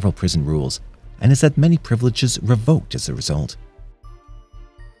broken several prison rules and has had many privileges revoked as a result.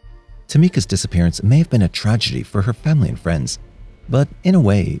 Tamika's disappearance may have been a tragedy for her family and friends, but in a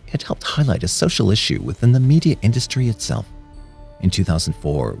way, it helped highlight a social issue within the media industry itself. In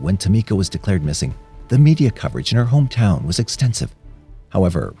 2004, when Tamika was declared missing, the media coverage in her hometown was extensive.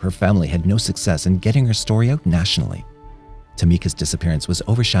 However, her family had no success in getting her story out nationally. Tamika's disappearance was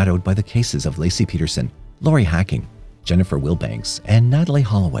overshadowed by the cases of Lacey Peterson, Lori Hacking, Jennifer Wilbanks, and Natalie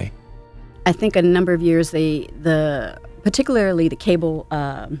Holloway. I think a number of years, particularly the cable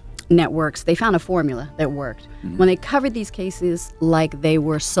networks, they found a formula that worked. When they covered these cases like they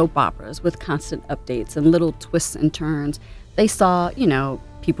were soap operas with constant updates and little twists and turns, they saw,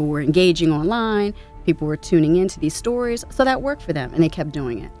 people were engaging online, people were tuning into these stories, so that worked for them, and they kept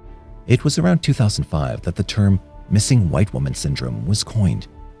doing it. It was around 2005 that the term missing white woman syndrome was coined.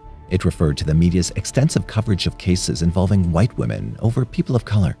 It referred to the media's extensive coverage of cases involving white women over people of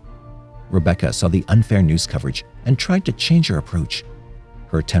color. Rebecca saw the unfair news coverage and tried to change her approach.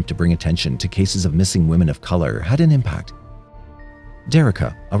 Her attempt to bring attention to cases of missing women of color had an impact.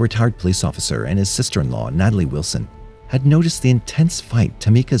 Derica, a retired police officer, and his sister-in-law, Natalie Wilson, had noticed the intense fight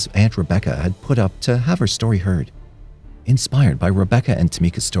Tamika's Aunt Rebecca had put up to have her story heard. Inspired by Rebecca and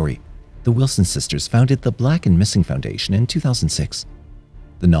Tamika's story, the Wilson sisters founded the Black and Missing Foundation in 2006.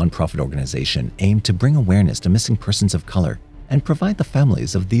 The nonprofit organization aimed to bring awareness to missing persons of color and provide the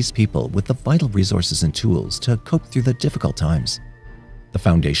families of these people with the vital resources and tools to cope through the difficult times. The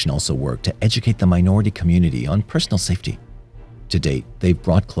foundation also worked to educate the minority community on personal safety. To date, they've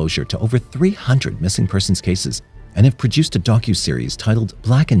brought closure to over 300 missing persons cases and have produced a docuseries titled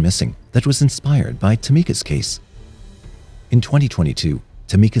Black and Missing that was inspired by Tamika's case. In 2022,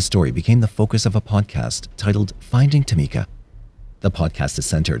 Tamika's story became the focus of a podcast titled Finding Tamika. The podcast is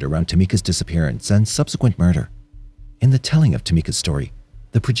centered around Tamika's disappearance and subsequent murder. In the telling of Tamika's story,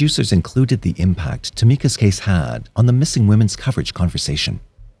 the producers included the impact Tamika's case had on the missing women's coverage conversation.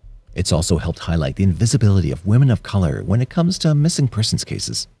 It's also helped highlight the invisibility of women of color when it comes to missing persons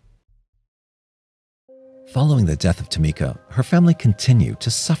cases. Following the death of Tamika, her family continued to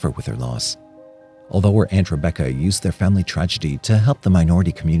suffer with her loss. Although her Aunt Rebecca used their family tragedy to help the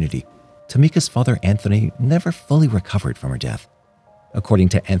minority community, Tamika's father, Anthony, never fully recovered from her death. According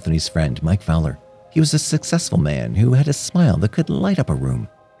to Anthony's friend, Mike Fowler, he was a successful man who had a smile that could light up a room.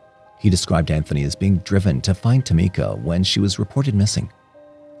 He described Anthony as being driven to find Tamika when she was reported missing.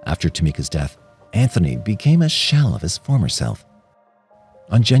 After Tamika's death, Anthony became a shell of his former self.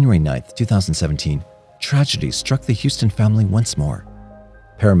 On January 9, 2017, tragedy struck the Huston family once more.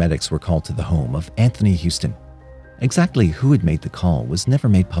 Paramedics were called to the home of Anthony Huston. Exactly who had made the call was never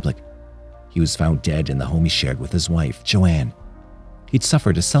made public. He was found dead in the home he shared with his wife, Joanne. He'd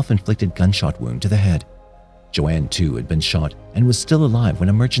suffered a self-inflicted gunshot wound to the head. Joanne, too, had been shot and was still alive when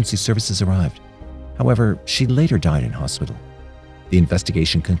emergency services arrived. However, she later died in hospital. The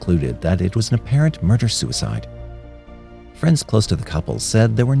investigation concluded that it was an apparent murder-suicide. Friends close to the couple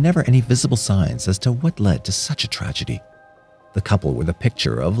said there were never any visible signs as to what led to such a tragedy. The couple were the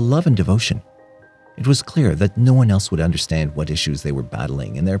picture of love and devotion. It was clear that no one else would understand what issues they were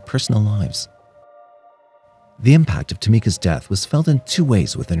battling in their personal lives. The impact of Tamika's death was felt in two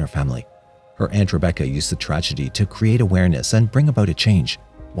ways within her family. Her Aunt Rebecca used the tragedy to create awareness and bring about a change,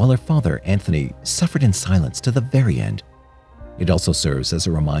 while her father, Anthony, suffered in silence to the very end. It also serves as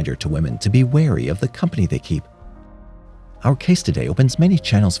a reminder to women to be wary of the company they keep. Our case today opens many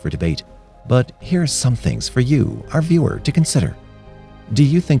channels for debate, but here are some things for you, our viewer, to consider. Do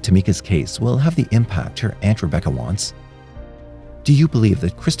you think Tamika's case will have the impact her Aunt Rebecca wants? Do you believe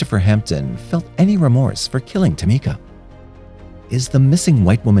that Christopher Hampton felt any remorse for killing Tamika? Is the missing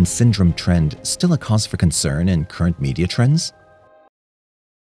white woman syndrome trend still a cause for concern in current media trends?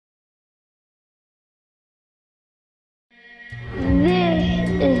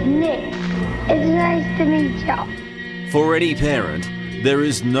 This is Nick. It's nice to meet y'all. For any parent, there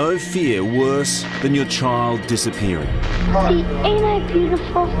is no fear worse than your child disappearing. See, ain't I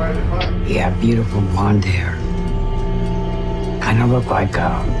beautiful? You have beautiful blonde hair. Kind of look like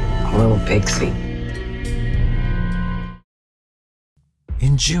a little pixie.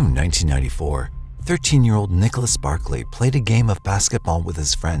 In June 1994, 13-year-old Nicholas Barclay played a game of basketball with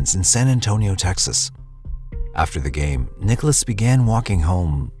his friends in San Antonio, Texas. After the game, Nicholas began walking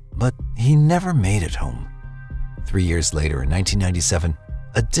home, but he never made it home. 3 years later, in 1997,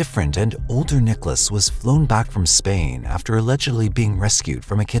 a different and older Nicholas was flown back from Spain after allegedly being rescued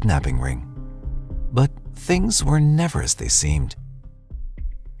from a kidnapping ring. But things were never as they seemed.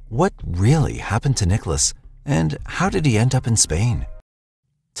 What really happened to Nicholas, and how did he end up in Spain?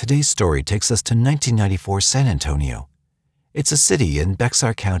 Today's story takes us to 1994 San Antonio. It's a city in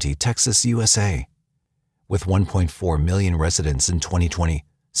Bexar County, Texas, USA. With 1.4 million residents in 2020,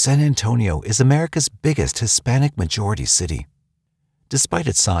 San Antonio is America's biggest Hispanic majority city. Despite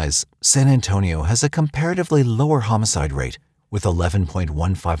its size, San Antonio has a comparatively lower homicide rate, with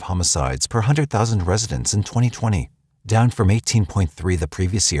 11.15 homicides per 100,000 residents in 2020, down from 18.3 the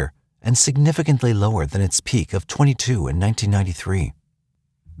previous year, and significantly lower than its peak of 22 in 1993.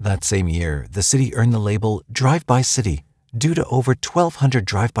 That same year, the city earned the label Drive-By City due to over 1,200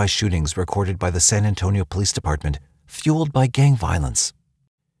 drive-by shootings recorded by the San Antonio Police Department, fueled by gang violence.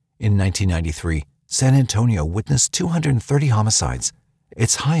 In 1993, San Antonio witnessed 230 homicides,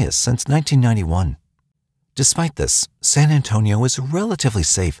 its highest since 1991. Despite this, San Antonio is relatively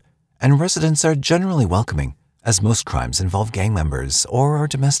safe, and residents are generally welcoming, as most crimes involve gang members or are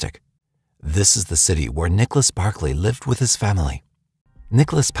domestic. This is the city where Nicholas Barclay lived with his family.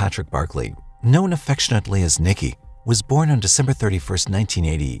 Nicholas Patrick Barclay, known affectionately as Nicky, was born on December 31,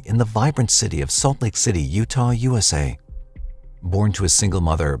 1980 in the vibrant city of Salt Lake City, Utah, USA. Born to a single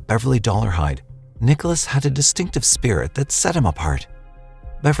mother, Beverly Dollarhide, Nicholas had a distinctive spirit that set him apart.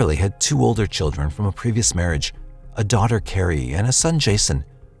 Beverly had 2 older children from a previous marriage, a daughter Carrie and a son Jason,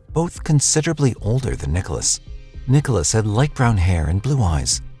 both considerably older than Nicholas. Nicholas had light brown hair and blue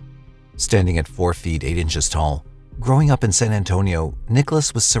eyes. Standing at 4 feet 8 inches tall, growing up in San Antonio,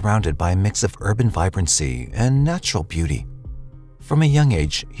 Nicholas was surrounded by a mix of urban vibrancy and natural beauty. From a young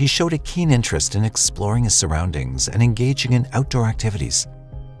age, he showed a keen interest in exploring his surroundings and engaging in outdoor activities.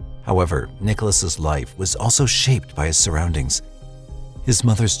 However, Nicholas's life was also shaped by his surroundings. His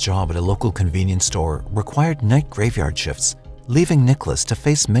mother's job at a local convenience store required night graveyard shifts, leaving Nicholas to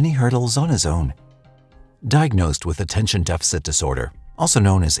face many hurdles on his own. Diagnosed with attention deficit disorder, also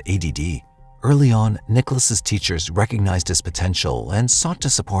known as ADD, early on, Nicholas's teachers recognized his potential and sought to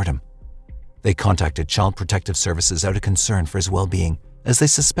support him. They contacted Child Protective Services out of concern for his well-being, as they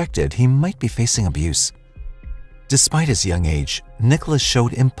suspected he might be facing abuse. Despite his young age, Nicholas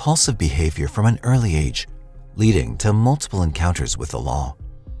showed impulsive behavior from an early age, leading to multiple encounters with the law.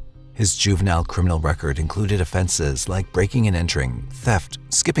 His juvenile criminal record included offenses like breaking and entering, theft,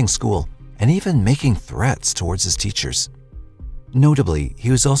 skipping school, and even making threats towards his teachers. Notably,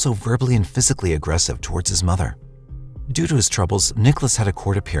 he was also verbally and physically aggressive towards his mother. Due to his troubles, Nicholas had a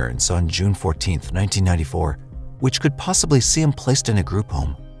court appearance on June 14, 1994, which could possibly see him placed in a group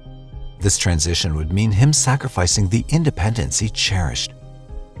home. This transition would mean him sacrificing the independence he cherished.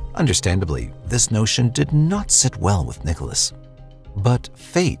 Understandably, this notion did not sit well with Nicholas. But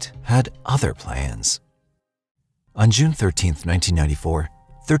fate had other plans. On June 13, 1994,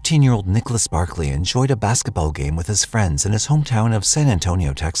 13-year-old Nicholas Barclay enjoyed a basketball game with his friends in his hometown of San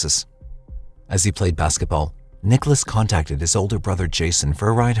Antonio, Texas. As he played basketball, Nicholas contacted his older brother Jason for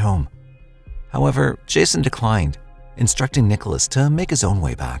a ride home. However, Jason declined, instructing Nicholas to make his own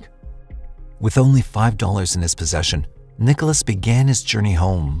way back. With only $5 in his possession, Nicholas began his journey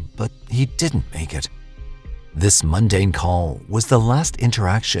home, but he didn't make it. This mundane call was the last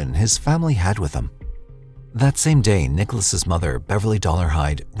interaction his family had with him. That same day, Nicholas's mother, Beverly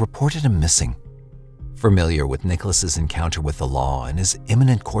Dollarhide, reported him missing. Familiar with Nicholas's encounter with the law and his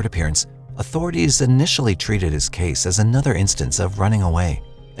imminent court appearance, authorities initially treated his case as another instance of running away,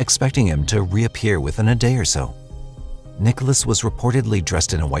 expecting him to reappear within a day or so. Nicholas was reportedly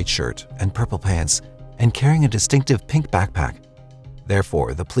dressed in a white shirt and purple pants and carrying a distinctive pink backpack.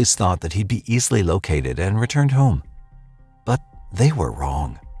 Therefore, the police thought that he'd be easily located and returned home. But they were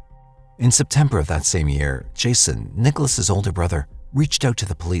wrong. In September of that same year, Jason, Nicholas's older brother, reached out to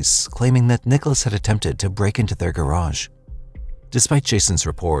the police, claiming that Nicholas had attempted to break into their garage. Despite Jason's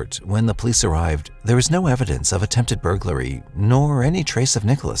report, when the police arrived, there was no evidence of attempted burglary, nor any trace of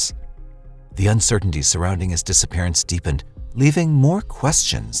Nicholas. The uncertainty surrounding his disappearance deepened, leaving more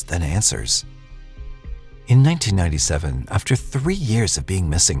questions than answers. In 1997, after 3 years of being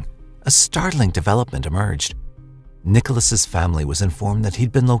missing, a startling development emerged. Nicholas's family was informed that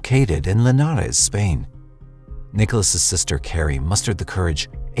he'd been located in Linares, Spain. Nicholas's sister Carrie mustered the courage,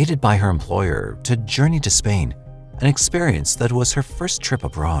 aided by her employer, to journey to Spain, an experience that was her first trip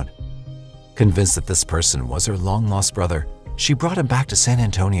abroad. Convinced that this person was her long-lost brother, she brought him back to San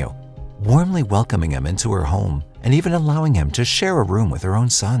Antonio, warmly welcoming him into her home and even allowing him to share a room with her own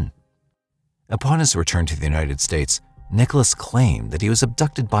son. Upon his return to the United States, Nicholas claimed that he was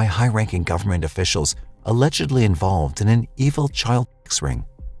abducted by high-ranking government officials allegedly involved in an evil child sex ring.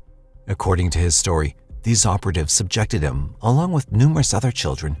 According to his story, these operatives subjected him, along with numerous other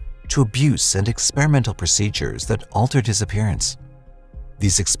children, to abuse and experimental procedures that altered his appearance.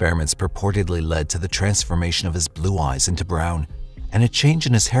 These experiments purportedly led to the transformation of his blue eyes into brown and a change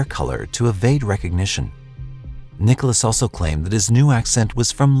in his hair color to evade recognition. Nicholas also claimed that his new accent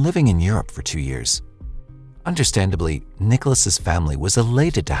was from living in Europe for 2 years. Understandably, Nicholas's family was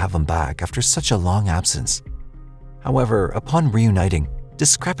elated to have him back after such a long absence. However, upon reuniting,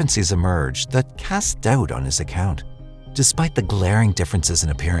 discrepancies emerged that cast doubt on his account. Despite the glaring differences in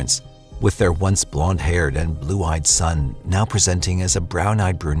appearance, With their once blonde-haired and blue-eyed son now presenting as a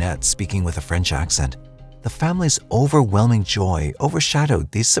brown-eyed brunette speaking with a French accent, the family's overwhelming joy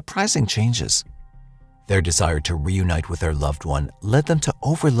overshadowed these surprising changes. Their desire to reunite with their loved one led them to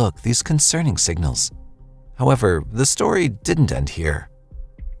overlook these concerning signals. However, the story didn't end here.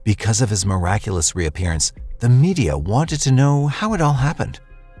 Because of his miraculous reappearance, the media wanted to know how it all happened.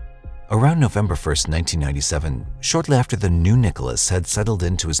 Around November 1st, 1997, shortly after the new Nicholas had settled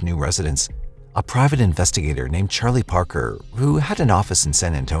into his new residence, a private investigator named Charlie Parker, who had an office in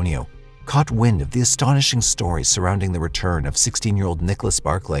San Antonio, caught wind of the astonishing story surrounding the return of 16-year-old Nicholas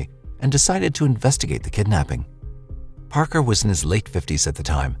Barclay and decided to investigate the kidnapping. Parker was in his late 50s at the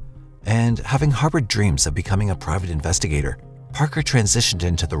time, and having harbored dreams of becoming a private investigator, Parker transitioned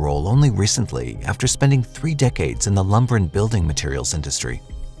into the role only recently after spending 3 decades in the lumber and building materials industry.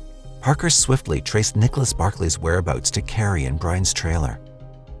 Parker swiftly traced Nicholas Barclay's whereabouts to Carrie and Brian's trailer.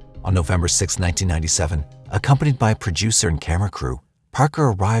 On November 6, 1997, accompanied by a producer and camera crew, Parker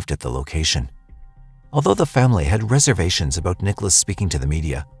arrived at the location. Although the family had reservations about Nicholas speaking to the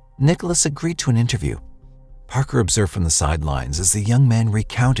media, Nicholas agreed to an interview. Parker observed from the sidelines as the young man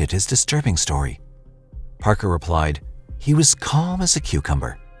recounted his disturbing story. Parker replied, "He was calm as a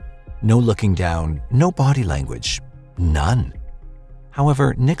cucumber. No looking down, no body language, none."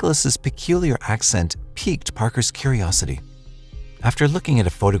 However, Nicholas's peculiar accent piqued Parker's curiosity. After looking at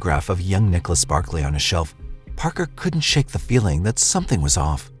a photograph of young Nicholas Barclay on a shelf, Parker couldn't shake the feeling that something was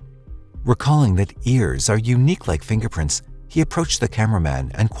off. Recalling that ears are unique like fingerprints, he approached the cameraman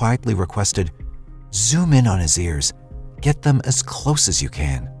and quietly requested, "Zoom in on his ears. Get them as close as you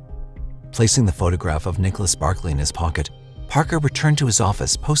can." Placing the photograph of Nicholas Barclay in his pocket, Parker returned to his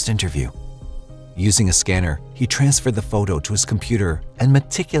office post-interview. Using a scanner, he transferred the photo to his computer and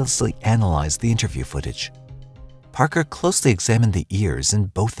meticulously analyzed the interview footage. Parker closely examined the ears in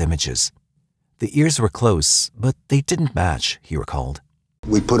both images. The ears were close, but they didn't match, he recalled.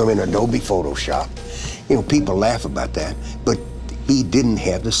 We put them in Adobe Photoshop. You know, people laugh about that, but he didn't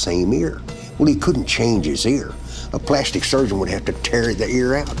have the same ear. Well, he couldn't change his ear. A plastic surgeon would have to tear the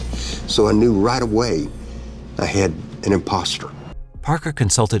ear out. So I knew right away I had an imposter. Parker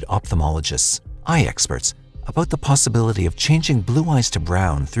consulted ophthalmologists, eye experts, about the possibility of changing blue eyes to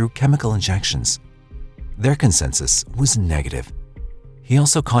brown through chemical injections. Their consensus was negative. He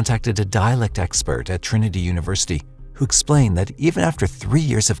also contacted a dialect expert at Trinity University who explained that even after 3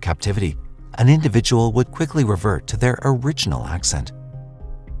 years of captivity, an individual would quickly revert to their original accent.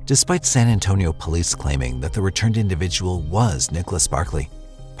 Despite San Antonio police claiming that the returned individual was Nicholas Barclay,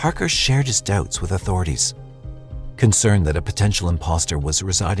 Parker shared his doubts with authorities. Concerned that a potential imposter was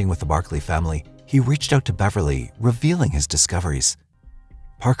residing with the Barclay family, he reached out to Beverly, revealing his discoveries.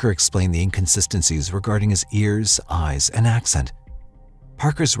 Parker explained the inconsistencies regarding his ears, eyes, and accent.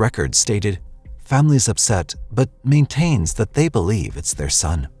 Parker's record stated, "Family is upset, but maintains that they believe it's their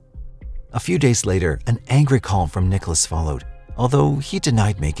son." A few days later, an angry call from Nicholas followed, although he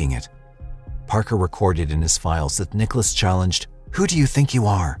denied making it. Parker recorded in his files that Nicholas challenged, "Who do you think you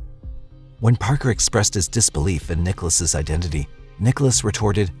are?" When Parker expressed his disbelief in Nicholas's identity, Nicholas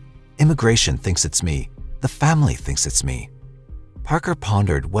retorted, "Immigration thinks it's me. The family thinks it's me." Parker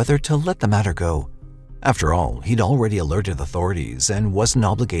pondered whether to let the matter go. After all, he'd already alerted authorities and wasn't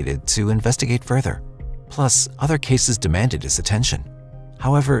obligated to investigate further. Plus, other cases demanded his attention.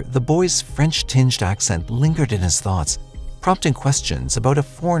 However, the boy's French-tinged accent lingered in his thoughts, prompting questions about a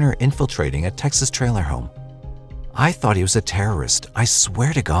foreigner infiltrating a Texas trailer home. "I thought he was a terrorist, I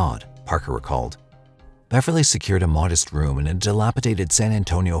swear to God," Parker recalled. Beverly secured a modest room in a dilapidated San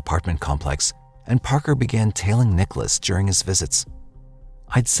Antonio apartment complex, and Parker began tailing Nicholas during his visits.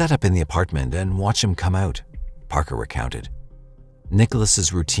 "I'd set up in the apartment and watch him come out," Parker recounted.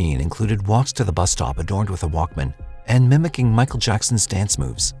 Nicholas's routine included walks to the bus stop adorned with a Walkman and mimicking Michael Jackson's dance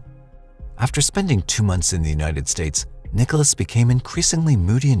moves. After spending 2 months in the United States, Nicholas became increasingly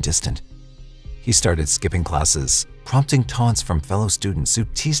moody and distant. He started skipping classes, prompting taunts from fellow students who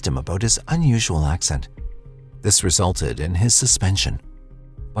teased him about his unusual accent. This resulted in his suspension.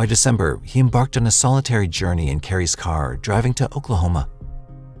 By December, he embarked on a solitary journey in Carrie's car, driving to Oklahoma.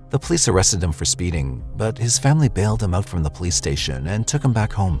 The police arrested him for speeding, but his family bailed him out from the police station and took him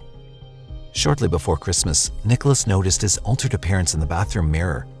back home. Shortly before Christmas, Nicholas noticed his altered appearance in the bathroom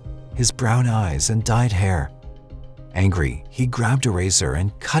mirror, his brown eyes and dyed hair. Angry, he grabbed a razor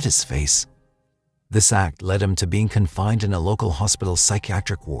and cut his face. This act led him to being confined in a local hospital's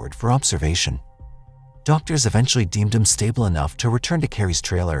psychiatric ward for observation. Doctors eventually deemed him stable enough to return to Carrie's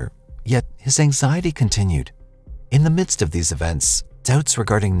trailer, yet his anxiety continued. In the midst of these events, doubts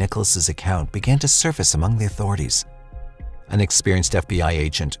regarding Nicholas's account began to surface among the authorities. An experienced FBI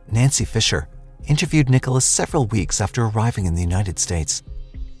agent, Nancy Fisher, interviewed Nicholas several weeks after arriving in the United States.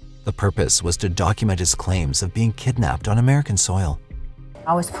 The purpose was to document his claims of being kidnapped on American soil.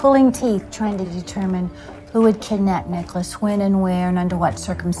 I was pulling teeth trying to determine who had kidnapped Nicholas, when and where, and under what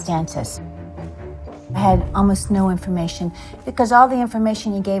circumstances. I had almost no information because all the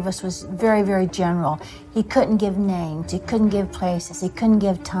information he gave us was very, very general. He couldn't give names, he couldn't give places, he couldn't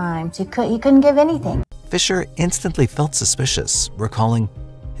give times, he couldn't give anything. Fisher instantly felt suspicious, recalling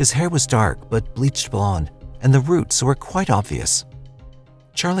his hair was dark but bleached blonde, and the roots were quite obvious.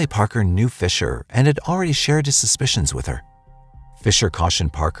 Charlie Parker knew Fisher and had already shared his suspicions with her. Fisher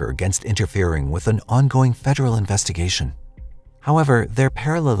cautioned Parker against interfering with an ongoing federal investigation. However, their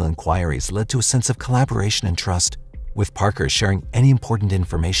parallel inquiries led to a sense of collaboration and trust, with Parker sharing any important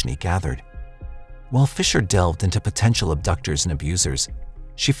information he gathered. While Fisher delved into potential abductors and abusers,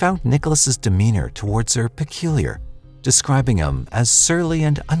 she found Nicholas's demeanor towards her peculiar, describing him as surly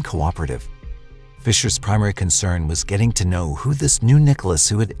and uncooperative. Fisher's primary concern was getting to know who this new Nicholas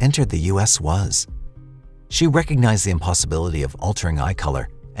who had entered the U.S. was. She recognized the impossibility of altering eye color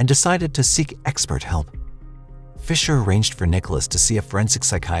and decided to seek expert help. Fisher arranged for Nicholas to see a forensic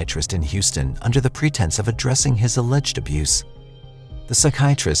psychiatrist in Houston under the pretense of addressing his alleged abuse. The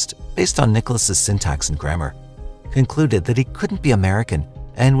psychiatrist, based on Nicholas's syntax and grammar, concluded that he couldn't be American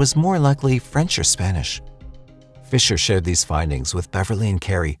and was more likely French or Spanish. Fisher shared these findings with Beverly and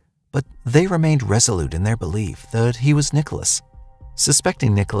Carrie, but they remained resolute in their belief that he was Nicholas.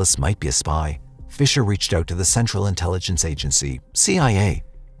 Suspecting Nicholas might be a spy, Fisher reached out to the Central Intelligence Agency, CIA,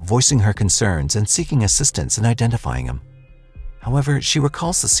 voicing her concerns and seeking assistance in identifying him. However, she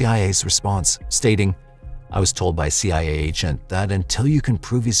recalls the CIA's response, stating, "I was told by a CIA agent that until you can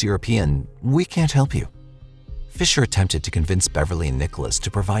prove he's European, we can't help you." Fisher attempted to convince Beverly and Nicholas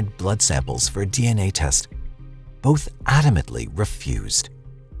to provide blood samples for a DNA test. Both adamantly refused.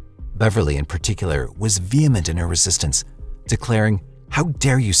 Beverly, in particular, was vehement in her resistance, declaring, "How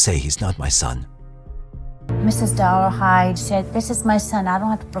dare you say he's not my son?" Mrs. Dollarhide said, "This is my son. I don't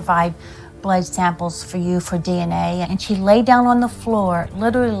have to provide blood samples for you for DNA." And she lay down on the floor,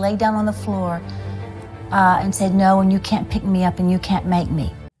 literally lay down on the floor, and said, "No, and you can't pick me up and you can't make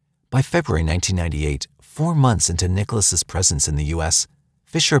me." By February 1998, 4 months into Nicholas's presence in the U.S.,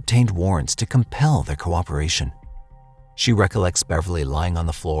 Fisher obtained warrants to compel their cooperation. She recollects Beverly lying on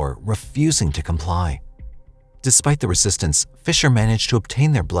the floor, refusing to comply. Despite the resistance, Fisher managed to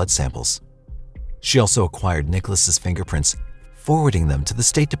obtain their blood samples. She also acquired Nicholas's fingerprints, forwarding them to the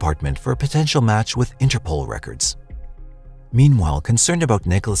State Department for a potential match with Interpol records. Meanwhile, concerned about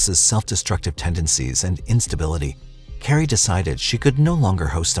Nicholas's self-destructive tendencies and instability, Carrie decided she could no longer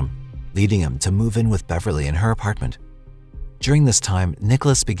host him, leading him to move in with Beverly in her apartment. During this time,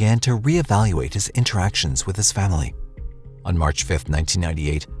 Nicholas began to reevaluate his interactions with his family. On March 5,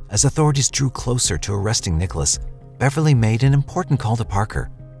 1998, as authorities drew closer to arresting Nicholas, Beverly made an important call to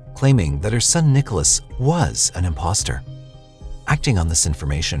Parker, claiming that her son Nicholas was an imposter. Acting on this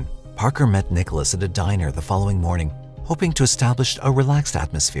information, Parker met Nicholas at a diner the following morning, hoping to establish a relaxed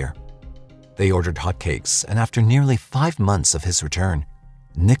atmosphere. They ordered hotcakes, and after nearly 5 months of his return,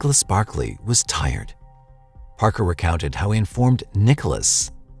 Nicholas Barclay was tired. Parker recounted how he informed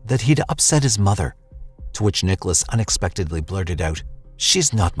Nicholas that he'd upset his mother, to which Nicholas unexpectedly blurted out,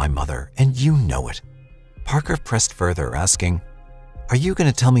 "She's not my mother, and you know it." Parker pressed further, asking, "Are you going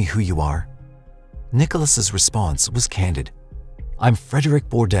to tell me who you are?" Nicholas's response was candid. "I'm Frederick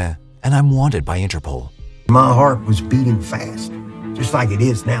Bourdin, and I'm wanted by Interpol." My heart was beating fast, just like it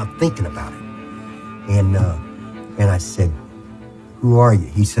is now thinking about it. And I said, "Who are you?"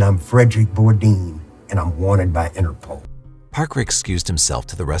 He said, "I'm Frederick Bourdin, and I'm wanted by Interpol." Parker excused himself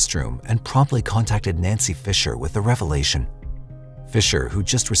to the restroom and promptly contacted Nancy Fisher with the revelation. Fisher, who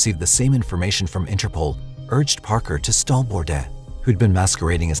just received the same information from Interpol, urged Parker to stall Bourdin, who'd been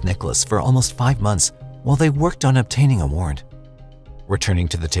masquerading as Nicholas for almost 5 months while they worked on obtaining a warrant. Returning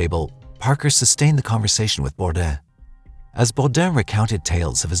to the table, Parker sustained the conversation with Bourdin. As Bourdin recounted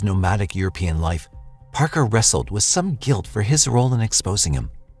tales of his nomadic European life, Parker wrestled with some guilt for his role in exposing him.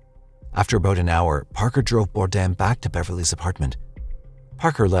 After about an hour, Parker drove Bourdin back to Beverly's apartment.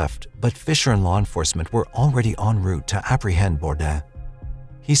 Parker left, but Fisher and law enforcement were already en route to apprehend Bourdin.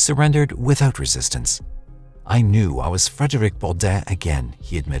 He surrendered without resistance. "I knew I was Frederick Bourdin again,"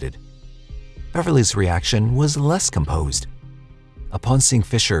 he admitted. Beverly's reaction was less composed. Upon seeing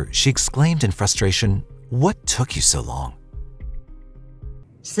Fisher, she exclaimed in frustration, "What took you so long?"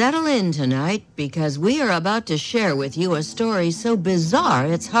 Settle in tonight, because we are about to share with you a story so bizarre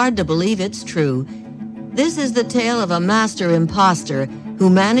it's hard to believe it's true. This is the tale of a master imposter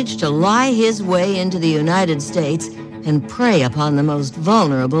who managed to lie his way into the United States and prey upon the most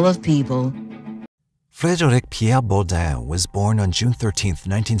vulnerable of people. Frédéric Pierre Bourdin was born on June 13,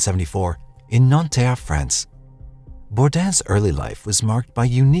 1974, in Nanterre, France. Bourdin's early life was marked by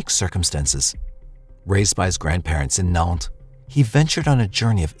unique circumstances. Raised by his grandparents in Nantes, he ventured on a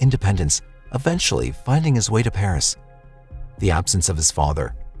journey of independence, eventually finding his way to Paris. The absence of his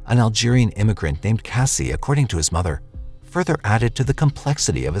father, an Algerian immigrant named Cassie, according to his mother, further added to the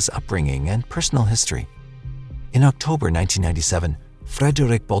complexity of his upbringing and personal history. In October 1997,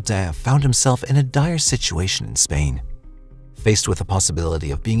 Frédéric Bourdin found himself in a dire situation in Spain. Faced with the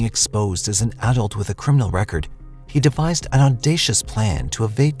possibility of being exposed as an adult with a criminal record, he devised an audacious plan to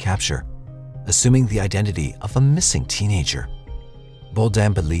evade capture, assuming the identity of a missing teenager.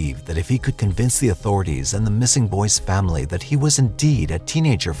 Bourdin believed that if he could convince the authorities and the missing boy's family that he was indeed a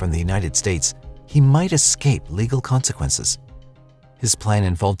teenager from the United States, he might escape legal consequences. His plan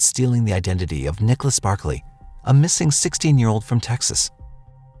involved stealing the identity of Nicholas Barclay, a missing 16-year-old from Texas.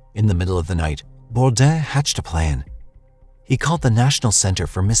 In the middle of the night, Bourdin hatched a plan. He called the National Center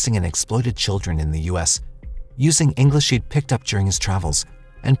for Missing and Exploited Children in the U.S., using English he'd picked up during his travels,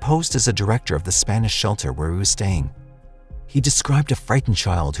 and posed as a director of the Spanish shelter where he was staying. He described a frightened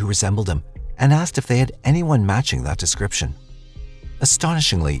child who resembled him and asked if they had anyone matching that description.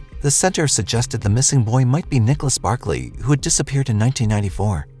 Astonishingly, the center suggested the missing boy might be Nicholas Barclay, who had disappeared in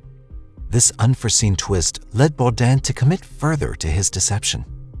 1994. This unforeseen twist led Bourdin to commit further to his deception.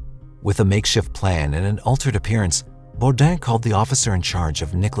 With a makeshift plan and an altered appearance, Bourdin called the officer in charge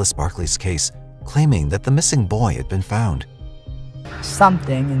of Nicholas Barclay's case, claiming that the missing boy had been found.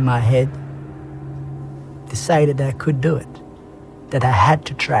 Something in my head decided I could do it, that I had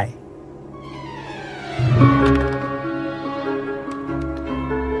to try.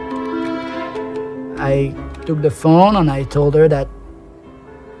 I took the phone and I told her that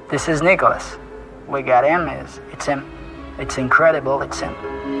this is Nicholas. We got him. It's him. It's incredible. It's him.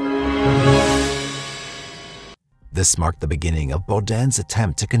 This marked the beginning of Bourdin's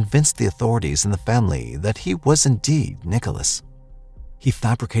attempt to convince the authorities and the family that he was indeed Nicholas. He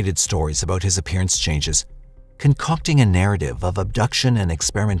fabricated stories about his appearance changes, concocting a narrative of abduction and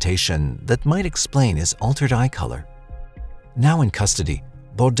experimentation that might explain his altered eye color. Now in custody,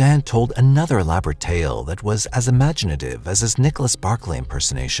 Bourdin told another elaborate tale that was as imaginative as his Nicholas Barclay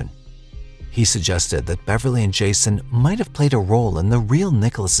impersonation. He suggested that Beverly and Jason might have played a role in the real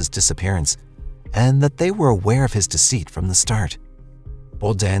Nicholas's disappearance, and that they were aware of his deceit from the start.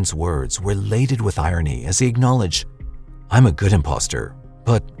 Bourdin's words were laden with irony as he acknowledged, "I'm a good imposter,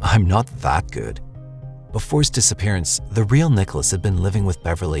 but I'm not that good." Before his disappearance, the real Nicholas had been living with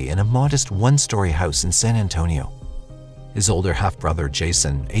Beverly in a modest one-story house in San Antonio. His older half-brother,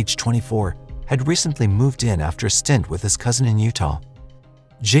 Jason, aged 24, had recently moved in after a stint with his cousin in Utah.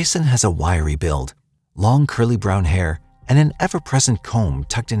 Jason has a wiry build, long curly brown hair, and an ever-present comb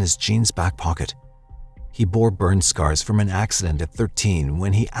tucked in his jeans back pocket. He bore burn scars from an accident at 13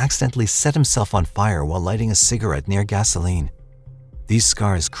 when he accidentally set himself on fire while lighting a cigarette near gasoline. These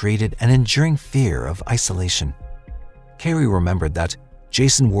scars created an enduring fear of isolation. Carrie remembered that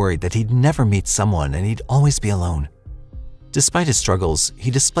Jason worried that he'd never meet someone and he'd always be alone. Despite his struggles,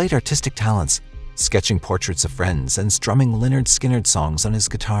 he displayed artistic talents, sketching portraits of friends and strumming Lynyrd Skynyrd songs on his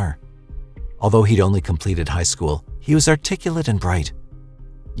guitar. Although he'd only completed high school, he was articulate and bright.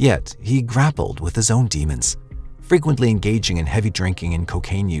 Yet, he grappled with his own demons, frequently engaging in heavy drinking and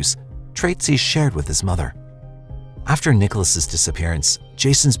cocaine use, traits he shared with his mother. After Nicholas's disappearance,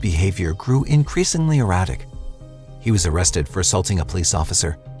 Jason's behavior grew increasingly erratic. He was arrested for assaulting a police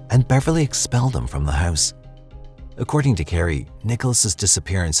officer, and Beverly expelled him from the house. According to Carrie, Nicholas's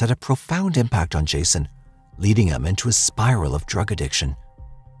disappearance had a profound impact on Jason, leading him into a spiral of drug addiction.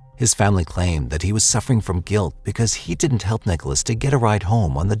 His family claimed that he was suffering from guilt because he didn't help Nicholas to get a ride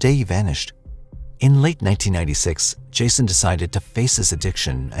home on the day he vanished. In late 1996, Jason decided to face his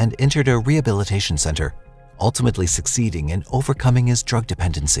addiction and entered a rehabilitation center, ultimately succeeding in overcoming his drug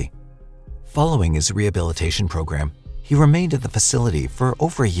dependency. Following his rehabilitation program, he remained at the facility for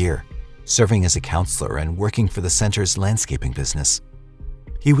over a year, serving as a counselor and working for the center's landscaping business.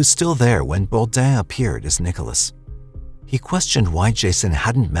 He was still there when Bourdin appeared as Nicholas. He questioned why Jason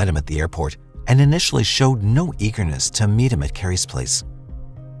hadn't met him at the airport and initially showed no eagerness to meet him at Carrie's place.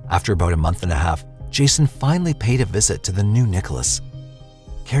 After about a month and a half, Jason finally paid a visit to the new Nicholas.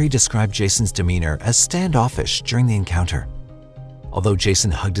 Carrie described Jason's demeanor as standoffish during the encounter. Although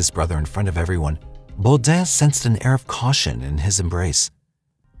Jason hugged his brother in front of everyone, Bourdin sensed an air of caution in his embrace.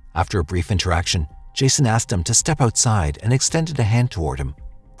 After a brief interaction, Jason asked him to step outside and extended a hand toward him,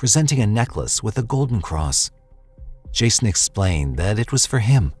 presenting a necklace with a golden cross. Jason explained that it was for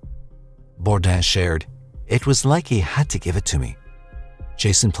him. Bourdin shared, It was like he had to give it to me.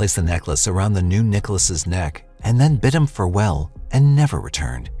 Jason placed the necklace around the new Nicholas's neck and then bid him farewell and never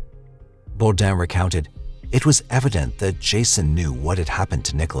returned. Bourdin recounted, it was evident that Jason knew what had happened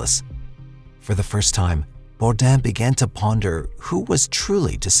to Nicholas. For the first time, Bourdin began to ponder who was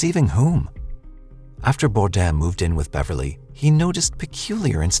truly deceiving whom. After Bourdin moved in with Beverly, he noticed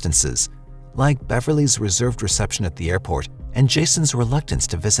peculiar instances, like Beverly's reserved reception at the airport and Jason's reluctance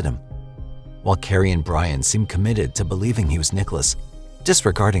to visit him. While Carrie and Brian seemed committed to believing he was Nicholas,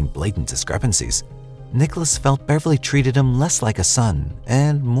 disregarding blatant discrepancies, Nicholas felt Beverly treated him less like a son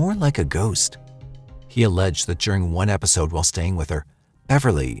and more like a ghost. He alleged that during one episode while staying with her,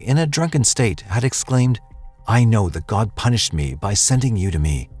 Beverly, in a drunken state, had exclaimed, "I know that God punished me by sending you to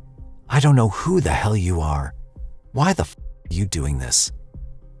me. I don't know who the hell you are. Why the f are you doing this?"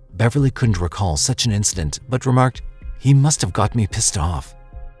 Beverly couldn't recall such an incident, but remarked, "He must have got me pissed off."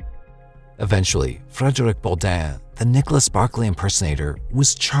 Eventually, Frédéric Bourdin, the Nicholas Barclay impersonator,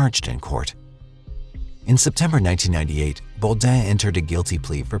 was charged in court. In September 1998, Bourdin entered a guilty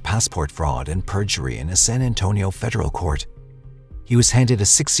plea for passport fraud and perjury in a San Antonio federal court. He was handed a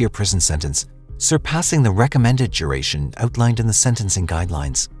 6-year prison sentence, surpassing the recommended duration outlined in the sentencing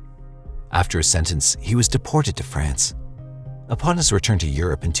guidelines. After his sentence, he was deported to France. Upon his return to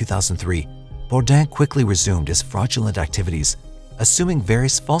Europe in 2003, Bourdin quickly resumed his fraudulent activities, assuming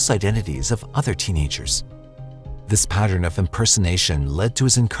various false identities of other teenagers. This pattern of impersonation led to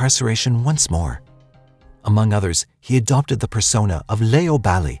his incarceration once more. Among others, he adopted the persona of Léo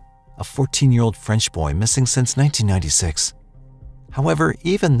Bally, a 14-year-old French boy missing since 1996. However,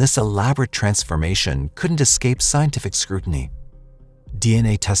 even this elaborate transformation couldn't escape scientific scrutiny.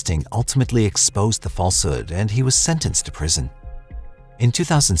 DNA testing ultimately exposed the falsehood and he was sentenced to prison. In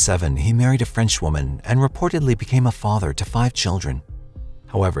 2007, he married a French woman and reportedly became a father to 5 children.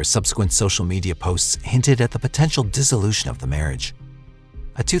 However, subsequent social media posts hinted at the potential dissolution of the marriage.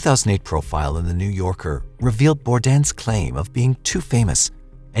 A 2008 profile in The New Yorker revealed Bourdin's claim of being too famous,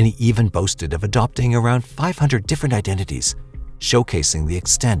 and he even boasted of adopting around 500 different identities, showcasing the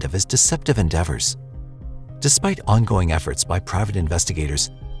extent of his deceptive endeavors. Despite ongoing efforts by private investigators,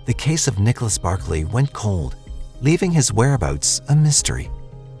 the case of Nicholas Barclay went cold, leaving his whereabouts a mystery.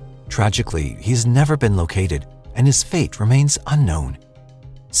 Tragically, he's never been located, and his fate remains unknown.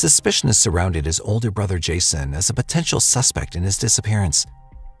 Suspicion has surrounded his older brother Jason as a potential suspect in his disappearance.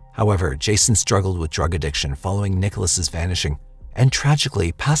 However, Jason struggled with drug addiction following Nicholas's vanishing and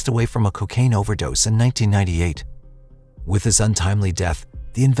tragically passed away from a cocaine overdose in 1998. With his untimely death,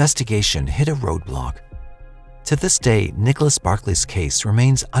 the investigation hit a roadblock. To this day, Nicholas Barclay's case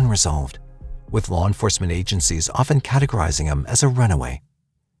remains unresolved, with law enforcement agencies often categorizing him as a runaway.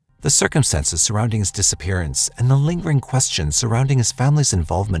 The circumstances surrounding his disappearance and the lingering questions surrounding his family's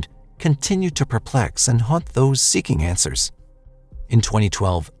involvement continue to perplex and haunt those seeking answers. In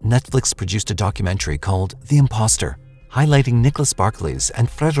 2012, Netflix produced a documentary called The Imposter, highlighting Nicholas Barclay's and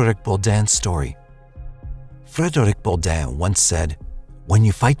Frédéric Bourdin's story. Frédéric Bourdin once said, "When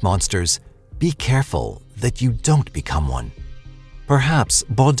you fight monsters, be careful that you don't become one." Perhaps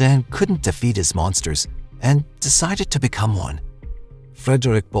Bourdin couldn't defeat his monsters and decided to become one.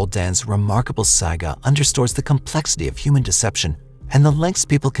 Frédéric Bourdin's remarkable saga underscores the complexity of human deception and the lengths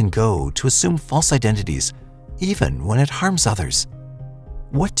people can go to assume false identities, even when it harms others.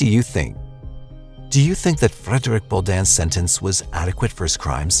 What do you think? Do you think that Frédéric Bourdin's sentence was adequate for his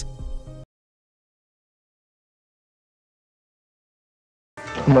crimes?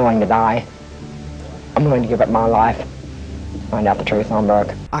 I'm willing to die. I'm willing to give up my life. Find out the truth on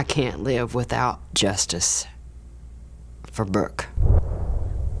Brook. I can't live without justice for Brook.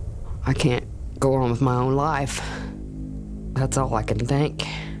 I can't go on with my own life. That's all I can think.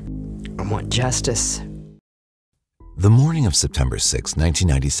 I want justice. The morning of September 6,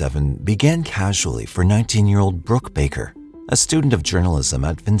 1997 began casually for 19-year-old Brook Baker, a student of journalism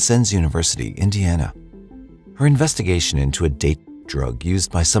at Vincennes University, Indiana. Her investigation into a date drug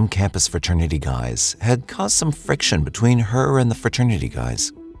used by some campus fraternity guys had caused some friction between her and the fraternity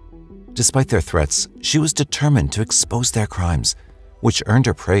guys. Despite their threats, she was determined to expose their crimes, which earned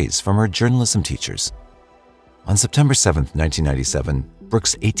her praise from her journalism teachers. On September 7, 1997,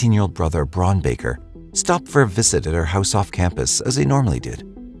 Brook's 18-year-old brother, Bron Baker, stopped for a visit at her house off campus as he normally did.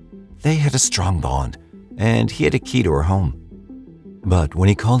 They had a strong bond, and he had a key to her home. But when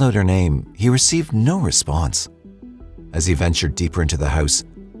he called out her name, he received no response. As he ventured deeper into the house,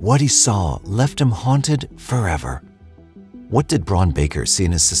 what he saw left him haunted forever. What did Bron Baker see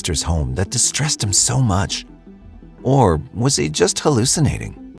in his sister's home that distressed him so much? Or was he just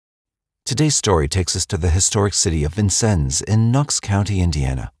hallucinating? Today's story takes us to the historic city of Vincennes in Knox County,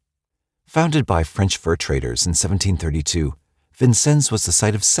 Indiana. Founded by French fur traders in 1732, Vincennes was the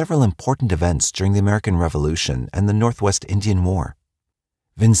site of several important events during the American Revolution and the Northwest Indian War.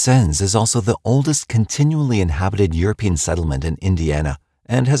 Vincennes is also the oldest continually inhabited European settlement in Indiana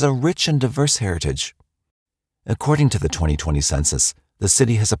and has a rich and diverse heritage. According to the 2020 census, the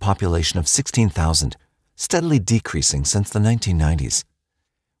city has a population of 16,000, steadily decreasing since the 1990s.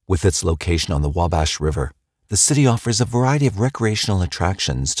 With its location on the Wabash River, the city offers a variety of recreational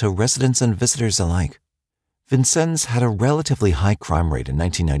attractions to residents and visitors alike. Vincennes had a relatively high crime rate in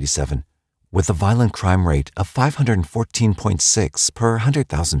 1997, with a violent crime rate of 514.6 per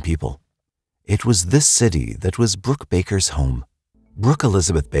 100,000 people. It was this city that was Brook Baker's home. Brook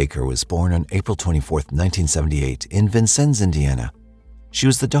Elizabeth Baker was born on April 24, 1978, in Vincennes, Indiana. She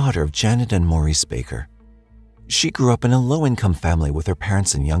was the daughter of Janet and Maurice Baker. She grew up in a low-income family with her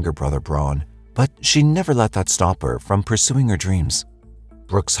parents and younger brother Braun, but she never let that stop her from pursuing her dreams.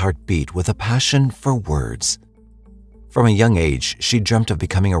 Brook's heart beat with a passion for words. From a young age, she dreamt of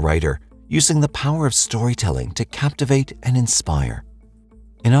becoming a writer, using the power of storytelling to captivate and inspire.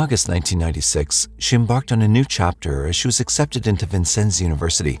 In August 1996, she embarked on a new chapter as she was accepted into Vincennes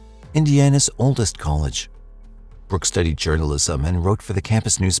University, Indiana's oldest college. Brook studied journalism and wrote for the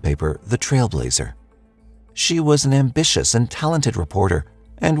campus newspaper, The Trailblazer. She was an ambitious and talented reporter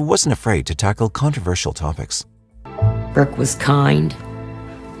and wasn't afraid to tackle controversial topics. Brook was kind,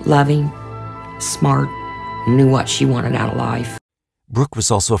 loving, smart, knew what she wanted out of life. Brook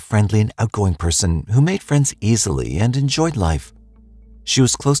was also a friendly and outgoing person who made friends easily and enjoyed life. She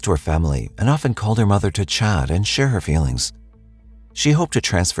was close to her family and often called her mother to chat and share her feelings. She hoped to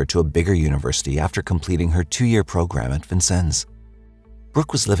transfer to a bigger university after completing her 2-year program at Vincennes.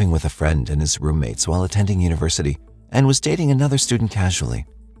 Brook was living with a friend and his roommates while attending university and was dating another student casually.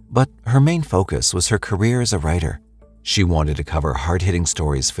 But her main focus was her career as a writer. She wanted to cover hard-hitting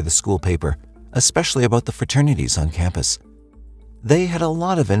stories for the school paper, especially about the fraternities on campus. They had a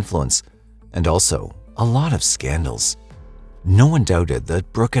lot of influence and also a lot of scandals. No one doubted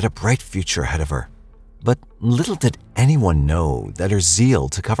that Brook had a bright future ahead of her. But little did anyone know that her zeal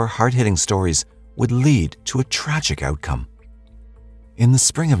to cover hard-hitting stories would lead to a tragic outcome. In the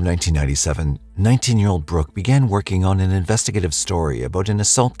spring of 1997, 19-year-old Brook began working on an investigative story about an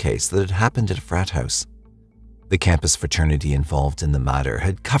assault case that had happened at a frat house. The campus fraternity involved in the matter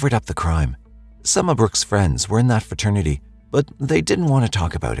had covered up the crime. Some of Brook's friends were in that fraternity, but they didn't want to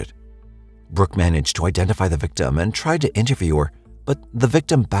talk about it. Brook managed to identify the victim and tried to interview her, but the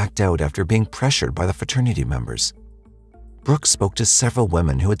victim backed out after being pressured by the fraternity members. Brook spoke to several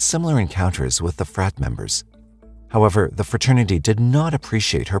women who had similar encounters with the frat members. However, the fraternity did not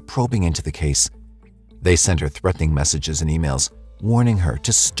appreciate her probing into the case. They sent her threatening messages and emails, warning her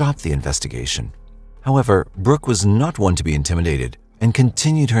to stop the investigation. However, Brook was not one to be intimidated and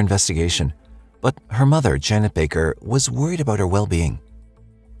continued her investigation, but her mother, Janet Baker, was worried about her well-being.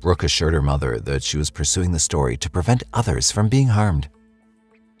 Brook assured her mother that she was pursuing the story to prevent others from being harmed.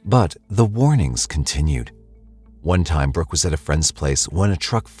 But the warnings continued. One time, Brook was at a friend's place when a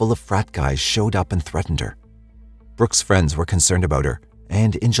truck full of frat guys showed up and threatened her. Brook's friends were concerned about her,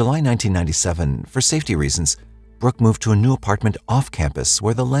 and in July 1997, for safety reasons, Brook moved to a new apartment off campus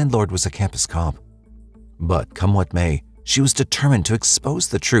where the landlord was a campus cop. But come what may, she was determined to expose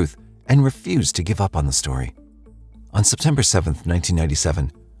the truth and refused to give up on the story. On September 7,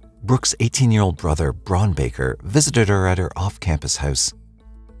 1997, Brook's 18-year-old brother, Braun Baker, visited her at her off-campus house.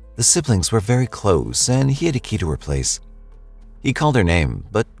 The siblings were very close and he had a key to her place. He called her name,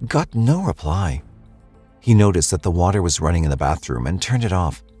 but got no reply. He noticed that the water was running in the bathroom and turned it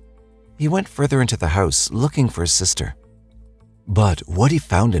off. He went further into the house looking for his sister. But what he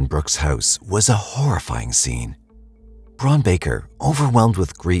found in Brook's house was a horrifying scene. Braun Baker, overwhelmed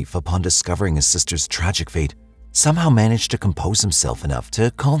with grief upon discovering his sister's tragic fate, somehow managed to compose himself enough to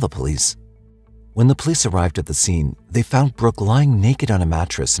call the police. When the police arrived at the scene, they found Brook lying naked on a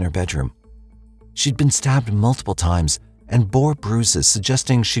mattress in her bedroom. She'd been stabbed multiple times and bore bruises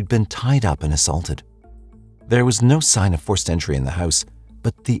suggesting she'd been tied up and assaulted. There was no sign of forced entry in the house,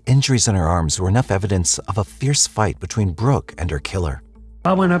 but the injuries on her arms were enough evidence of a fierce fight between Brook and her killer.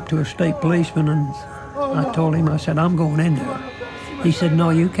 I went up to a state policeman and I told him, I said, I'm going in there. He said, no,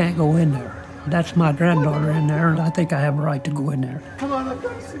 you can't go in there. That's my granddaughter in there, and I think I have a right to go in there.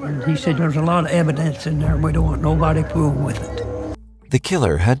 And he said, there's a lot of evidence in there. We don't want nobody fooling with it. The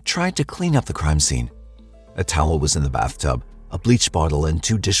killer had tried to clean up the crime scene. A towel was in the bathtub, a bleach bottle and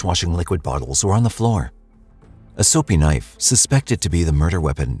 2 dishwashing liquid bottles were on the floor. A soapy knife, suspected to be the murder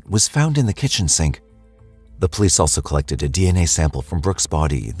weapon, was found in the kitchen sink. The police also collected a DNA sample from Brook's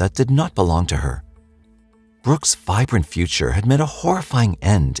body that did not belong to her. Brooke's vibrant future had met a horrifying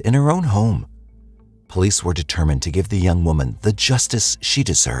end in her own home. Police were determined to give the young woman the justice she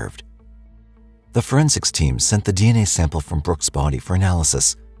deserved. The forensics team sent the DNA sample from Brooke's body for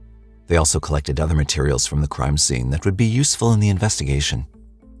analysis. They also collected other materials from the crime scene that would be useful in the investigation.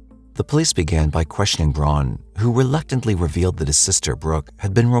 The police began by questioning Braun, who reluctantly revealed that his sister, Brooke,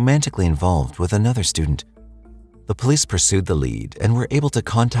 had been romantically involved with another student. The police pursued the lead and were able to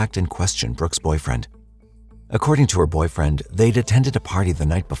contact and question Brooke's boyfriend. According to her boyfriend, they'd attended a party the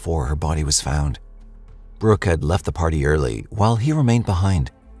night before her body was found. Brooke had left the party early while he remained behind.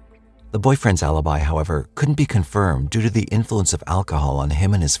 The boyfriend's alibi, however, couldn't be confirmed due to the influence of alcohol on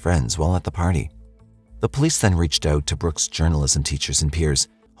him and his friends while at the party. The police then reached out to Brooke's journalism teachers and peers,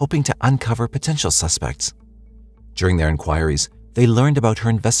 hoping to uncover potential suspects. During their inquiries, they learned about her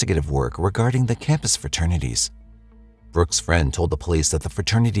investigative work regarding the campus fraternities. Brooke's friend told the police that the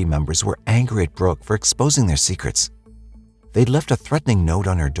fraternity members were angry at Brooke for exposing their secrets. They'd left a threatening note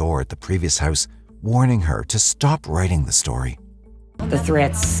on her door at the previous house, warning her to stop writing the story. The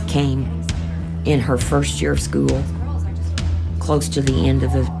threats came in her first year of school, close to the end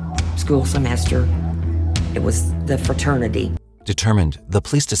of the school semester. It was the fraternity. Determined, the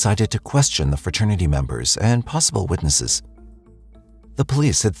police decided to question the fraternity members and possible witnesses. The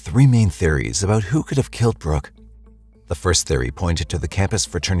police had three main theories about who could have killed Brooke. The first theory pointed to the campus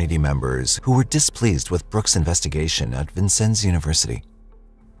fraternity members who were displeased with Brooke's investigation at Vincennes University.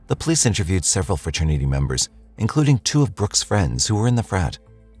 The police interviewed several fraternity members, including two of Brooke's friends who were in the frat.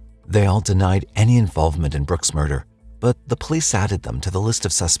 They all denied any involvement in Brooke's murder, but the police added them to the list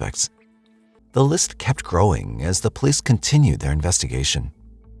of suspects. The list kept growing as the police continued their investigation.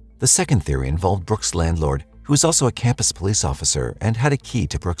 The second theory involved Brooke's landlord, who was also a campus police officer and had a key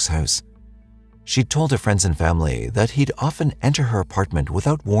to Brooke's house. She'd told her friends and family that he'd often enter her apartment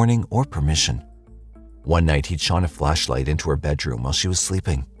without warning or permission. One night, he'd shone a flashlight into her bedroom while she was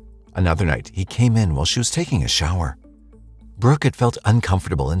sleeping. Another night, he came in while she was taking a shower. Brooke had felt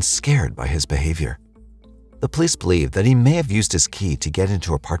uncomfortable and scared by his behavior. The police believed that he may have used his key to get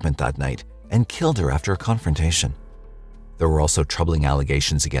into her apartment that night and killed her after a confrontation. There were also troubling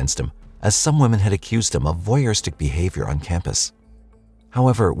allegations against him, as some women had accused him of voyeuristic behavior on campus.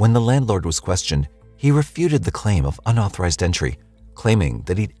 However, when the landlord was questioned, he refuted the claim of unauthorized entry, claiming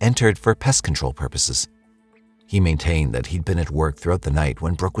that he'd entered for pest control purposes. He maintained that he'd been at work throughout the night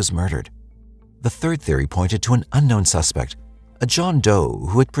when Brooke was murdered. The third theory pointed to an unknown suspect, a John Doe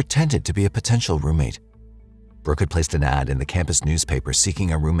who had pretended to be a potential roommate. Brooke had placed an ad in the campus newspaper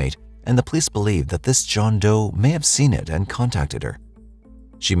seeking a roommate, and the police believed that this John Doe may have seen it and contacted her.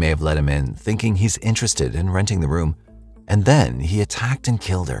 She may have let him in, thinking he's interested in renting the room, and then he attacked and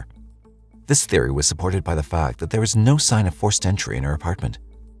killed her. This theory was supported by the fact that there was no sign of forced entry in her apartment.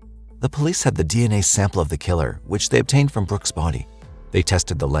 The police had the DNA sample of the killer, which they obtained from Brooke's body. They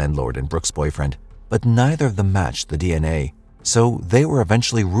tested the landlord and Brooke's boyfriend, but neither of them matched the DNA, so they were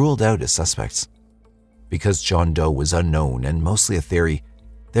eventually ruled out as suspects. Because John Doe was unknown and mostly a theory,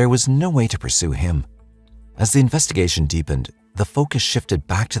 there was no way to pursue him. As the investigation deepened, the focus shifted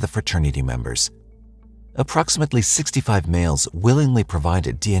back to the fraternity members. Approximately 65 males willingly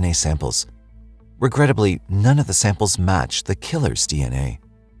provided DNA samples. Regrettably, none of the samples matched the killer's DNA.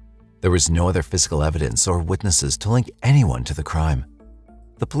 There was no other physical evidence or witnesses to link anyone to the crime.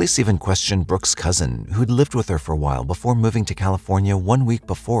 The police even questioned Brooke's cousin, who'd lived with her for a while before moving to California 1 week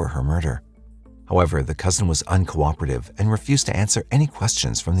before her murder. However, the cousin was uncooperative and refused to answer any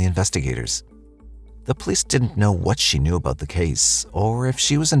questions from the investigators. The police didn't know what she knew about the case or if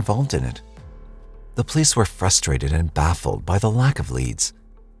she was involved in it. The police were frustrated and baffled by the lack of leads.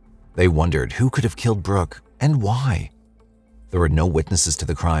 They wondered who could have killed Brooke and why. There were no witnesses to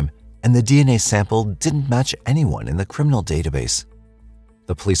the crime, and the DNA sample didn't match anyone in the criminal database.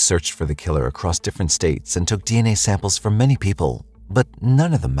 The police searched for the killer across different states and took DNA samples from many people, but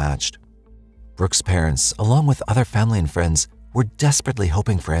none of them matched. Brooke's parents, along with other family and friends, were desperately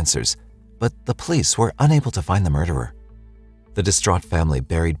hoping for answers, but the police were unable to find the murderer. The distraught family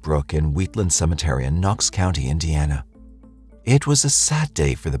buried Brooke in Wheatland Cemetery in Knox County, Indiana. It was a sad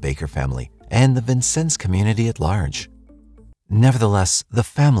day for the Baker family and the Vincennes community at large. Nevertheless, the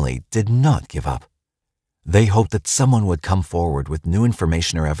family did not give up. They hoped that someone would come forward with new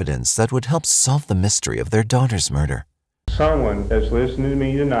information or evidence that would help solve the mystery of their daughter's murder. Someone that's listening to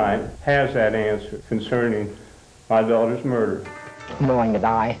me tonight has that answer concerning my daughter's murder. I'm willing to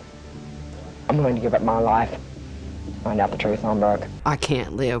die. I'm willing to give up my life. Find out the truth on Brooke. I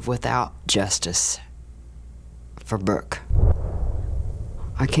can't live without justice for Brooke.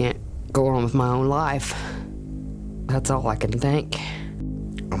 I can't go on with my own life. That's all I can think.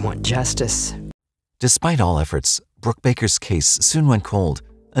 I want justice. Despite all efforts, Brook Baker's case soon went cold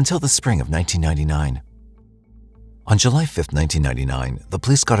until the spring of 1999. On July 5, 1999, the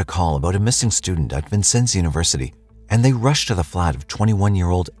police got a call about a missing student at Vincennes University, and they rushed to the flat of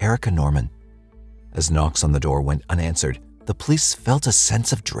 21-year-old Erica Norman. As knocks on the door went unanswered, the police felt a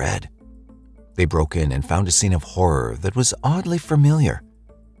sense of dread. They broke in and found a scene of horror that was oddly familiar.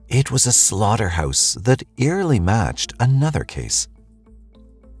 It was a slaughterhouse that eerily matched another case.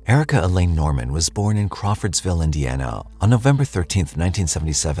 Erica Elaine Norman was born in Crawfordsville, Indiana on November 13,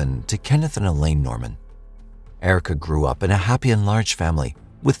 1977 to Kenneth and Elaine Norman. Erica grew up in a happy and large family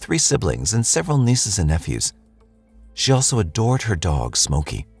with 3 siblings and several nieces and nephews. She also adored her dog,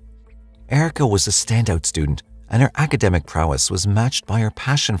 Smokey. Erica was a standout student, and her academic prowess was matched by her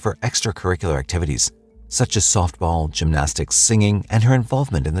passion for extracurricular activities, such as softball, gymnastics, singing, and her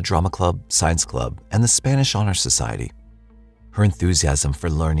involvement in the drama club, science club, and the Spanish Honor Society. Her enthusiasm for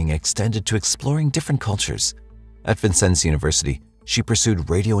learning extended to exploring different cultures. At Vincennes University, she pursued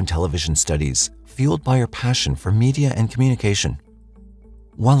radio and television studies, fueled by her passion for media and communication.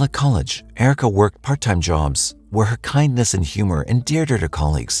 While at college, Erica worked part-time jobs where her kindness and humor endeared her to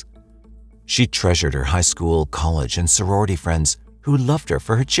colleagues. She treasured her high school, college, and sorority friends who loved her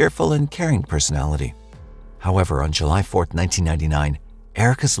for her cheerful and caring personality. However, on July 4, 1999,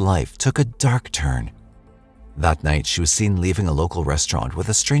 Erica's life took a dark turn. That night, she was seen leaving a local restaurant with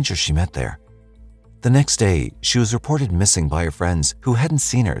a stranger she met there. The next day, she was reported missing by her friends who hadn't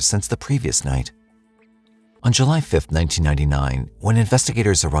seen her since the previous night. On July 5, 1999, when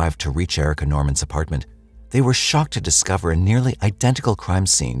investigators arrived to reach Erica Norman's apartment, they were shocked to discover a nearly identical crime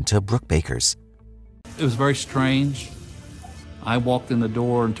scene to Brook Baker's. It was very strange. I walked in the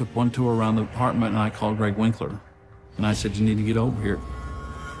door and took one tour around the apartment, and I called Greg Winkler. And I said, "You need to get over here."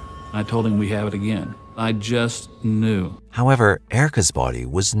 I told him we have it again. I just knew. However, Erica's body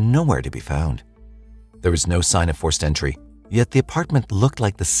was nowhere to be found. There was no sign of forced entry, yet the apartment looked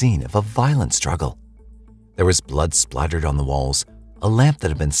like the scene of a violent struggle. There was blood splattered on the walls, a lamp that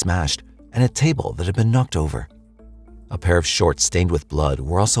had been smashed, and a table that had been knocked over. A pair of shorts stained with blood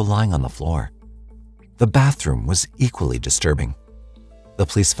were also lying on the floor. The bathroom was equally disturbing. The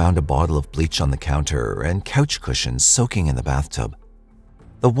police found a bottle of bleach on the counter and couch cushions soaking in the bathtub.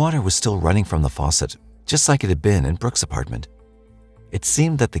 The water was still running from the faucet, just like it had been in Brook's apartment. It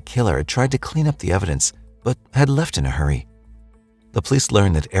seemed that the killer had tried to clean up the evidence, but had left in a hurry. The police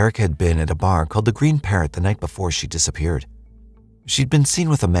learned that Erica had been at a bar called the Green Parrot the night before she disappeared. She'd been seen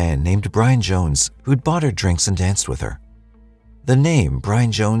with a man named Brian Jones who'd bought her drinks and danced with her. The name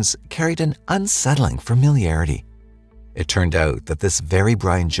Brian Jones carried an unsettling familiarity. It turned out that this very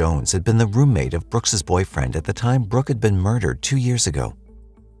Brian Jones had been the roommate of Brooks's boyfriend at the time Brook had been murdered 2 years ago.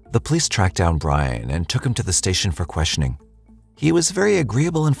 The police tracked down Brian and took him to the station for questioning. He was very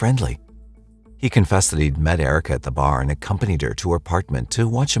agreeable and friendly. He confessed that he'd met Erica at the bar and accompanied her to her apartment to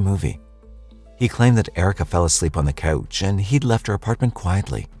watch a movie. He claimed that Erica fell asleep on the couch and he'd left her apartment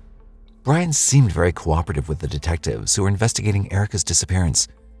quietly. Brian seemed very cooperative with the detectives who were investigating Erica's disappearance.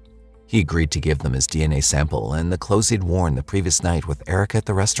 He agreed to give them his DNA sample and the clothes he'd worn the previous night with Erica at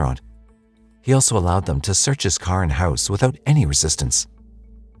the restaurant. He also allowed them to search his car and house without any resistance.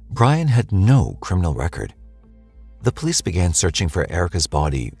 Brian had no criminal record. The police began searching for Erica's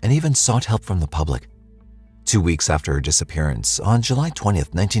body and even sought help from the public. 2 weeks after her disappearance, on July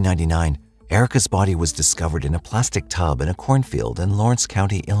 20th, 1999, Erica's body was discovered in a plastic tub in a cornfield in Lawrence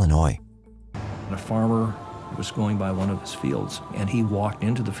County, Illinois. A farmer was going by one of his fields, and he walked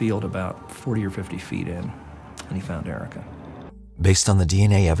into the field about 40 or 50 feet in, and he found Erica. Based on the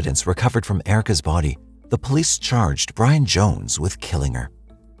DNA evidence recovered from Erica's body, the police charged Brian Jones with killing her.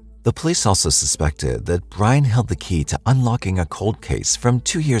 The police also suspected that Brian held the key to unlocking a cold case from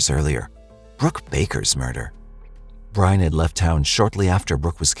 2 years earlier, Brook Baker's murder. Brian had left town shortly after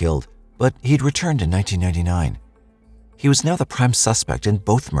Brook was killed, but he'd returned in 1999. He was now the prime suspect in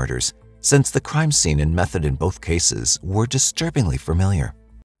both murders, since the crime scene and method in both cases were disturbingly familiar.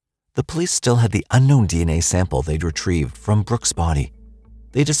 The police still had the unknown DNA sample they'd retrieved from Brook's body.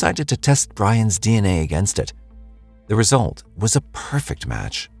 They decided to test Brian's DNA against it. The result was a perfect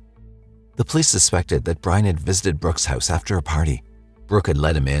match. The police suspected that Brian had visited Brook's house after a party. Brook had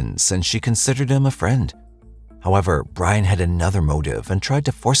let him in since she considered him a friend. However, Brian had another motive and tried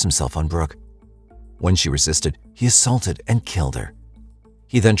to force himself on Brook. When she resisted, he assaulted and killed her.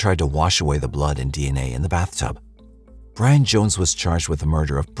 He then tried to wash away the blood and DNA in the bathtub. Brian Jones was charged with the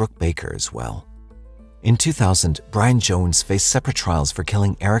murder of Brook Baker as well. In 2000, Brian Jones faced separate trials for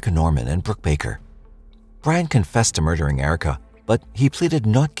killing Erica Norman and Brook Baker. Brian confessed to murdering Erica, but he pleaded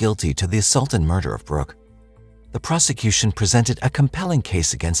not guilty to the assault and murder of Brook. The prosecution presented a compelling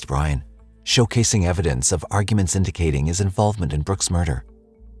case against Brian. showcasing evidence of arguments indicating his involvement in Brooke's murder.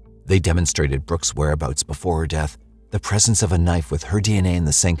 They demonstrated Brooke's whereabouts before her death, the presence of a knife with her DNA in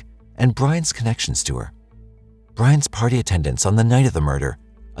the sink, and Brian's connections to her. Brian's party attendance on the night of the murder,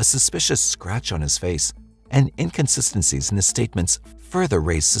 a suspicious scratch on his face, and inconsistencies in his statements further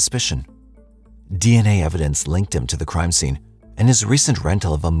raised suspicion. DNA evidence linked him to the crime scene, and his recent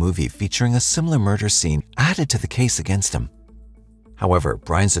rental of a movie featuring a similar murder scene added to the case against him. However,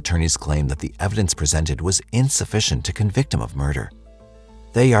 Brian's attorneys claimed that the evidence presented was insufficient to convict him of murder.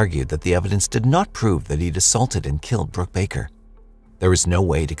 They argued that the evidence did not prove that he'd assaulted and killed Brook Baker. There was no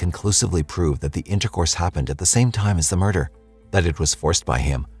way to conclusively prove that the intercourse happened at the same time as the murder, that it was forced by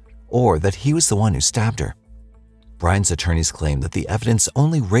him, or that he was the one who stabbed her. Brian's attorneys claimed that the evidence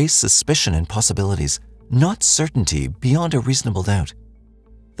only raised suspicion and possibilities, not certainty beyond a reasonable doubt.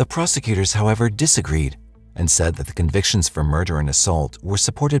 The prosecutors, however, disagreed and said that the convictions for murder and assault were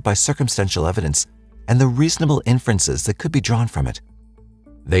supported by circumstantial evidence and the reasonable inferences that could be drawn from it.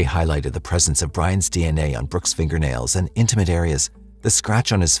 They highlighted the presence of Brian's DNA on Brook's fingernails and intimate areas, the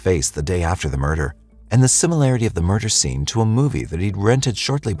scratch on his face the day after the murder, and the similarity of the murder scene to a movie that he'd rented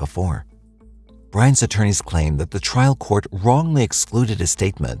shortly before. Brian's attorneys claimed that the trial court wrongly excluded a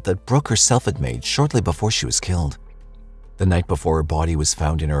statement that Brook herself had made shortly before she was killed. The night before her body was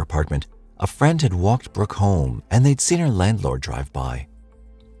found in her apartment, a friend had walked Brook home and they'd seen her landlord drive by.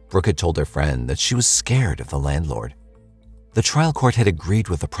 Brook had told her friend that she was scared of the landlord. The trial court had agreed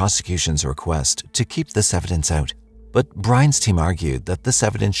with the prosecution's request to keep this evidence out, but Brian's team argued that this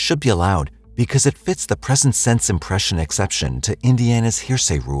evidence should be allowed because it fits the present sense impression exception to Indiana's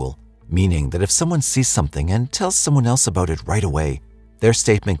hearsay rule, meaning that if someone sees something and tells someone else about it right away, their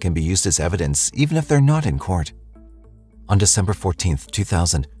statement can be used as evidence even if they're not in court. On December 14,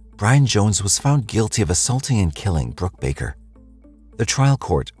 2000, Brian Jones was found guilty of assaulting and killing Brook Baker. The trial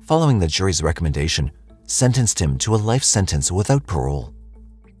court, following the jury's recommendation, sentenced him to a life sentence without parole.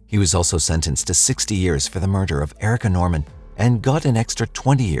 He was also sentenced to 60 years for the murder of Erica Norman and got an extra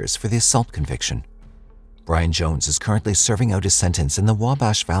 20 years for the assault conviction. Brian Jones is currently serving out his sentence in the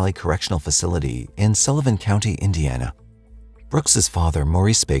Wabash Valley Correctional Facility in Sullivan County, Indiana. Brooks' father,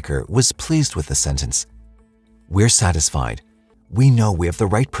 Maurice Baker, was pleased with the sentence. "We're satisfied. We know we have the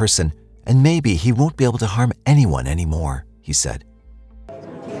right person, and maybe he won't be able to harm anyone anymore," he said.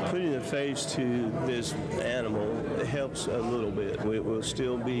 Putting a face to this animal helps a little bit. It will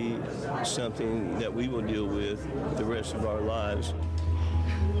still be something that we will deal with the rest of our lives.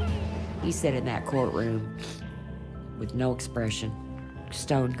 He sat in that courtroom with no expression,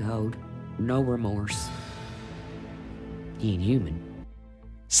 stone cold, no remorse. He ain't human.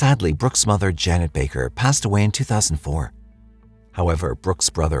 Sadly, Brooks' mother, Janet Baker, passed away in 2004. However, Brooks'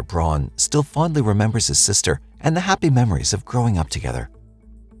 brother, Braun, still fondly remembers his sister and the happy memories of growing up together.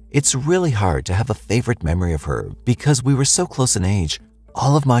 "It's really hard to have a favorite memory of her because we were so close in age.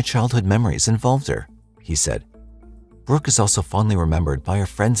 All of my childhood memories involved her," he said. Brooke is also fondly remembered by her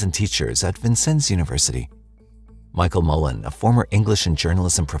friends and teachers at Vincennes University. Michael Mullen, a former English and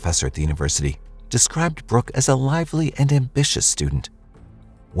journalism professor at the university, described Brooke as a lively and ambitious student.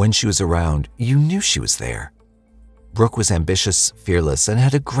 When she was around, you knew she was there. Brooke was ambitious, fearless, and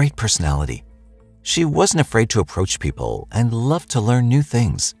had a great personality. She wasn't afraid to approach people and loved to learn new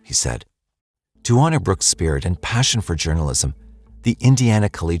things, he said. To honor Brooke's spirit and passion for journalism, the Indiana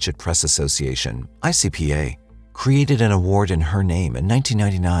Collegiate Press Association, ICPA, created an award in her name in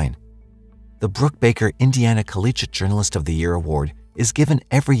 1999. The Brook Baker Indiana Collegiate Journalist of the Year Award is given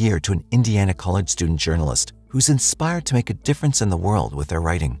every year to an Indiana college student journalist who's inspired to make a difference in the world with their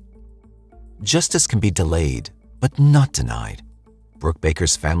writing. Justice can be delayed, but not denied. Brook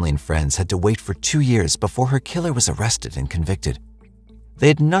Baker's family and friends had to wait for 2 years before her killer was arrested and convicted. They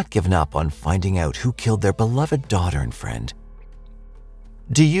had not given up on finding out who killed their beloved daughter and friend.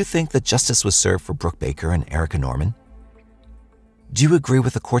 Do you think that justice was served for Brook Baker and Erica Norman? Do you agree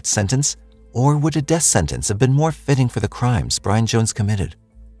with the court's sentence, or would a death sentence have been more fitting for the crimes Brian Jones committed?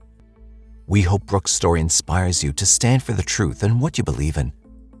 We hope Brooke's story inspires you to stand for the truth and what you believe in.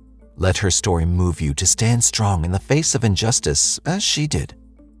 Let her story move you to stand strong in the face of injustice, as she did.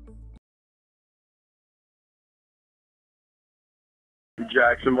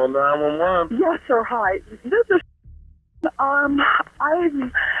 Jacksonville 911. Yes, sir. Hi. This is. I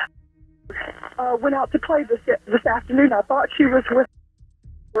went out to play this afternoon. I thought she was with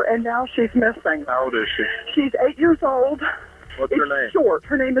her, and now she's missing. How old is she? She's 8 years old. What's her name? Short.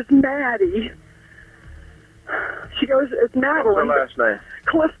 Her name is Maddie. She goes as Madeline. What's her last name?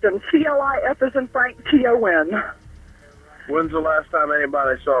 Clifton. C-L-I-F as in Frank, T-O-N. When's the last time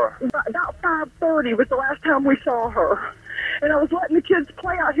anybody saw her? About 5:30 was the last time we saw her. And I was letting the kids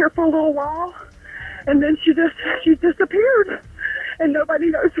play out here for a little while, and then she disappeared, and nobody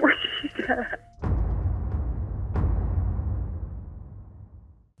knows where she's at.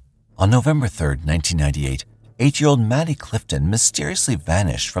 On November 3rd, 1998, 8-year-old Maddie Clifton mysteriously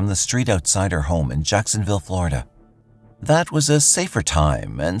vanished from the street outside her home in Jacksonville, Florida. That was a safer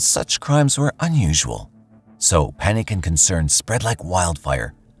time, and such crimes were unusual. So panic and concern spread like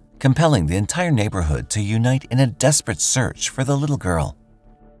wildfire, compelling the entire neighborhood to unite in a desperate search for the little girl.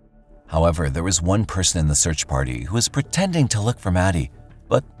 However, there was one person in the search party who was pretending to look for Maddie,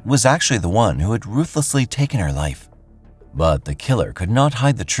 but was actually the one who had ruthlessly taken her life. But the killer could not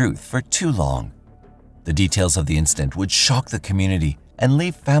hide the truth for too long. The details of the incident would shock the community and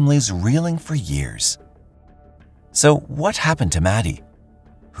leave families reeling for years. So what happened to Maddie?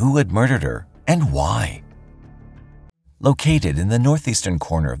 Who had murdered her and why? Located in the northeastern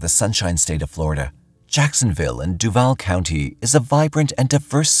corner of the Sunshine State of Florida, Jacksonville in Duval County is a vibrant and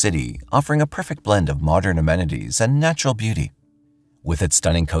diverse city offering a perfect blend of modern amenities and natural beauty. With its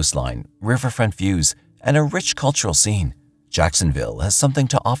stunning coastline, riverfront views, and a rich cultural scene, Jacksonville has something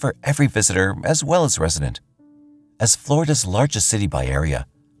to offer every visitor as well as resident. As Florida's largest city by area,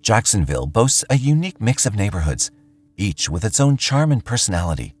 Jacksonville boasts a unique mix of neighborhoods, each with its own charm and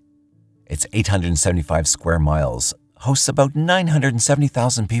personality. Its 875 square miles hosts about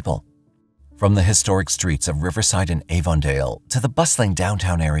 970,000 people. From the historic streets of Riverside and Avondale to the bustling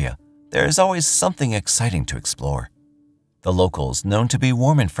downtown area, there is always something exciting to explore. The locals, known to be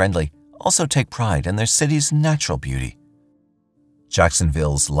warm and friendly, also take pride in their city's natural beauty.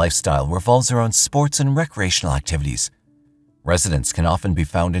 Jacksonville's lifestyle revolves around sports and recreational activities. Residents can often be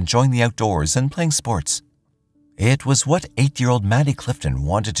found enjoying the outdoors and playing sports. It was what 8-year-old Maddie Clifton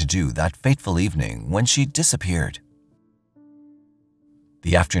wanted to do that fateful evening when she disappeared.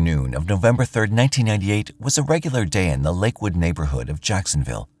 The afternoon of November 3rd, 1998 was a regular day in the Lakewood neighborhood of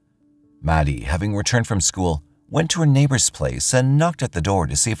Jacksonville. Maddie, having returned from school, went to her neighbor's place and knocked at the door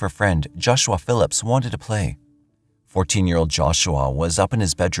to see if her friend Joshua Phillips wanted to play. 14-year-old Joshua was up in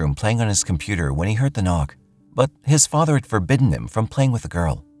his bedroom playing on his computer when he heard the knock, but his father had forbidden him from playing with the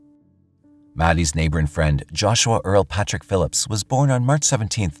girl. Maddie's neighbor and friend, Joshua Earl Patrick Phillips, was born on March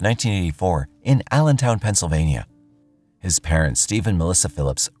 17, 1984, in Allentown, Pennsylvania. His parents, Steve and Melissa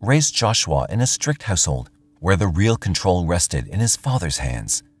Phillips, raised Joshua in a strict household, where the real control rested in his father's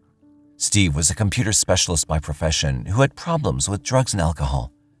hands. Steve was a computer specialist by profession who had problems with drugs and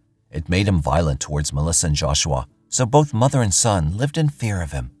alcohol. It made him violent towards Melissa and Joshua, so both mother and son lived in fear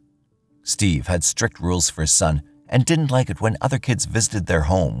of him. Steve had strict rules for his son and didn't like it when other kids visited their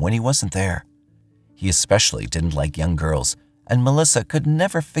home when he wasn't there. He especially didn't like young girls, and Melissa could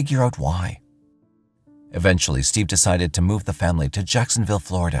never figure out why. Eventually, Steve decided to move the family to Jacksonville,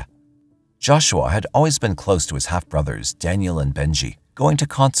 Florida. Joshua had always been close to his half-brothers, Daniel and Benji, going to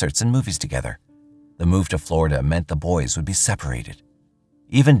concerts and movies together. The move to Florida meant the boys would be separated.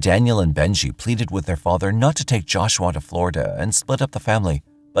 Even Daniel and Benji pleaded with their father not to take Joshua to Florida and split up the family,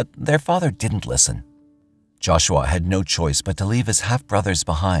 but their father didn't listen. Joshua had no choice but to leave his half-brothers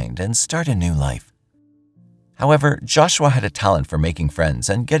behind and start a new life. However, Joshua had a talent for making friends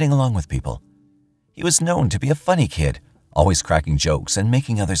and getting along with people. He was known to be a funny kid, always cracking jokes and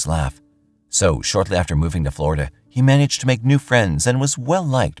making others laugh. So, shortly after moving to Florida, he managed to make new friends and was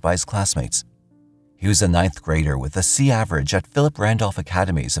well-liked by his classmates. He was a 9th grader with a C average at Philip Randolph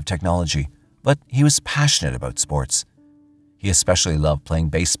Academies of Technology, but he was passionate about sports. He especially loved playing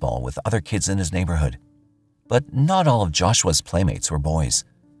baseball with other kids in his neighborhood. But not all of Joshua's playmates were boys.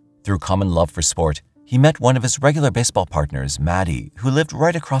 Through common love for sport, he met one of his regular baseball partners, Maddie, who lived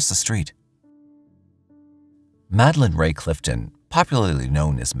right across the street. Maddie Rae Clifton, popularly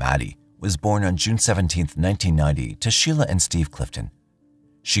known as Maddie, was born on June 17, 1990, to Sheila and Steve Clifton.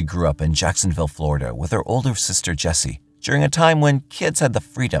 She grew up in Jacksonville, Florida, with her older sister Jessie, during a time when kids had the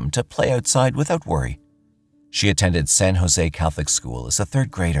freedom to play outside without worry. She attended San Jose Catholic School as a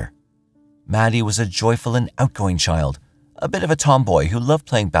 3rd grader. Maddie was a joyful and outgoing child, a bit of a tomboy who loved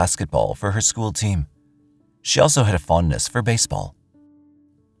playing basketball for her school team. She also had a fondness for baseball.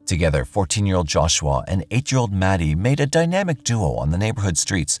 Together, 14-year-old Joshua and 8-year-old Maddie made a dynamic duo on the neighborhood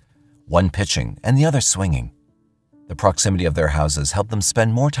streets, one pitching and the other swinging. The proximity of their houses helped them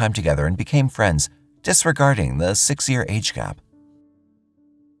spend more time together and became friends, disregarding the 6-year age gap.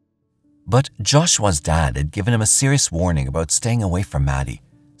 But Joshua's dad had given him a serious warning about staying away from Maddie,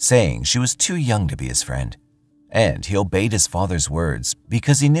 saying she was too young to be his friend. And he obeyed his father's words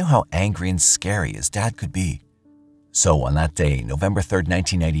because he knew how angry and scary his dad could be. So on that day, November 3rd,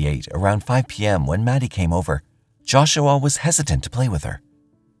 1998, around 5 p.m. when Maddie came over, Joshua was hesitant to play with her.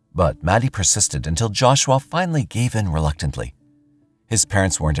 But Maddie persisted until Joshua finally gave in reluctantly. His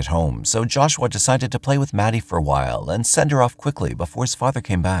parents weren't at home, so Joshua decided to play with Maddie for a while and send her off quickly before his father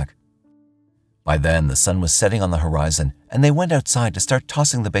came back. By then, the sun was setting on the horizon, and they went outside to start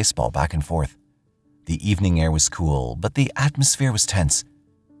tossing the baseball back and forth. The evening air was cool, but the atmosphere was tense.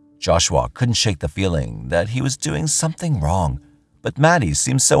 Joshua couldn't shake the feeling that he was doing something wrong, but Maddie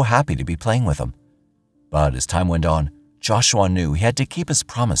seemed so happy to be playing with him. But as time went on, Joshua knew he had to keep his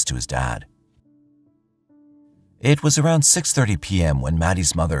promise to his dad. It was around 6:30 p.m. when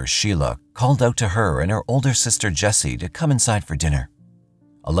Maddie's mother, Sheila, called out to her and her older sister, Jessie, to come inside for dinner.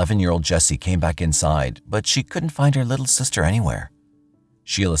 11-year-old Jessie came back inside, but she couldn't find her little sister anywhere.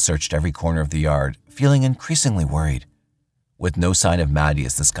 Sheila searched every corner of the yard, feeling increasingly worried. With no sign of Maddie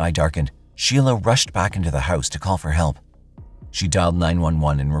as the sky darkened, Sheila rushed back into the house to call for help. She dialed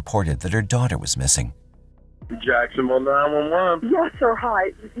 911 and reported that her daughter was missing. Jacksonville 911. Yes, sir.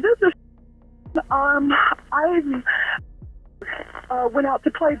 Hi. This is. I went out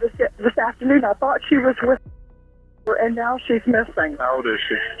to play this afternoon. I thought she was with her, and now she's missing. How old is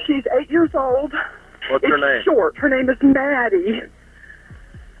she? She's 8 years old. What's her name? Short. Her name is Maddie.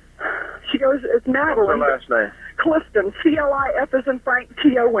 She goes as Madeline. What's her last name? Clifton. C-L-I-F as in Frank,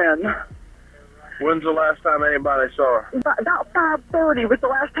 T-O-N. When's the last time anybody saw her? About 5:30 was the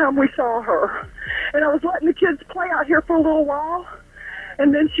last time we saw her. And I was letting the kids play out here for a little while,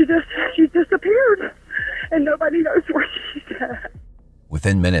 and then she disappeared, and nobody knows where she's at.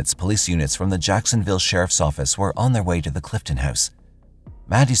 Within minutes, police units from the Jacksonville Sheriff's Office were on their way to the Clifton house.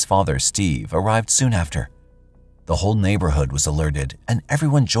 Maddie's father, Steve, arrived soon after. The whole neighborhood was alerted, and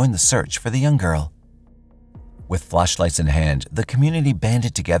everyone joined the search for the young girl. With flashlights in hand, the community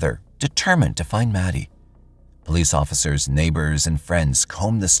banded together, determined to find Maddie. Police officers, neighbors, and friends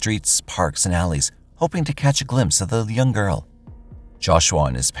combed the streets, parks, and alleys, hoping to catch a glimpse of the young girl. Joshua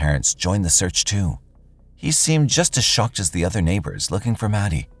and his parents joined the search too. He seemed just as shocked as the other neighbors looking for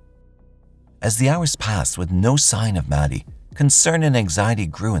Maddie. As the hours passed with no sign of Maddie, concern and anxiety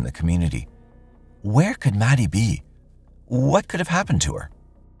grew in the community. Where could Maddie be? What could have happened to her?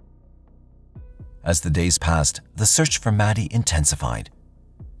 As the days passed, the search for Maddie intensified.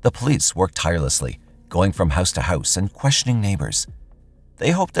 The police worked tirelessly, going from house to house and questioning neighbors.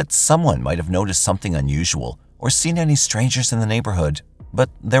 They hoped that someone might have noticed something unusual or seen any strangers in the neighborhood, but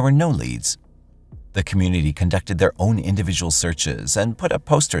there were no leads. The community conducted their own individual searches and put up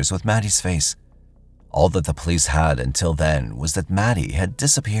posters with Maddie's face. All that the police had until then was that Maddie had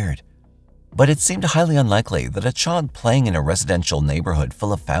disappeared. But it seemed highly unlikely that a child playing in a residential neighborhood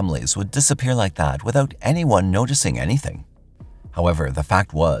full of families would disappear like that without anyone noticing anything. However, the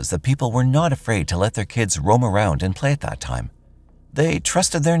fact was that people were not afraid to let their kids roam around and play at that time. They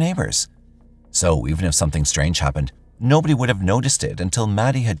trusted their neighbors. So even if something strange happened, nobody would have noticed it until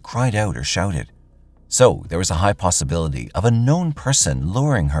Maddie had cried out or shouted. So there was a high possibility of a known person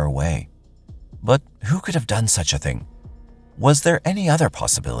luring her away. But who could have done such a thing? Was there any other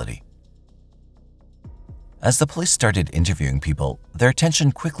possibility? As the police started interviewing people, their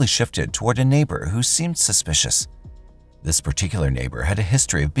attention quickly shifted toward a neighbor who seemed suspicious. This particular neighbor had a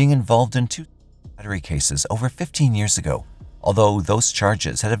history of being involved in 2 battery cases over 15 years ago, although those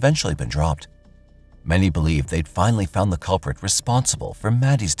charges had eventually been dropped. Many believed they'd finally found the culprit responsible for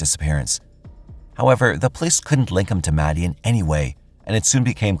Maddie's disappearance. However, the police couldn't link him to Maddie in any way, and it soon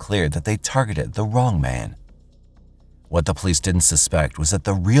became clear that they targeted the wrong man. What the police didn't suspect was that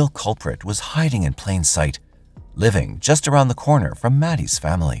the real culprit was hiding in plain sight, living just around the corner from Maddie's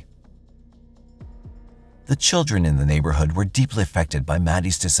family. The children in the neighborhood were deeply affected by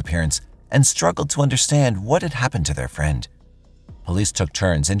Maddie's disappearance and struggled to understand what had happened to their friend. Police took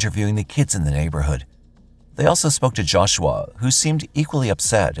turns interviewing the kids in the neighborhood. They also spoke to Joshua, who seemed equally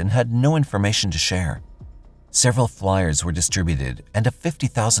upset and had no information to share. Several flyers were distributed, and a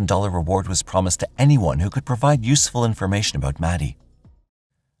 $50,000 reward was promised to anyone who could provide useful information about Maddie.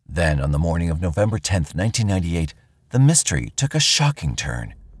 Then, on the morning of November 10, 1998, the mystery took a shocking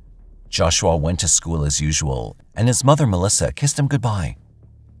turn. Joshua went to school as usual, and his mother, Melissa, kissed him goodbye.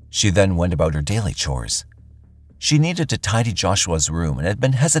 She then went about her daily chores. She needed to tidy Joshua's room and had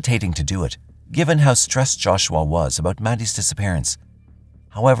been hesitating to do it, given how stressed Joshua was about Maddie's disappearance.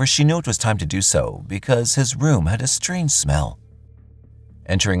 However, she knew it was time to do so because his room had a strange smell.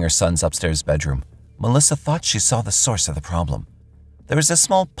 Entering her son's upstairs bedroom, Melissa thought she saw the source of the problem. There was a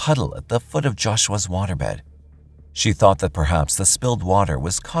small puddle at the foot of Joshua's waterbed. She thought that perhaps the spilled water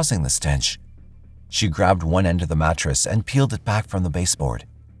was causing the stench. She grabbed one end of the mattress and peeled it back from the baseboard.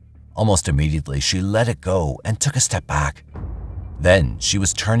 Almost immediately, she let it go and took a step back. Then she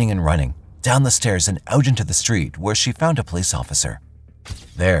was turning and running, down the stairs and out into the street where she found a police officer.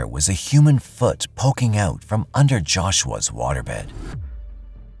 there was a human foot poking out from under Joshua's waterbed.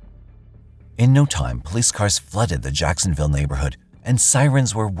 In no time, police cars flooded the Jacksonville neighborhood, and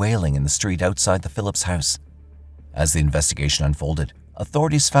sirens were wailing in the street outside the Phillips house. As the investigation unfolded,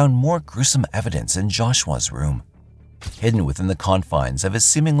 authorities found more gruesome evidence in Joshua's room. Hidden within the confines of his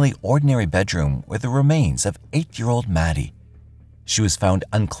seemingly ordinary bedroom were the remains of 8-year-old Maddie. She was found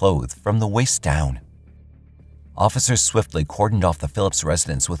unclothed from the waist down. Officers swiftly cordoned off the Phillips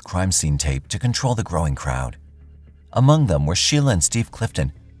residence with crime scene tape to control the growing crowd. Among them were Sheila and Steve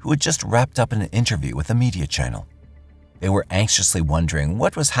Clifton, who had just wrapped up an interview with a media channel. They were anxiously wondering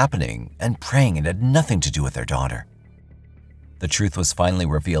what was happening and praying it had nothing to do with their daughter. The truth was finally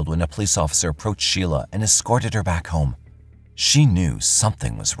revealed when a police officer approached Sheila and escorted her back home. She knew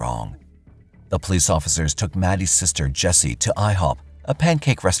something was wrong. The police officers took Maddie's sister, Jessie, to IHOP, a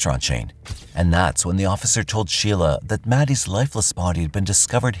pancake restaurant chain, and that's when the officer told Sheila that Maddie's lifeless body had been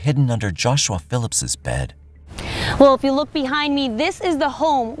discovered hidden under Joshua Phillips's bed. Well, if you look behind me, this is the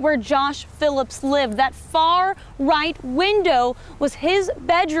home where Josh Phillips lived. That far right window was his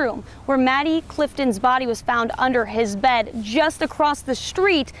bedroom, where Maddie Clifton's body was found under his bed. Just across the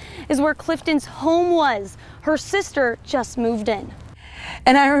street is where Clifton's home was. Her sister just moved in.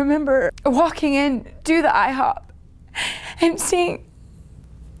 And I remember walking in to the IHOP and seeing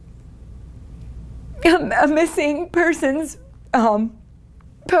a missing persons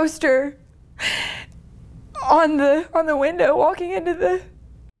poster on the window walking into the...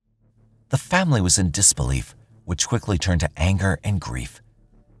 The family was in disbelief, which quickly turned to anger and grief.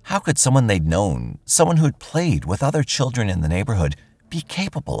 How could someone they'd known, someone who'd played with other children in the neighborhood, be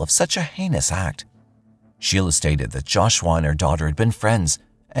capable of such a heinous act? Sheila stated that Joshua and her daughter had been friends,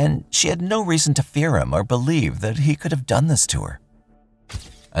 and she had no reason to fear him or believe that he could have done this to her.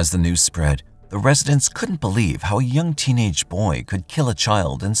 As the news spread, the residents couldn't believe how a young teenage boy could kill a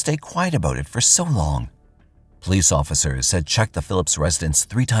child and stay quiet about it for so long. Police officers had checked the Phillips residence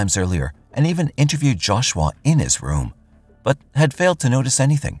 3 times earlier and even interviewed Joshua in his room, but had failed to notice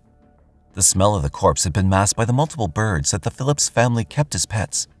anything. The smell of the corpse had been masked by the multiple birds that the Phillips family kept as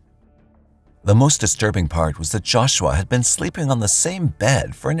pets. The most disturbing part was that Joshua had been sleeping on the same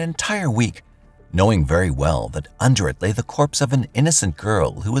bed for an entire week, knowing very well that under it lay the corpse of an innocent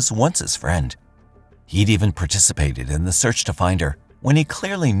girl who was once his friend. He'd even participated in the search to find her, when he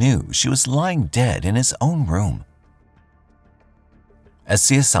clearly knew she was lying dead in his own room. As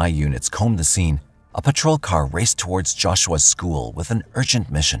CSI units combed the scene, a patrol car raced towards Joshua's school with an urgent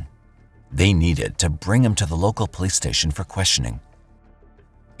mission. They needed to bring him to the local police station for questioning.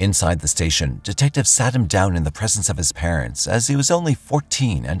 Inside the station, detectives sat him down in the presence of his parents as he was only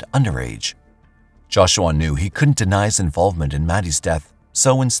 14 and underage. Joshua knew he couldn't deny his involvement in Maddie's death,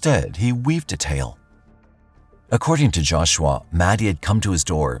 so instead he weaved a tale. According to Joshua, Maddie had come to his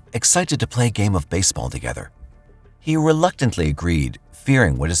door, excited to play a game of baseball together. He reluctantly agreed,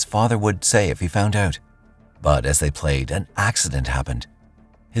 fearing what his father would say if he found out. But as they played, an accident happened.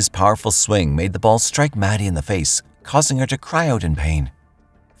 His powerful swing made the ball strike Maddie in the face, causing her to cry out in pain.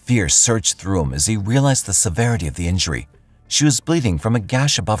 Fear surged through him as he realized the severity of the injury. She was bleeding from a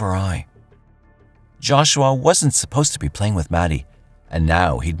gash above her eye. Joshua wasn't supposed to be playing with Maddie, and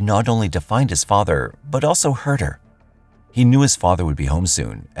now he'd not only defied his father, but also hurt her. He knew his father would be home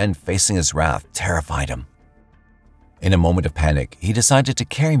soon, and facing his wrath terrified him. In a moment of panic, he decided to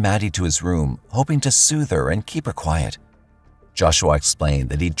carry Maddie to his room, hoping to soothe her and keep her quiet. Joshua explained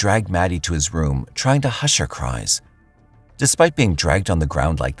that he dragged Maddie to his room, trying to hush her cries. Despite being dragged on the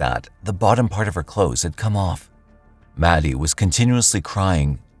ground like that, the bottom part of her clothes had come off. Maddie was continuously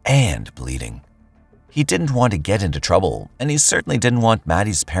crying and bleeding. He didn't want to get into trouble, and he certainly didn't want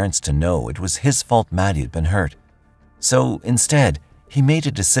Maddie's parents to know it was his fault Maddie had been hurt. So instead, he made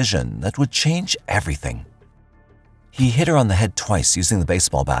a decision that would change everything. He hit her on the head twice using the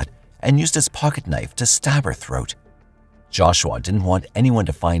baseball bat and used his pocket knife to stab her throat. Joshua didn't want anyone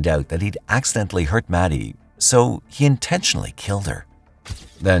to find out that he'd accidentally hurt Maddie, so he intentionally killed her.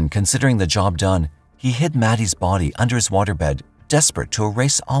 Then, considering the job done, he hid Maddie's body under his waterbed, desperate to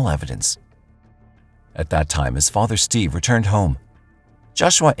erase all evidence. At that time, his father Steve returned home.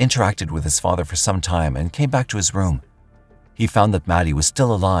 Joshua interacted with his father for some time and came back to his room. He found that Maddie was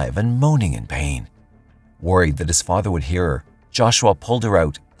still alive and moaning in pain. Worried that his father would hear her, Joshua pulled her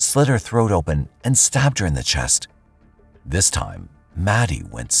out, slit her throat open, and stabbed her in the chest. This time, Maddie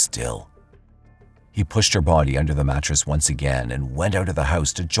went still. He pushed her body under the mattress once again and went out of the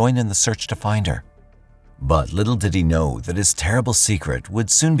house to join in the search to find her. But little did he know that his terrible secret would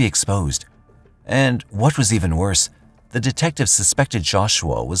soon be exposed. And what was even worse, the detectives suspected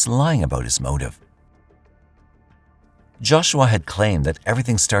Joshua was lying about his motive. Joshua had claimed that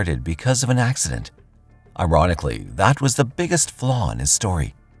everything started because of an accident. Ironically, that was the biggest flaw in his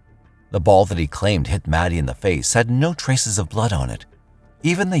story. The ball that he claimed hit Maddie in the face had no traces of blood on it.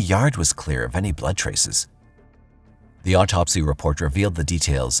 Even the yard was clear of any blood traces. The autopsy report revealed the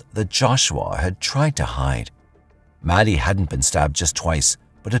details that Joshua had tried to hide. Maddie hadn't been stabbed just twice,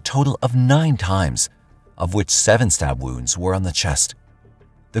 but a total of 9 times, of which 7 stab wounds were on the chest.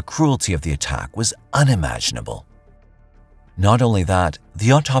 The cruelty of the attack was unimaginable. Not only that,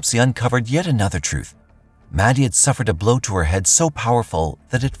 the autopsy uncovered yet another truth. Maddie had suffered a blow to her head so powerful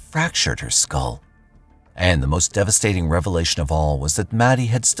that it fractured her skull. And the most devastating revelation of all was that Maddie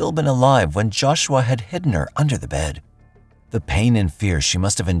had still been alive when Joshua had hidden her under the bed. The pain and fear she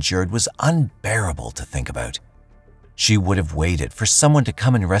must have endured was unbearable to think about. She would have waited for someone to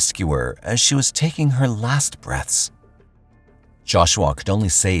come and rescue her as she was taking her last breaths. Joshua could only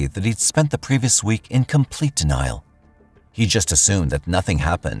say that he'd spent the previous week in complete denial. He just assumed that nothing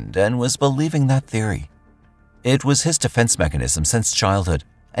happened and was believing that theory. It was his defense mechanism since childhood,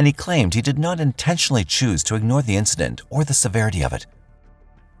 and he claimed he did not intentionally choose to ignore the incident or the severity of it.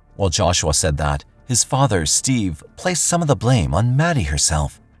 While Joshua said that, his father, Steve, placed some of the blame on Maddie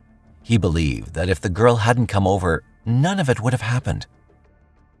herself. He believed that if the girl hadn't come over, none of it would have happened.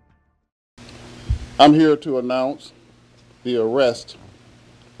 I'm here to announce the arrest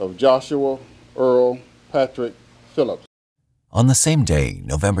of Joshua Earl Patrick Phillips. On the same day,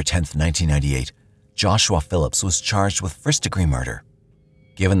 November 10, 1998, Joshua Phillips was charged with first-degree murder.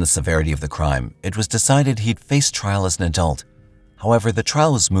 Given the severity of the crime, it was decided he'd face trial as an adult. However, the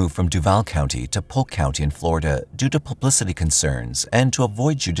trial was moved from Duval County to Polk County in Florida due to publicity concerns and to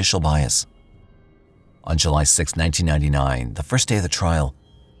avoid judicial bias. On July 6, 1999, the first day of the trial,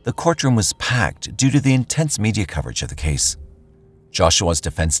 the courtroom was packed due to the intense media coverage of the case. Joshua's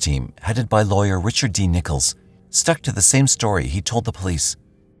defense team, headed by lawyer Richard D. Nichols, stuck to the same story he told the police.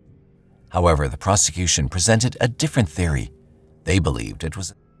 However, the prosecution presented a different theory. They believed it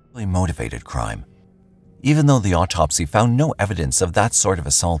was a sexually motivated crime. Even though the autopsy found no evidence of that sort of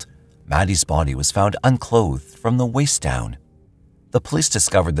assault, Maddie's body was found unclothed from the waist down. The police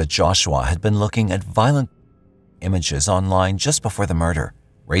discovered that Joshua had been looking at violent images online just before the murder,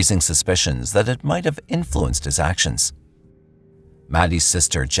 raising suspicions that it might have influenced his actions. Maddie's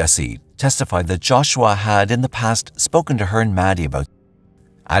sister, Jessie, testified that Joshua had in the past spoken to her and Maddie about,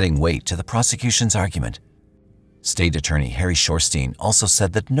 adding weight to the prosecution's argument. State Attorney Harry Shorstein also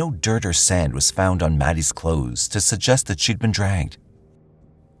said that no dirt or sand was found on Maddie's clothes to suggest that she'd been dragged.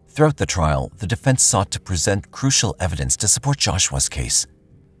 Throughout the trial, the defense sought to present crucial evidence to support Joshua's case.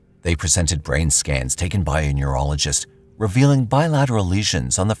 They presented brain scans taken by a neurologist, revealing bilateral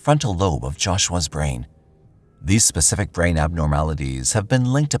lesions on the frontal lobe of Joshua's brain. These specific brain abnormalities have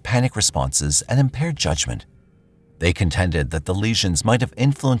been linked to panic responses and impaired judgment. They contended that the lesions might have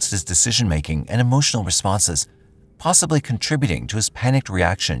influenced his decision-making and emotional responses, possibly contributing to his panicked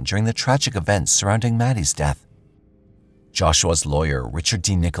reaction during the tragic events surrounding Maddie's death. Joshua's lawyer, Richard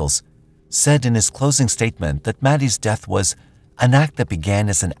D. Nichols, said in his closing statement that Maddie's death was an act that began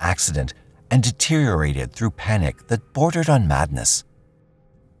as an accident and deteriorated through panic that bordered on madness.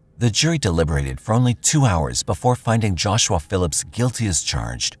 The jury deliberated for only 2 hours before finding Joshua Phillips guilty as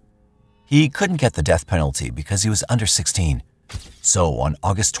charged. He couldn't get the death penalty because he was under 16. So on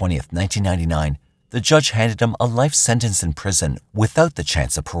August 20th, 1999, the judge handed him a life sentence in prison without the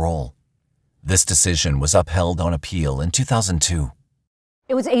chance of parole. This decision was upheld on appeal in 2002.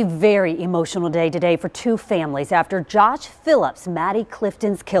 It was a very emotional day today for 2 families after Josh Phillips, Maddie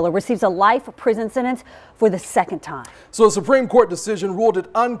Clifton's killer, receives a life prison sentence for the 2nd time. So a Supreme Court decision ruled it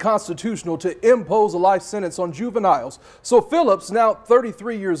unconstitutional to impose a life sentence on juveniles. So Phillips, now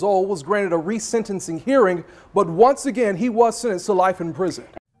 33 years old, was granted a resentencing hearing, but once again he was sentenced to life in prison.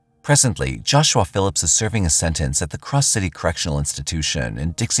 Presently, Joshua Phillips is serving a sentence at the Cross City Correctional Institution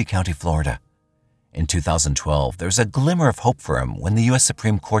in Dixie County, Florida. In 2012, there was a glimmer of hope for him when the U.S.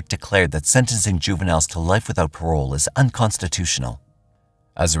 Supreme Court declared that sentencing juveniles to life without parole is unconstitutional.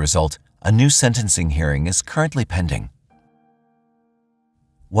 As a result, a new sentencing hearing is currently pending.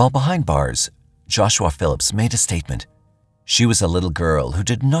 While behind bars, Joshua Phillips made a statement. She was a little girl who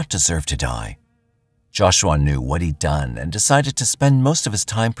did not deserve to die. Joshua knew what he'd done and decided to spend most of his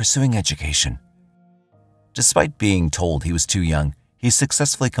time pursuing education. Despite being told he was too young, he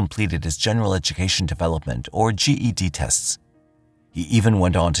successfully completed his General Education Development, or GED tests. He even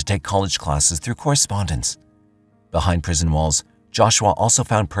went on to take college classes through correspondence. Behind prison walls, Joshua also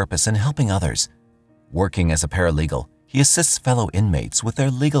found purpose in helping others. Working as a paralegal, he assists fellow inmates with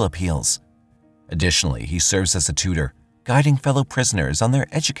their legal appeals. Additionally, he serves as a tutor, guiding fellow prisoners on their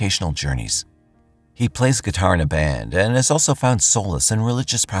educational journeys. He plays guitar in a band and has also found solace in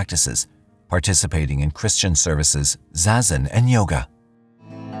religious practices, participating in Christian services, zazen, and yoga.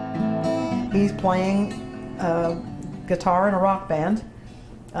 He's playing guitar in a rock band.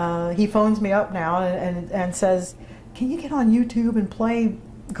 He phones me up now and says, "Can you get on YouTube and play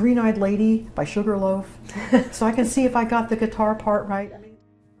Green Eyed Lady by Sugarloaf so I can see if I got the guitar part right?"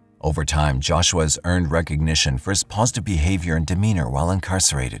 Over time, Joshua has earned recognition for his positive behavior and demeanor while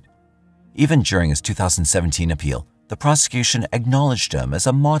incarcerated. Even during his 2017 appeal, the prosecution acknowledged him as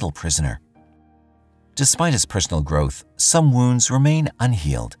a model prisoner. Despite his personal growth, some wounds remain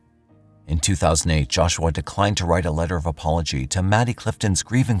unhealed. In 2008, Joshua declined to write a letter of apology to Maddie Clifton's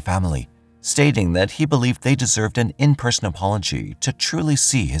grieving family, stating that he believed they deserved an in-person apology to truly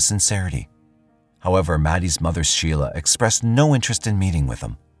see his sincerity. However, Maddie's mother, Sheila, expressed no interest in meeting with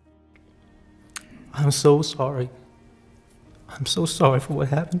him. "I'm so sorry. I'm so sorry for what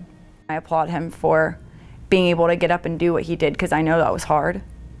happened." I applaud him for being able to get up and do what he did because I know that was hard.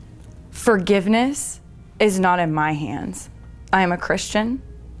 Forgiveness is not in my hands. I am a Christian.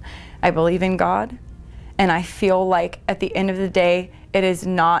 I believe in God. And I feel like at the end of the day, that's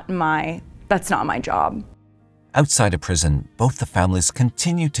not my job. Outside of prison, both the families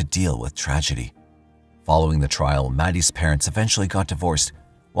continued to deal with tragedy. Following the trial, Maddie's parents eventually got divorced,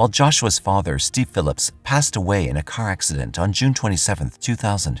 while Joshua's father, Steve Phillips, passed away in a car accident on June 27,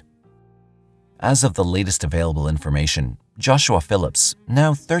 2000. As of the latest available information, Joshua Phillips,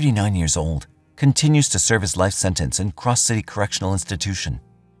 now 39 years old, continues to serve his life sentence in Cross City Correctional Institution.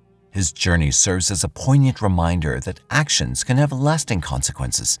 His journey serves as a poignant reminder that actions can have lasting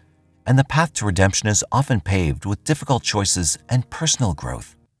consequences, and the path to redemption is often paved with difficult choices and personal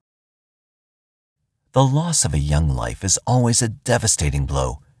growth. The loss of a young life is always a devastating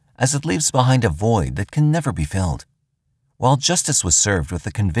blow, as it leaves behind a void that can never be filled. While justice was served with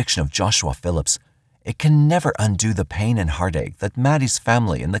the conviction of Joshua Phillips, it can never undo the pain and heartache that Maddie's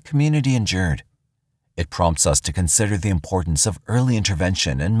family and the community endured. It prompts us to consider the importance of early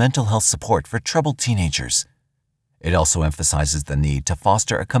intervention and mental health support for troubled teenagers. It also emphasizes the need to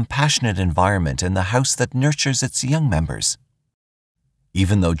foster a compassionate environment in the house that nurtures its young members.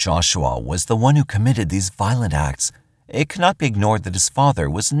 Even though Joshua was the one who committed these violent acts, it cannot be ignored that his father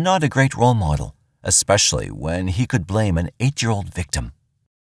was not a great role model, especially when he could blame an 8-year-old victim.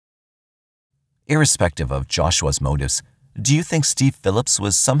 Irrespective of Joshua's motives, do you think Steve Phillips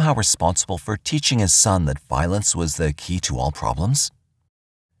was somehow responsible for teaching his son that violence was the key to all problems?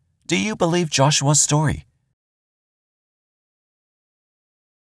 Do you believe Joshua's story?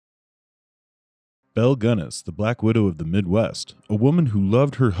 Belle Gunness, the Black Widow of the Midwest, a woman who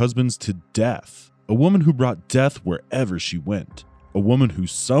loved her husbands to death, a woman who brought death wherever she went, a woman who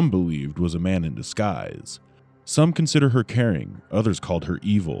some believed was a man in disguise. Some consider her caring, others called her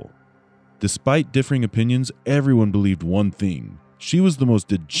evil. Despite differing opinions, everyone believed one thing: she was the most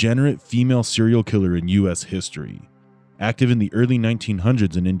degenerate female serial killer in U.S. history. Active in the early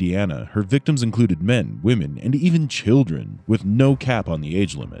 1900s in Indiana, her victims included men, women, and even children, with no cap on the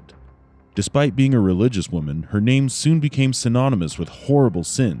age limit. Despite being a religious woman, her name soon became synonymous with horrible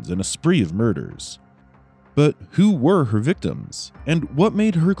sins and a spree of murders. But who were her victims? And what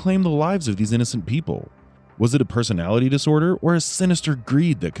made her claim the lives of these innocent people? Was it a personality disorder or a sinister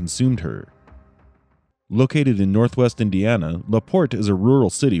greed that consumed her? Located in northwest Indiana, LaPorte is a rural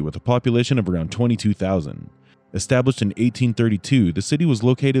city with a population of around 22,000. Established in 1832, the city was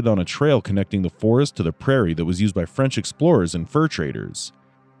located on a trail connecting the forest to the prairie that was used by French explorers and fur traders.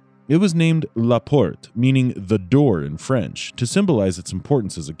 It was named La Porte, meaning the door in French, to symbolize its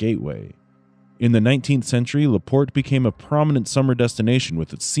importance as a gateway. In the 19th century, La Porte became a prominent summer destination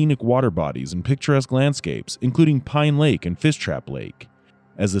with its scenic water bodies and picturesque landscapes, including Pine Lake and Fish Trap Lake.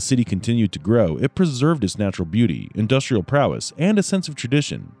 As the city continued to grow, it preserved its natural beauty, industrial prowess, and a sense of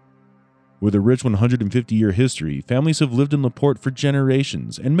tradition. With a rich 150-year history, families have lived in La Porte for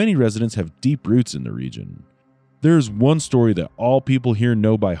generations, and many residents have deep roots in the region. There is one story that all people here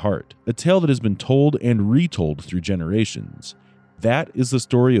know by heart, a tale that has been told and retold through generations. That is the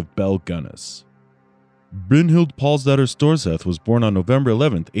story of Belle Gunness. Brynhild Paulsdatter Storseth was born on November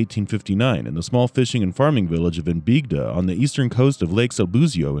 11, 1859, in the small fishing and farming village of Enbygda on the eastern coast of Lake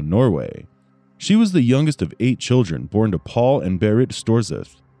Selbuzio in Norway. She was the youngest of 8 children born to Paul and Berit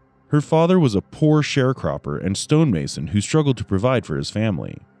Storseth. Her father was a poor sharecropper and stonemason who struggled to provide for his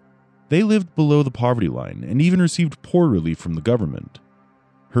family. They lived below the poverty line and even received poor relief from the government.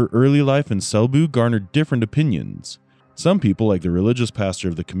 Her early life in Selbu garnered different opinions. Some people, like the religious pastor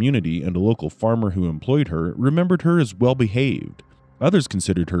of the community and a local farmer who employed her, remembered her as well-behaved. Others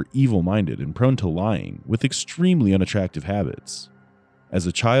considered her evil-minded and prone to lying, with extremely unattractive habits. As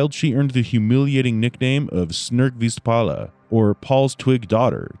a child, she earned the humiliating nickname of Snurkvistpala, or Paul's twig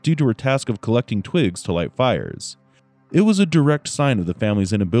daughter, due to her task of collecting twigs to light fires. It was a direct sign of the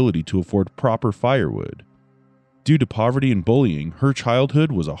family's inability to afford proper firewood. Due to poverty and bullying, her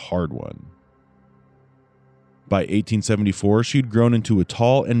childhood was a hard one. By 1874, she had grown into a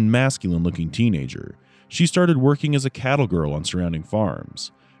tall and masculine-looking teenager. She started working as a cattle girl on surrounding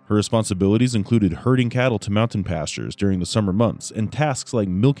farms. Her responsibilities included herding cattle to mountain pastures during the summer months and tasks like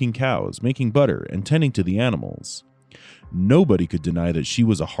milking cows, making butter, and tending to the animals. Nobody could deny that she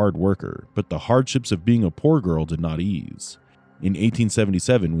was a hard worker, but the hardships of being a poor girl did not ease. In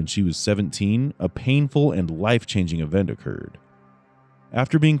 1877, when she was 17, a painful and life-changing event occurred.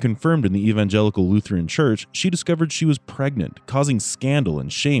 After being confirmed in the Evangelical Lutheran Church, she discovered she was pregnant, causing scandal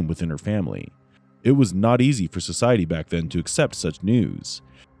and shame within her family. It was not easy for society back then to accept such news.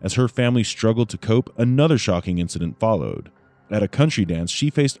 As her family struggled to cope, another shocking incident followed. At a country dance, she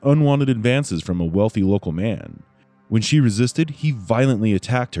faced unwanted advances from a wealthy local man. When she resisted, he violently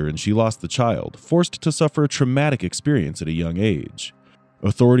attacked her and she lost the child, forced to suffer a traumatic experience at a young age.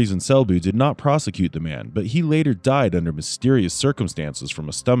 Authorities in Selbu did not prosecute the man, but he later died under mysterious circumstances from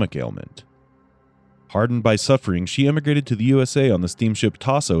a stomach ailment. Hardened by suffering, she emigrated to the USA on the steamship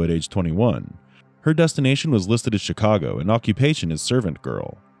Tasso at age 21. Her destination was listed as Chicago and occupation as servant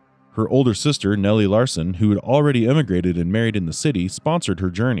girl. Her older sister, Nellie Larson, who had already emigrated and married in the city, sponsored her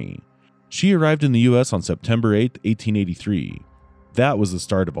journey. She arrived in the US on September 8, 1883. That was the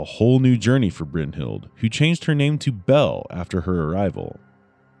start of a whole new journey for Brynhild, who changed her name to Belle after her arrival.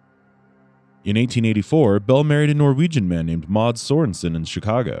 In 1884, Belle married a Norwegian man named Mads Sorensen in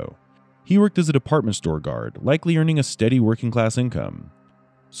Chicago. He worked as a department store guard, likely earning a steady working-class income.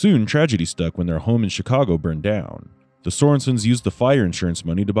 Soon, tragedy struck when their home in Chicago burned down. The Sorensens used the fire insurance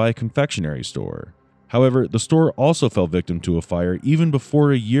money to buy a confectionery store. However, the store also fell victim to a fire even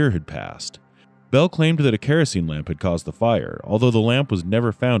before a year had passed. Belle claimed that a kerosene lamp had caused the fire, although the lamp was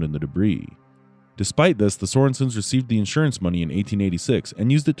never found in the debris. Despite this, the Sorensens received the insurance money in 1886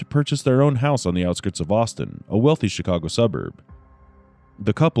 and used it to purchase their own house on the outskirts of Austin, a wealthy Chicago suburb.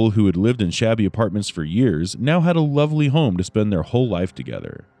 The couple, who had lived in shabby apartments for years, now had a lovely home to spend their whole life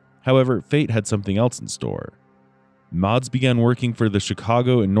together. However, fate had something else in store. Mads began working for the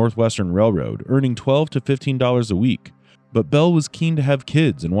Chicago and Northwestern Railroad, earning $12 to $15 a week, but Belle was keen to have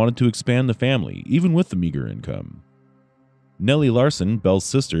kids and wanted to expand the family, even with the meager income. Nellie Larson, Belle's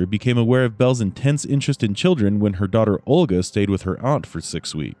sister, became aware of Belle's intense interest in children when her daughter Olga stayed with her aunt for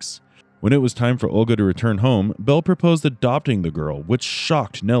 6 weeks. When it was time for Olga to return home, Belle proposed adopting the girl, which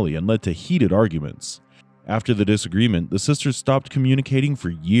shocked Nellie and led to heated arguments. After the disagreement, the sisters stopped communicating for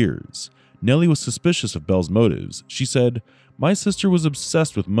years. Nellie was suspicious of Belle's motives. She said, "My sister was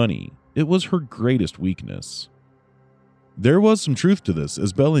obsessed with money. It was her greatest weakness." There was some truth to this,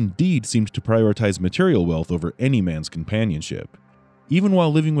 as Belle indeed seemed to prioritize material wealth over any man's companionship. Even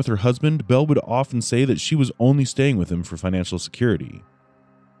while living with her husband, Belle would often say that she was only staying with him for financial security.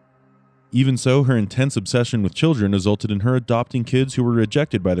 Even so, her intense obsession with children resulted in her adopting kids who were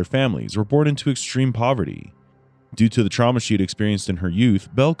rejected by their families or born into extreme poverty. Due to the trauma she had experienced in her youth,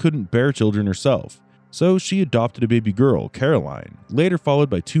 Belle couldn't bear children herself, so she adopted a baby girl, Caroline, later followed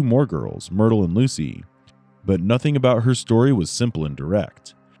by 2 more girls, Myrtle and Lucy. But nothing about her story was simple and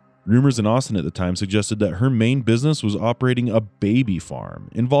direct. Rumors in Austin at the time suggested that her main business was operating a baby farm,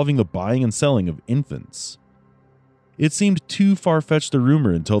 involving the buying and selling of infants. It seemed too far-fetched a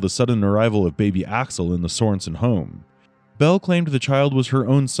rumor until the sudden arrival of baby Axel in the Sorensen home. Belle claimed the child was her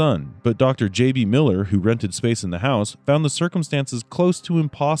own son, but Dr. J.B. Miller, who rented space in the house, found the circumstances close to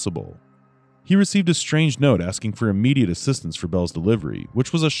impossible. He received a strange note asking for immediate assistance for Belle's delivery,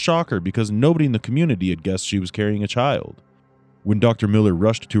 which was a shocker because nobody in the community had guessed she was carrying a child. When Dr. Miller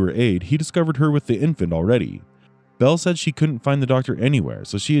rushed to her aid, he discovered her with the infant already. Belle said she couldn't find the doctor anywhere,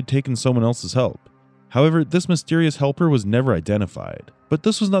 so she had taken someone else's help. However, this mysterious helper was never identified. But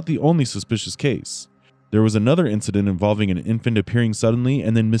this was not the only suspicious case. There was another incident involving an infant appearing suddenly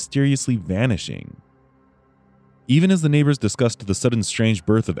and then mysteriously vanishing. Even as the neighbors discussed the sudden strange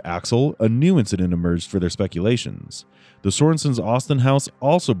birth of Axel, a new incident emerged for their speculations. The Sorensens' Austin house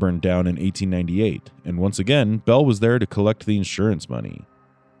also burned down in 1898, and once again, Belle was there to collect the insurance money.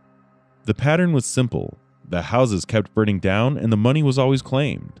 The pattern was simple. The houses kept burning down and the money was always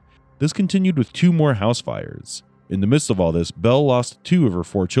claimed. This continued with 2 more house fires. In the midst of all this, Belle lost 2 of her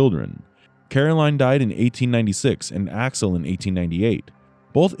 4 children. Caroline died in 1896 and Axel in 1898.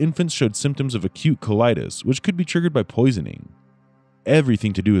 Both infants showed symptoms of acute colitis, which could be triggered by poisoning.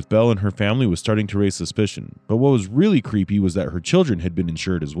 Everything to do with Belle and her family was starting to raise suspicion, but what was really creepy was that her children had been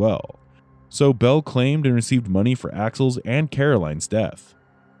insured as well. so Belle claimed and received money for Axel's and Caroline's death.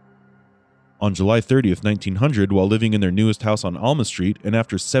 On July 30th, 1900, while living in their newest house on Alma Street and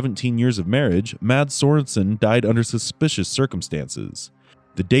after 17 years of marriage, Mads Sorensen died under suspicious circumstances.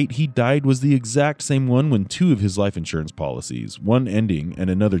 The date he died was the exact same one when two of his life insurance policies, one ending and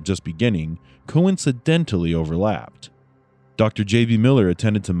another just beginning, coincidentally overlapped. Dr. J.B. Miller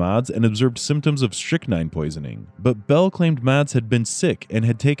attended to Mads and observed symptoms of strychnine poisoning, but Belle claimed Mads had been sick and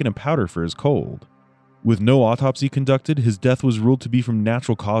had taken a powder for his cold. With no autopsy conducted, his death was ruled to be from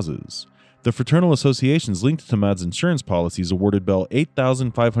natural causes. The fraternal associations linked to Mads' insurance policies awarded Belle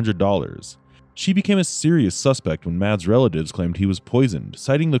 $8,500. She became a serious suspect when Mads' relatives claimed he was poisoned,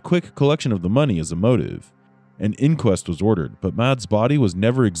 citing the quick collection of the money as a motive. An inquest was ordered, but Mads' body was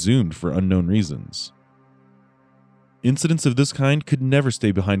never exhumed for unknown reasons. Incidents of this kind could never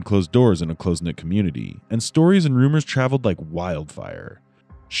stay behind closed doors in a close-knit community, and stories and rumors traveled like wildfire.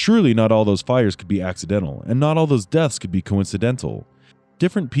 Surely not all those fires could be accidental, and not all those deaths could be coincidental.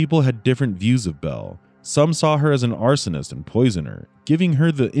 Different people had different views of Belle. Some saw her as an arsonist and poisoner, giving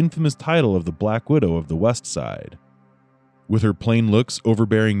her the infamous title of the Black Widow of the West Side. With her plain looks,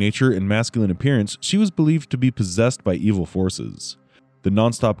 overbearing nature, and masculine appearance, she was believed to be possessed by evil forces. The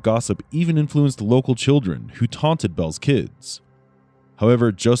nonstop gossip even influenced local children, who taunted Belle's kids.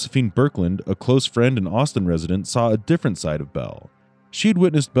 However, Josephine Birkland, a close friend and Austin resident, saw a different side of Belle. She had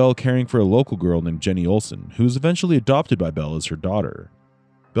witnessed Belle caring for a local girl named Jenny Olson, who was eventually adopted by Belle as her daughter.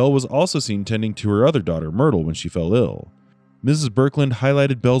 Belle was also seen tending to her other daughter, Myrtle, when she fell ill. Mrs. Birkland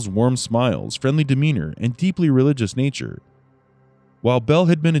highlighted Belle's warm smiles, friendly demeanor, and deeply religious nature. While Belle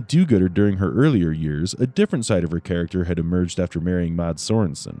had been a do-gooder during her earlier years, a different side of her character had emerged after marrying Mads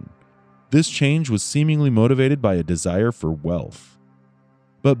Sorensen. This change was seemingly motivated by a desire for wealth.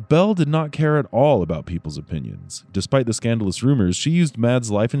 But Belle did not care at all about people's opinions. Despite the scandalous rumors, she used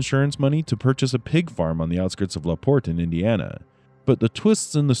Mads' life insurance money to purchase a pig farm on the outskirts of La Porte in Indiana. But the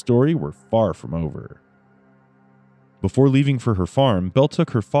twists in the story were far from over. Before leaving for her farm, Belle took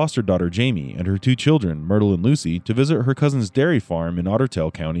her foster daughter Jamie and her two children, Myrtle and Lucy, to visit her cousin's dairy farm in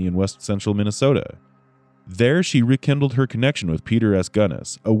Ottertail County in west central Minnesota. There, she rekindled her connection with Peter S.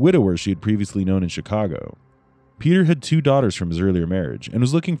 Gunness, a widower she had previously known in Chicago. Peter had two daughters from his earlier marriage and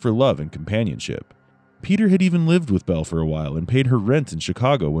was looking for love and companionship. Peter had even lived with Belle for a while and paid her rent in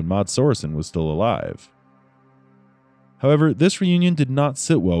Chicago when Mads Sorensen was still alive. However, this reunion did not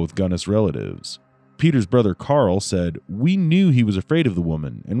sit well with Gunness relatives. Peter's brother Carl said, "We knew he was afraid of the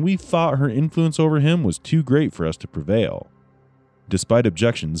woman, and we thought her influence over him was too great for us to prevail." Despite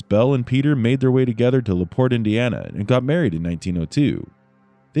objections, Belle and Peter made their way together to La Porte, Indiana, and got married in 1902.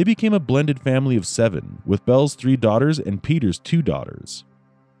 They became a blended family of 7, with Belle's 3 daughters and Peter's 2 daughters.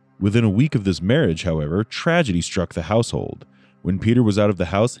 Within a week of this marriage, however, tragedy struck the household. When Peter was out of the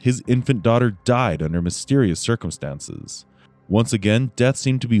house, his infant daughter died under mysterious circumstances. Once again, death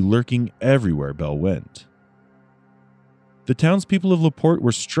seemed to be lurking everywhere Belle went. The townspeople of La Porte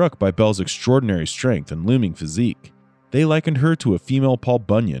were struck by Belle's extraordinary strength and looming physique. They likened her to a female Paul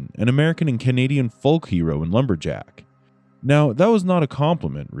Bunyan, an American and Canadian folk hero and lumberjack. Now, that was not a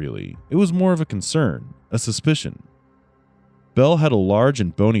compliment, really. It was more of a concern, a suspicion. Belle had a large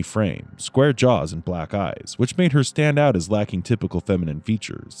and bony frame, square jaws, and black eyes, which made her stand out as lacking typical feminine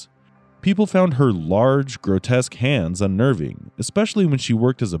features. People found her large, grotesque hands unnerving, especially when she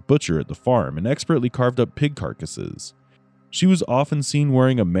worked as a butcher at the farm and expertly carved up pig carcasses. She was often seen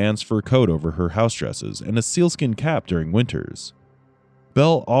wearing a man's fur coat over her house dresses and a sealskin cap during winters.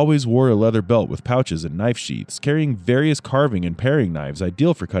 Belle always wore a leather belt with pouches and knife sheaths, carrying various carving and paring knives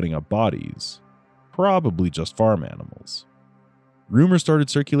ideal for cutting up bodies. Probably just farm animals. Rumors started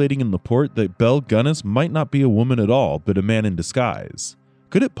circulating in La Porte that Belle Gunness might not be a woman at all, but a man in disguise.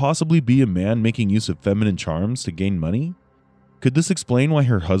 Could it possibly be a man making use of feminine charms to gain money? Could this explain why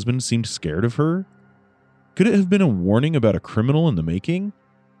her husband seemed scared of her? Could it have been a warning about a criminal in the making?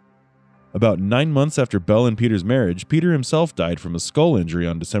 About 9 months after Belle and Peter's marriage, Peter himself died from a skull injury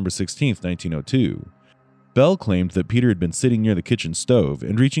on December 16, 1902. Belle claimed that Peter had been sitting near the kitchen stove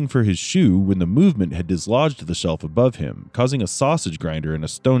and reaching for his shoe when the movement had dislodged the shelf above him, causing a sausage grinder and a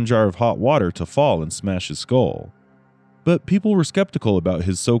stone jar of hot water to fall and smash his skull. But people were skeptical about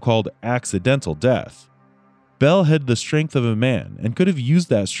his so-called accidental death. Belle had the strength of a man and could have used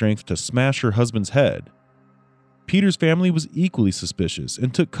that strength to smash her husband's head. Peter's family was equally suspicious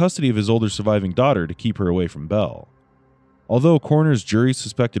and took custody of his older surviving daughter to keep her away from Belle. Although a coroner's jury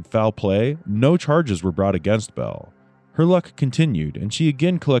suspected foul play, no charges were brought against Belle. Her luck continued, and she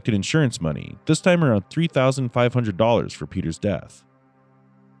again collected insurance money, this time around $3,500 for Peter's death.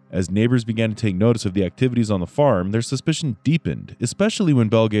 As neighbors began to take notice of the activities on the farm, their suspicion deepened, especially when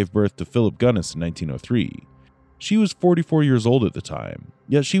Belle gave birth to Philip Gunness in 1903. She was 44 years old at the time,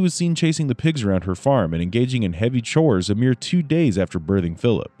 yet she was seen chasing the pigs around her farm and engaging in heavy chores a mere 2 days after birthing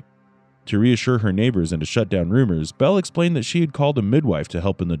Philip. To reassure her neighbors and to shut down rumors, Belle explained that she had called a midwife to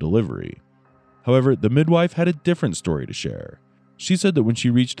help in the delivery. However, the midwife had a different story to share. She said that when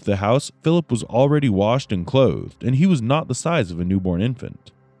she reached the house, Philip was already washed and clothed, and he was not the size of a newborn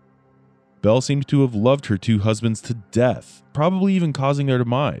infant. Belle seemed to have loved her 2 husbands to death, probably even causing their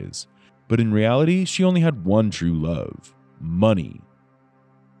demise. But in reality, she only had one true love: money.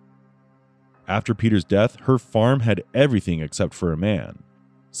 After Peter's death, her farm had everything except for a man.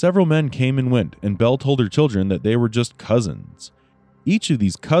 Several men came and went, and Belle told her children that they were just cousins. Each of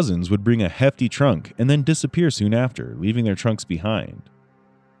these cousins would bring a hefty trunk and then disappear soon after, leaving their trunks behind.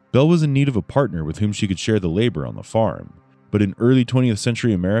 Belle was in need of a partner with whom she could share the labor on the farm. But in early 20th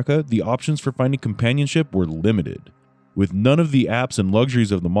century America, the options for finding companionship were limited. With none of the apps and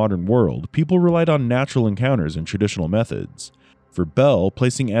luxuries of the modern world, people relied on natural encounters and traditional methods. For Belle,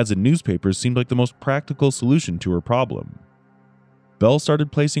 placing ads in newspapers seemed like the most practical solution to her problem. Belle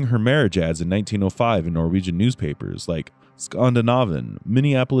started placing her marriage ads in 1905 in Norwegian newspapers like Skandinaven,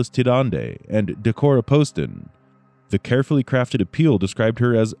 Minneapolis Tidende, and Dekora Posten. The carefully crafted appeal described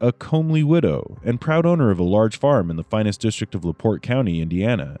her as a comely widow and proud owner of a large farm in the finest district of LaPorte County,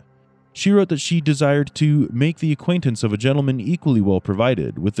 Indiana. She wrote that she desired to make the acquaintance of a gentleman equally well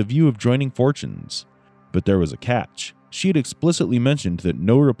provided, with the view of joining fortunes. But there was a catch. She had explicitly mentioned that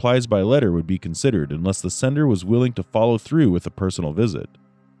no replies by letter would be considered unless the sender was willing to follow through with a personal visit.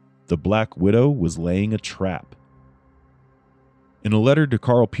 The Black Widow was laying a trap. In a letter to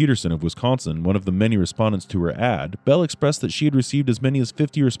Carl Peterson of Wisconsin, one of the many respondents to her ad, Belle expressed that she had received as many as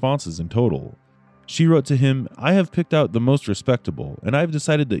 50 responses in total. She wrote to him, "I have picked out the most respectable, and I have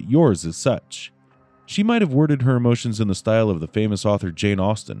decided that yours is such." She might have worded her emotions in the style of the famous author Jane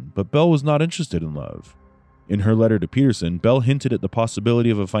Austen, but Belle was not interested in love. In her letter to Peterson, Belle hinted at the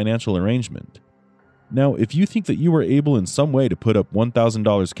possibility of a financial arrangement. "Now, if you think that you are able in some way to put up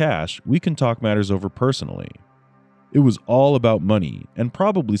 $1,000 cash, we can talk matters over personally." It was all about money, and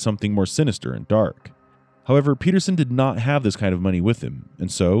probably something more sinister and dark. However, Peterson did not have this kind of money with him,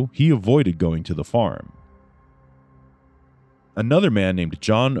 and so he avoided going to the farm. Another man named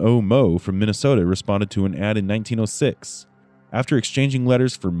John O. Moe from Minnesota responded to an ad in 1906. After exchanging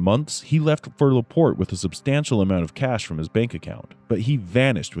letters for months, he left for LaPorte with a substantial amount of cash from his bank account, but he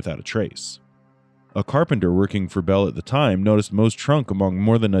vanished without a trace. A carpenter working for Belle at the time noticed Moe's trunk among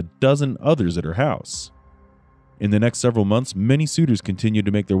more than a dozen others at her house. In the next several months, many suitors continued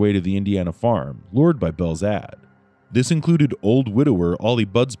to make their way to the Indiana farm, lured by Belle's ad. This included old widower Ollie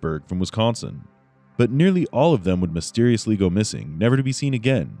Budsberg from Wisconsin, but nearly all of them would mysteriously go missing, never to be seen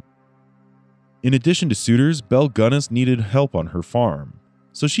again. In addition to suitors, Belle Gunness needed help on her farm,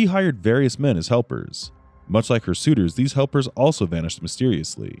 so she hired various men as helpers. Much like her suitors, these helpers also vanished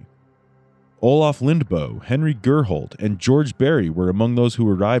mysteriously. Olaf Lindboe, Henry Gerholt, and George Berry were among those who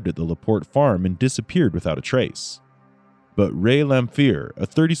arrived at the LaPorte farm and disappeared without a trace. But Ray Lamphere, a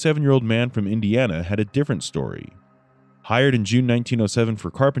 37-year-old man from Indiana, had a different story. Hired in June 1907 for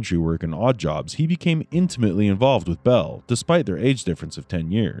carpentry work and odd jobs, he became intimately involved with Belle, despite their age difference of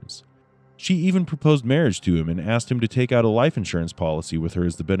 10 years. She even proposed marriage to him and asked him to take out a life insurance policy with her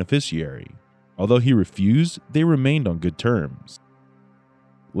as the beneficiary. Although he refused, they remained on good terms.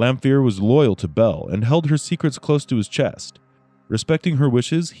 Lamphere was loyal to Belle and held her secrets close to his chest. Respecting her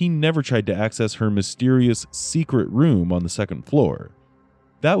wishes, he never tried to access her mysterious secret room on the second floor.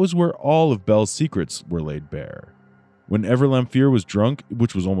 That was where all of Belle's secrets were laid bare. Whenever Lamphere was drunk,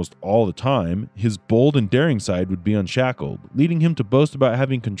 which was almost all the time, his bold and daring side would be unshackled, leading him to boast about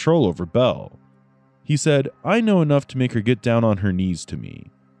having control over Belle. He said, "I know enough to make her get down on her knees to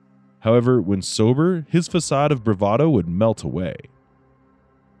me." However, when sober, his facade of bravado would melt away.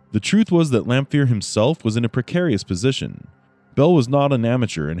 The truth was that Lamphere himself was in a precarious position. Belle was not an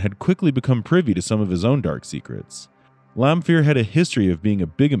amateur and had quickly become privy to some of his own dark secrets. Lamphere had a history of being a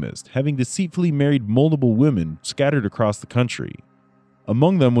bigamist, having deceitfully married multiple women scattered across the country.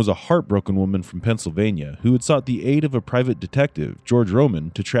 Among them was a heartbroken woman from Pennsylvania who had sought the aid of a private detective, George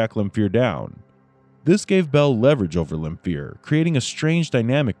Roman, to track Lamphere down. This gave Belle leverage over Lamphere, creating a strange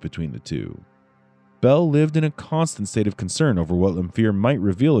dynamic between the two. Belle lived in a constant state of concern over what Lamphere might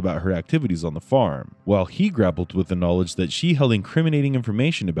reveal about her activities on the farm, while he grappled with the knowledge that she held incriminating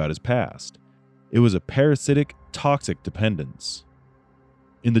information about his past. It was a parasitic, toxic dependence.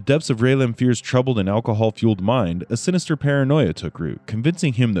 In the depths of Ray Lamphere's troubled and alcohol-fueled mind, a sinister paranoia took root,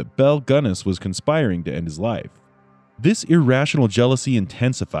 convincing him that Belle Gunness was conspiring to end his life. This irrational jealousy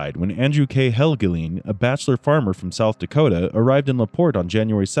intensified when Andrew K. Helgeline, a bachelor farmer from South Dakota, arrived in LaPorte on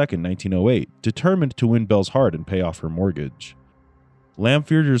January 2, 1908, determined to win Belle's heart and pay off her mortgage.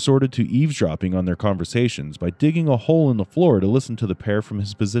 Lamphere resorted to eavesdropping on their conversations by digging a hole in the floor to listen to the pair from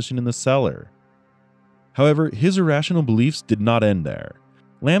his position in the cellar. However, his irrational beliefs did not end there.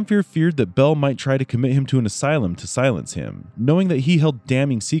 Lamphere feared that Belle might try to commit him to an asylum to silence him, knowing that he held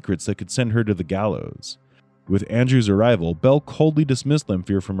damning secrets that could send her to the gallows. With Andrew's arrival, Belle coldly dismissed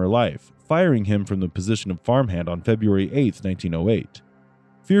Lamphere from her life, firing him from the position of farmhand on February 8, 1908.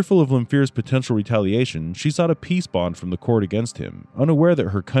 Fearful of Lamphere's potential retaliation, she sought a peace bond from the court against him, unaware that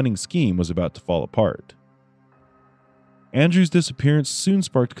her cunning scheme was about to fall apart. Andrew's disappearance soon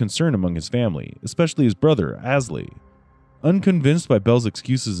sparked concern among his family, especially his brother, Asley. Unconvinced by Belle's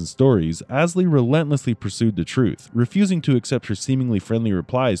excuses and stories, Asley relentlessly pursued the truth, refusing to accept her seemingly friendly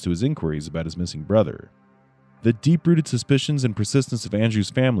replies to his inquiries about his missing brother. The deep-rooted suspicions and persistence of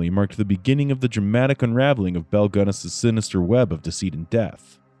Andrew's family marked the beginning of the dramatic unraveling of Belle Gunness' sinister web of deceit and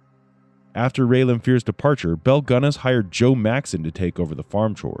death. After Ray Lamphere's departure, Belle Gunness hired Joe Maxson to take over the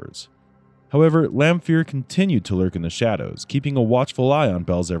farm chores. However, Lamphere continued to lurk in the shadows, keeping a watchful eye on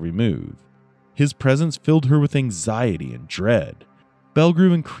Belle's every move. His presence filled her with anxiety and dread. Belle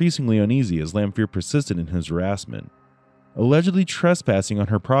grew increasingly uneasy as Lamphere persisted in his harassment, allegedly trespassing on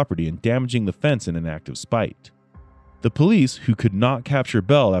her property and damaging the fence in an act of spite. The police, who could not capture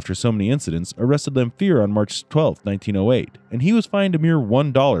Belle after so many incidents, arrested Lamphere on March 12, 1908, and he was fined a mere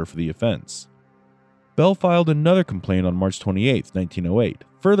 $1 for the offense. Belle filed another complaint on March 28, 1908,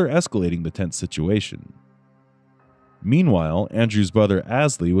 further escalating the tense situation. Meanwhile, Andrew's brother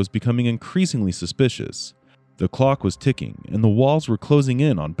Asley was becoming increasingly suspicious. The clock was ticking, and the walls were closing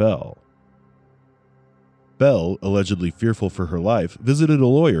in on Belle. Belle, allegedly fearful for her life, visited a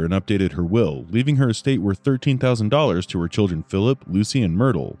lawyer and updated her will, leaving her estate worth $13,000 to her children Philip, Lucy, and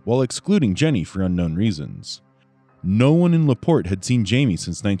Myrtle, while excluding Jenny for unknown reasons. No one in LaPorte had seen Jamie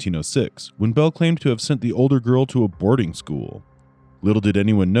since 1906, when Belle claimed to have sent the older girl to a boarding school. Little did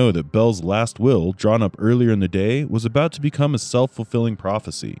anyone know that Belle's last will, drawn up earlier in the day, was about to become a self-fulfilling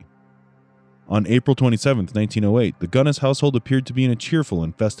prophecy. On April 27, 1908, the Gunness household appeared to be in a cheerful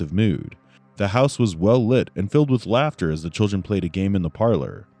and festive mood. The house was well lit and filled with laughter as the children played a game in the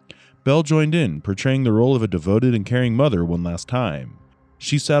parlor. Belle joined in, portraying the role of a devoted and caring mother one last time.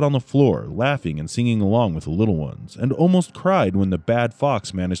 She sat on the floor, laughing and singing along with the little ones, and almost cried when the bad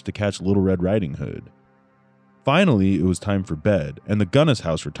fox managed to catch Little Red Riding Hood. Finally, it was time for bed, and the Gunness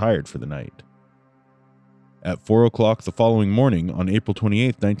house retired for the night. At 4 o'clock the following morning, on April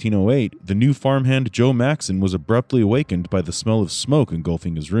 28, 1908, the new farmhand Joe Maxson was abruptly awakened by the smell of smoke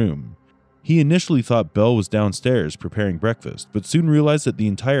engulfing his room. He initially thought Belle was downstairs preparing breakfast, but soon realized that the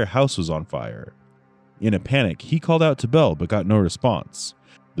entire house was on fire. In a panic, he called out to Belle but got no response.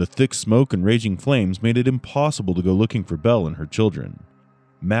 The thick smoke and raging flames made it impossible to go looking for Belle and her children.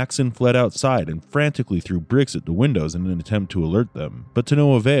 Maxson fled outside and frantically threw bricks at the windows in an attempt to alert them, but to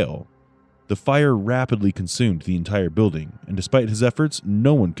no avail. The fire rapidly consumed the entire building, and despite his efforts,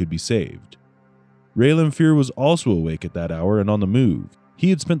 no one could be saved. Ray Lamphere was also awake at that hour and on the move. He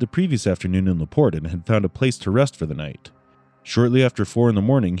had spent the previous afternoon in LaPorte and had found a place to rest for the night. Shortly after 4 in the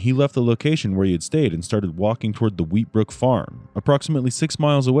morning, he left the location where he had stayed and started walking toward the Wheatbrook farm, approximately 6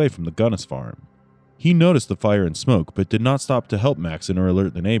 miles away from the Gunness farm. He noticed the fire and smoke, but did not stop to help Maxson or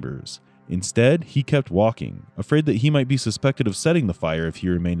alert the neighbors. Instead, he kept walking, afraid that he might be suspected of setting the fire if he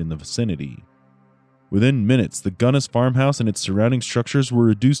remained in the vicinity. Within minutes, the Gunness farmhouse and its surrounding structures were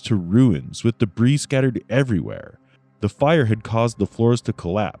reduced to ruins, with debris scattered everywhere. The fire had caused the floors to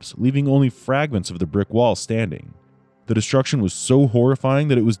collapse, leaving only fragments of the brick wall standing. The destruction was so horrifying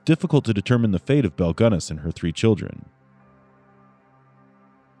that it was difficult to determine the fate of Belle Gunness and her 3 children.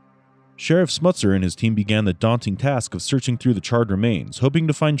 Sheriff Smutzer and his team began the daunting task of searching through the charred remains, hoping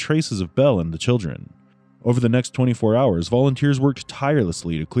to find traces of Belle and the children. Over the next 24 hours, volunteers worked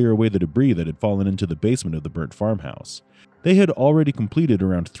tirelessly to clear away the debris that had fallen into the basement of the burnt farmhouse. They had already completed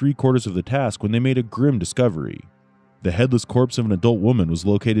around 3/4 of the task when they made a grim discovery. The headless corpse of an adult woman was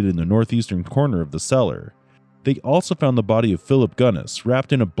located in the northeastern corner of the cellar. They also found the body of Philip Gunness,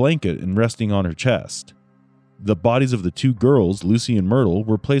 wrapped in a blanket and resting on her chest. The bodies of the 2 girls, Lucy and Myrtle,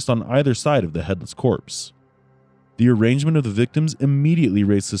 were placed on either side of the headless corpse. The arrangement of the victims immediately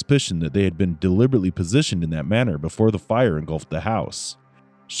raised suspicion that they had been deliberately positioned in that manner before the fire engulfed the house.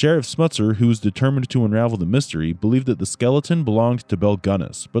 Sheriff Smutzer, who was determined to unravel the mystery, believed that the skeleton belonged to Belle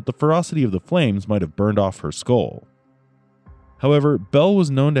Gunness, but the ferocity of the flames might have burned off her skull. However, Belle was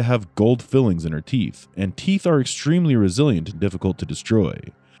known to have gold fillings in her teeth, and teeth are extremely resilient and difficult to destroy.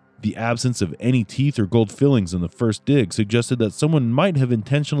 The absence of any teeth or gold fillings in the first dig suggested that someone might have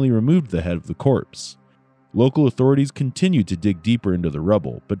intentionally removed the head of the corpse. Local authorities continued to dig deeper into the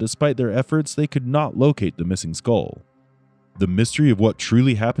rubble, but despite their efforts, they could not locate the missing skull. The mystery of what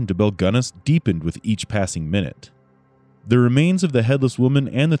truly happened to Belle Gunness deepened with each passing minute. The remains of the headless woman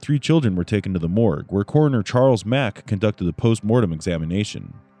and the 3 children were taken to the morgue, where coroner Charles Mack conducted a post-mortem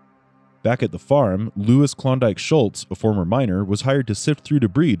examination. Back at the farm, Louis Klondike Schultz, a former miner, was hired to sift through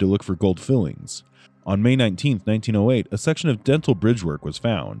debris to look for gold fillings. On May 19, 1908, a section of dental bridge work was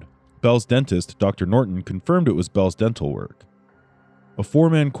found. Belle's dentist, Dr. Norton, confirmed it was Belle's dental work. A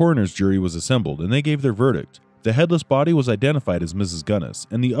 4-man coroner's jury was assembled, and they gave their verdict. The headless body was identified as Mrs. Gunness,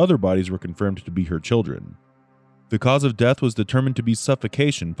 and the other bodies were confirmed to be her children. The cause of death was determined to be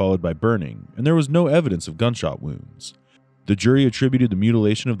suffocation followed by burning, and there was no evidence of gunshot wounds. The jury attributed the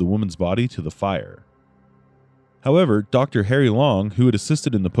mutilation of the woman's body to the fire. However, Dr. Harry Long, who had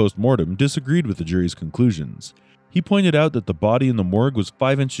assisted in the post-mortem, disagreed with the jury's conclusions. He pointed out that the body in the morgue was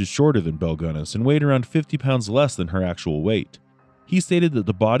 5 inches shorter than Belle Gunness and weighed around 50 pounds less than her actual weight. He stated that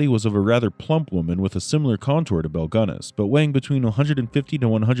the body was of a rather plump woman with a similar contour to Belle Gunness, but weighing between 150 to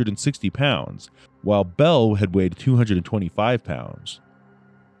 160 pounds, while Belle had weighed 225 pounds.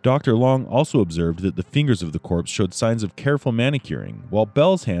 Dr. Long also observed that the fingers of the corpse showed signs of careful manicuring, while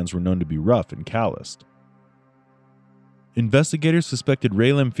Belle's hands were known to be rough and calloused. Investigators suspected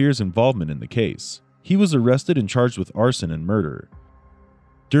Ray Lamphere's involvement in the case. He was arrested and charged with arson and murder.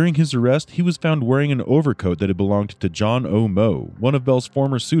 During his arrest, he was found wearing an overcoat that had belonged to John O. Moe, one of Belle's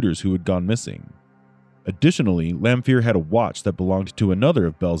former suitors who had gone missing. Additionally, Lamphere had a watch that belonged to another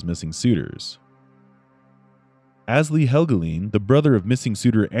of Belle's missing suitors. Asley Helgeline, the brother of missing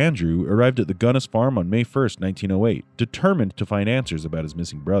suitor Andrew, arrived at the Gunness farm on May 1, 1908, determined to find answers about his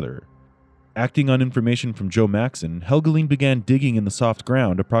missing brother. Acting on information from Joe Maxon, Helgeline began digging in the soft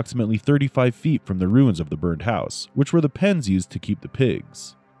ground approximately 35 feet from the ruins of the burned house, which were the pens used to keep the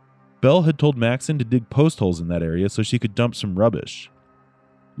pigs. Belle had told Maxon to dig post holes in that area so she could dump some rubbish.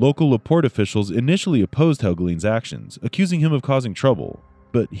 Local LaPorte officials initially opposed Helgeline's actions, accusing him of causing trouble,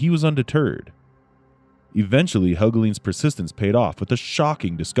 but he was undeterred. Eventually, Helgeline's persistence paid off with a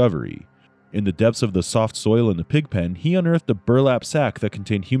shocking discovery. In the depths of the soft soil in the pig pen, he unearthed a burlap sack that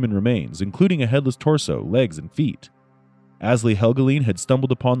contained human remains, including a headless torso, legs, and feet. Asley Helgeline had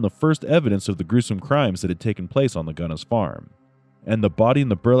stumbled upon the first evidence of the gruesome crimes that had taken place on the Gunness farm. And the body in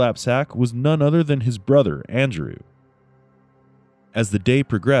the burlap sack was none other than his brother, Andrew. As the day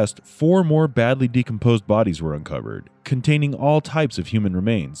progressed, 4 more badly decomposed bodies were uncovered, containing all types of human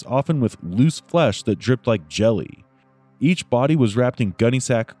remains, often with loose flesh that dripped like jelly. Each body was wrapped in gunny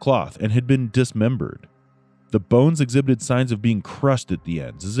sack cloth and had been dismembered. The bones exhibited signs of being crushed at the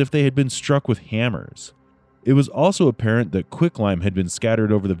ends, as if they had been struck with hammers. It was also apparent that quicklime had been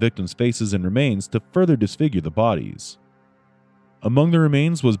scattered over the victims' faces and remains to further disfigure the bodies. Among the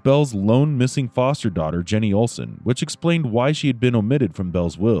remains was Belle's lone missing foster daughter, Jenny Olson, which explained why she had been omitted from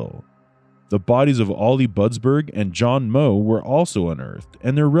Belle's will. The bodies of Ollie Budsberg and John Moe were also unearthed,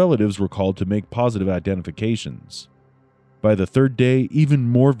 and their relatives were called to make positive identifications. By the 3rd day, even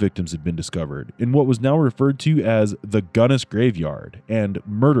more victims had been discovered in what was now referred to as the Gunness Graveyard and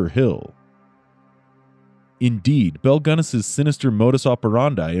Murder Hill. Indeed, Belle Gunness's sinister modus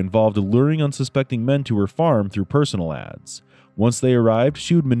operandi involved luring unsuspecting men to her farm through personal ads. Once they arrived,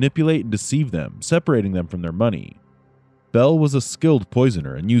 she would manipulate and deceive them, separating them from their money. Belle was a skilled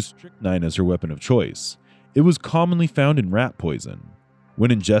poisoner and used strychnine as her weapon of choice. It was commonly found in rat poison.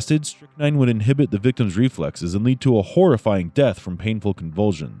 When ingested, strychnine would inhibit the victim's reflexes and lead to a horrifying death from painful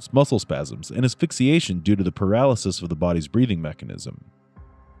convulsions, muscle spasms, and asphyxiation due to the paralysis of the body's breathing mechanism.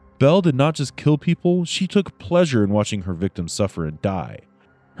 Belle did not just kill people, she took pleasure in watching her victims suffer and die.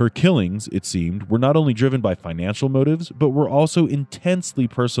 Her killings, it seemed, were not only driven by financial motives, but were also intensely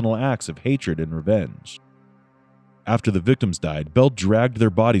personal acts of hatred and revenge. After the victims died, Belle dragged their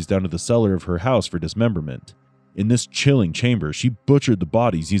bodies down to the cellar of her house for dismemberment. In this chilling chamber, she butchered the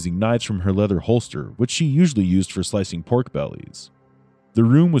bodies using knives from her leather holster, which she usually used for slicing pork bellies. The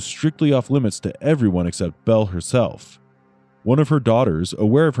room was strictly off limits to everyone except Belle herself. One of her daughters,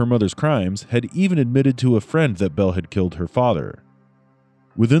 aware of her mother's crimes, had even admitted to a friend that Belle had killed her father.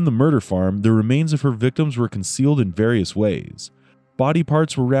 Within the murder farm, the remains of her victims were concealed in various ways. Body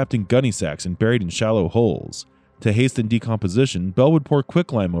parts were wrapped in gunny sacks and buried in shallow holes. To hasten decomposition, Belle would pour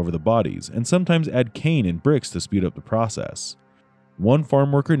quicklime over the bodies and sometimes add cane and bricks to speed up the process. One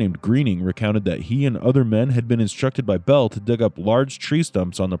farm worker named Greening recounted that he and other men had been instructed by Belle to dig up large tree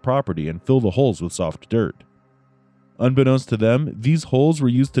stumps on the property and fill the holes with soft dirt. Unbeknownst to them, these holes were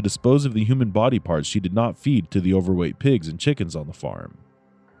used to dispose of the human body parts she did not feed to the overweight pigs and chickens on the farm.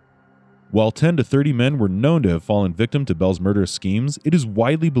 While 10 to 30 men were known to have fallen victim to Belle's murderous schemes, it is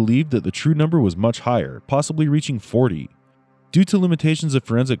widely believed that the true number was much higher, possibly reaching 40. Due to limitations of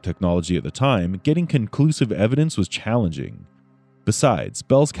forensic technology at the time, getting conclusive evidence was challenging. Besides,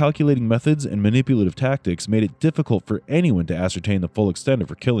 Belle's calculating methods and manipulative tactics made it difficult for anyone to ascertain the full extent of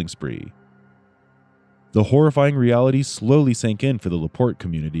her killing spree. The horrifying reality slowly sank in for the LaPorte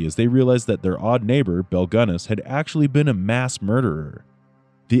community as they realized that their odd neighbor, Belle Gunness, had actually been a mass murderer.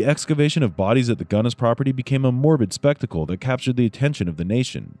 The excavation of bodies at the Gunness property became a morbid spectacle that captured the attention of the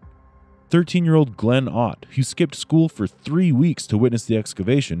nation. 13-year-old Glenn Ott, who skipped school for 3 weeks to witness the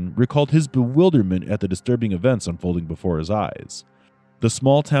excavation, recalled his bewilderment at the disturbing events unfolding before his eyes. The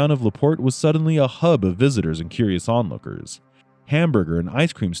small town of LaPorte was suddenly a hub of visitors and curious onlookers. Hamburger and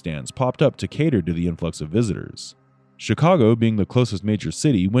ice cream stands popped up to cater to the influx of visitors. Chicago, being the closest major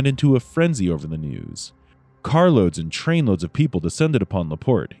city, went into a frenzy over the news. Carloads and trainloads of people descended upon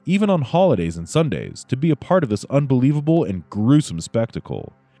LaPorte, even on holidays and Sundays, to be a part of this unbelievable and gruesome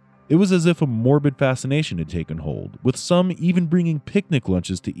spectacle. It was as if a morbid fascination had taken hold, with some even bringing picnic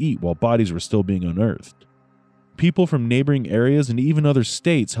lunches to eat while bodies were still being unearthed. People from neighboring areas and even other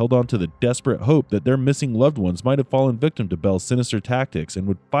states held on to the desperate hope that their missing loved ones might have fallen victim to Belle's sinister tactics and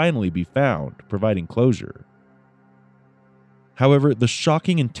would finally be found, providing closure. However, the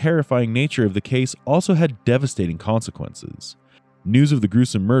shocking and terrifying nature of the case also had devastating consequences. News of the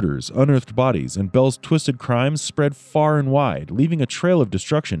gruesome murders, unearthed bodies, and Belle's twisted crimes spread far and wide, leaving a trail of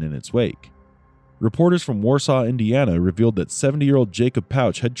destruction in its wake. Reporters from Warsaw, Indiana revealed that 70-year-old Jacob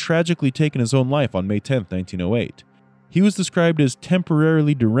Pouch had tragically taken his own life on May 10, 1908. He was described as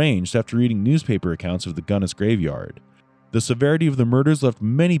temporarily deranged after reading newspaper accounts of the Gunness graveyard. The severity of the murders left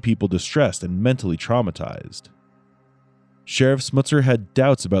many people distressed and mentally traumatized. Sheriff Smutzer had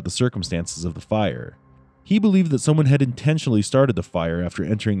doubts about the circumstances of the fire. He believed that someone had intentionally started the fire after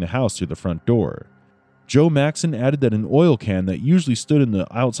entering the house through the front door. Joe Maxson added that an oil can that usually stood in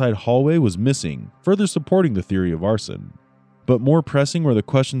the outside hallway was missing, further supporting the theory of arson. But more pressing were the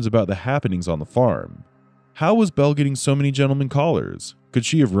questions about the happenings on the farm. How was Belle getting so many gentlemen callers? Could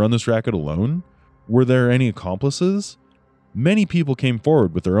she have run this racket alone? Were there any accomplices? Many people came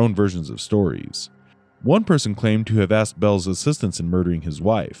forward with their own versions of stories. One person claimed to have asked Belle's assistance in murdering his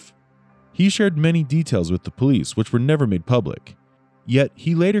wife. He shared many details with the police, which were never made public. Yet,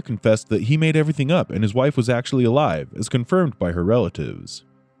 he later confessed that he made everything up and his wife was actually alive, as confirmed by her relatives.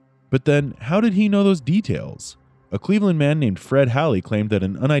 But then, how did he know those details? A Cleveland man named Fred Halley claimed that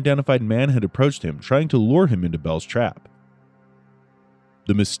an unidentified man had approached him, trying to lure him into Belle's trap.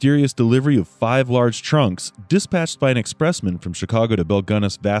 The mysterious delivery of 5 large trunks, dispatched by an expressman from Chicago to Belle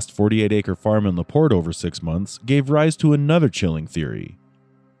Gunness' vast 48-acre farm in LaPorte over 6 months, gave rise to another chilling theory.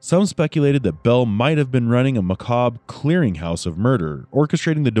 Some speculated that Belle might have been running a macabre clearinghouse of murder,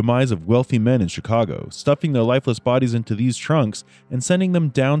 orchestrating the demise of wealthy men in Chicago, stuffing their lifeless bodies into these trunks and sending them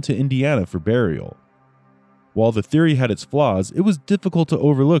down to Indiana for burial. While the theory had its flaws, it was difficult to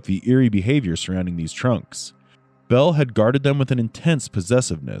overlook the eerie behavior surrounding these trunks. Belle had guarded them with an intense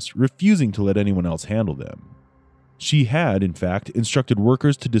possessiveness, refusing to let anyone else handle them. She had, in fact, instructed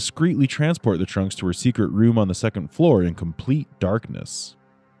workers to discreetly transport the trunks to her secret room on the 2nd floor in complete darkness.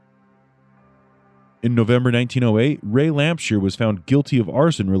 In November 1908, Ray Lampshire was found guilty of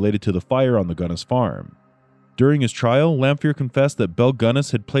arson related to the fire on the Gunness farm. During his trial, Lampshire confessed that Belle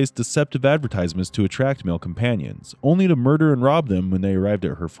Gunness had placed deceptive advertisements to attract male companions, only to murder and rob them when they arrived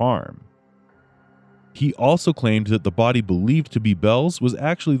at her farm. He also claimed that the body believed to be Belle's was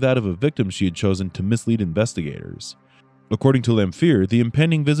actually that of a victim she had chosen to mislead investigators. According to Lampshire, the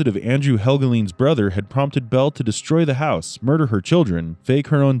impending visit of Andrew Helgeline's brother had prompted Belle to destroy the house, murder her children, fake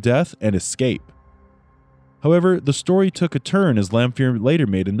her own death, and escape. However, the story took a turn as Lampshire later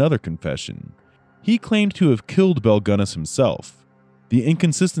made another confession. He claimed to have killed Belle Gunness himself. The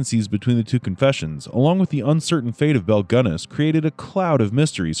inconsistencies between the two confessions, along with the uncertain fate of Belle Gunness, created a cloud of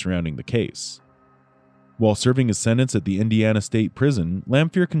mystery surrounding the case. While serving his sentence at the Indiana State Prison,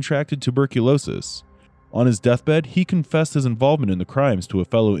 Lampshire contracted tuberculosis. On his deathbed, he confessed his involvement in the crimes to a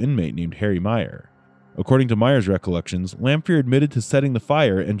fellow inmate named Harry Meyer. According to Meyer's recollections, Lampshire admitted to setting the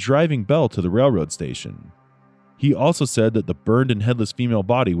fire and driving Belle to the railroad station. He also said that the burned and headless female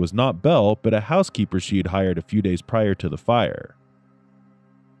body was not Belle, but a housekeeper she had hired a few days prior to the fire.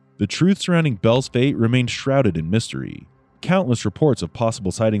 The truth surrounding Belle's fate remained shrouded in mystery. Countless reports of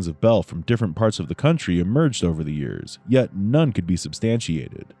possible sightings of Belle from different parts of the country emerged over the years, yet none could be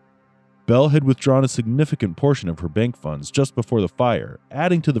substantiated. Belle had withdrawn a significant portion of her bank funds just before the fire,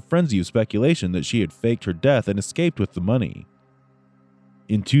 adding to the frenzy of speculation that she had faked her death and escaped with the money.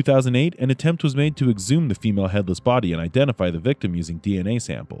 In 2008, an attempt was made to exhume the female headless body and identify the victim using DNA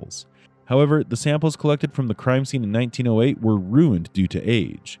samples. However, the samples collected from the crime scene in 1908 were ruined due to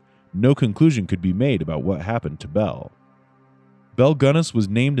age. No conclusion could be made about what happened to Belle. Belle Gunness was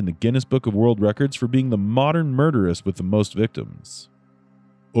named in the Guinness Book of World Records for being the modern murderess with the most victims.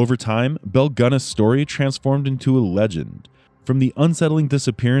 Over time, Belle Gunness' story transformed into a legend. From the unsettling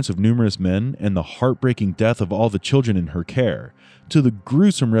disappearance of numerous men and the heartbreaking death of all the children in her care, to the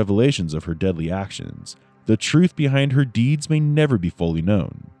gruesome revelations of her deadly actions, the truth behind her deeds may never be fully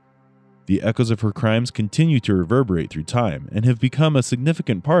known. The echoes of her crimes continue to reverberate through time and have become a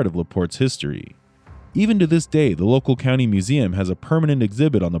significant part of LaPorte's history. Even to this day, the local county museum has a permanent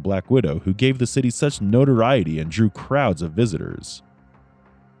exhibit on the Black Widow who gave the city such notoriety and drew crowds of visitors.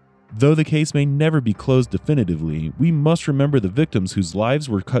 Though the case may never be closed definitively, we must remember the victims whose lives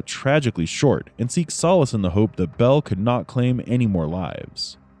were cut tragically short and seek solace in the hope that Belle could not claim any more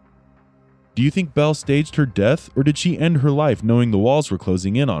lives. Do you think Belle staged her death, or did she end her life knowing the walls were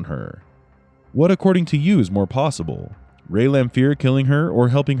closing in on her? What, according to you, is more possible? Ray Lamphere killing her or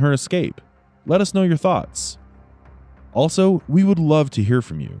helping her escape? Let us know your thoughts. Also, we would love to hear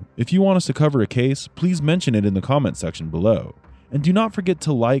from you. If you want us to cover a case, please mention it in the comment section below. And do not forget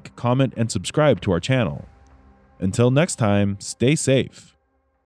to like, comment, and subscribe to our channel. Until next time, stay safe.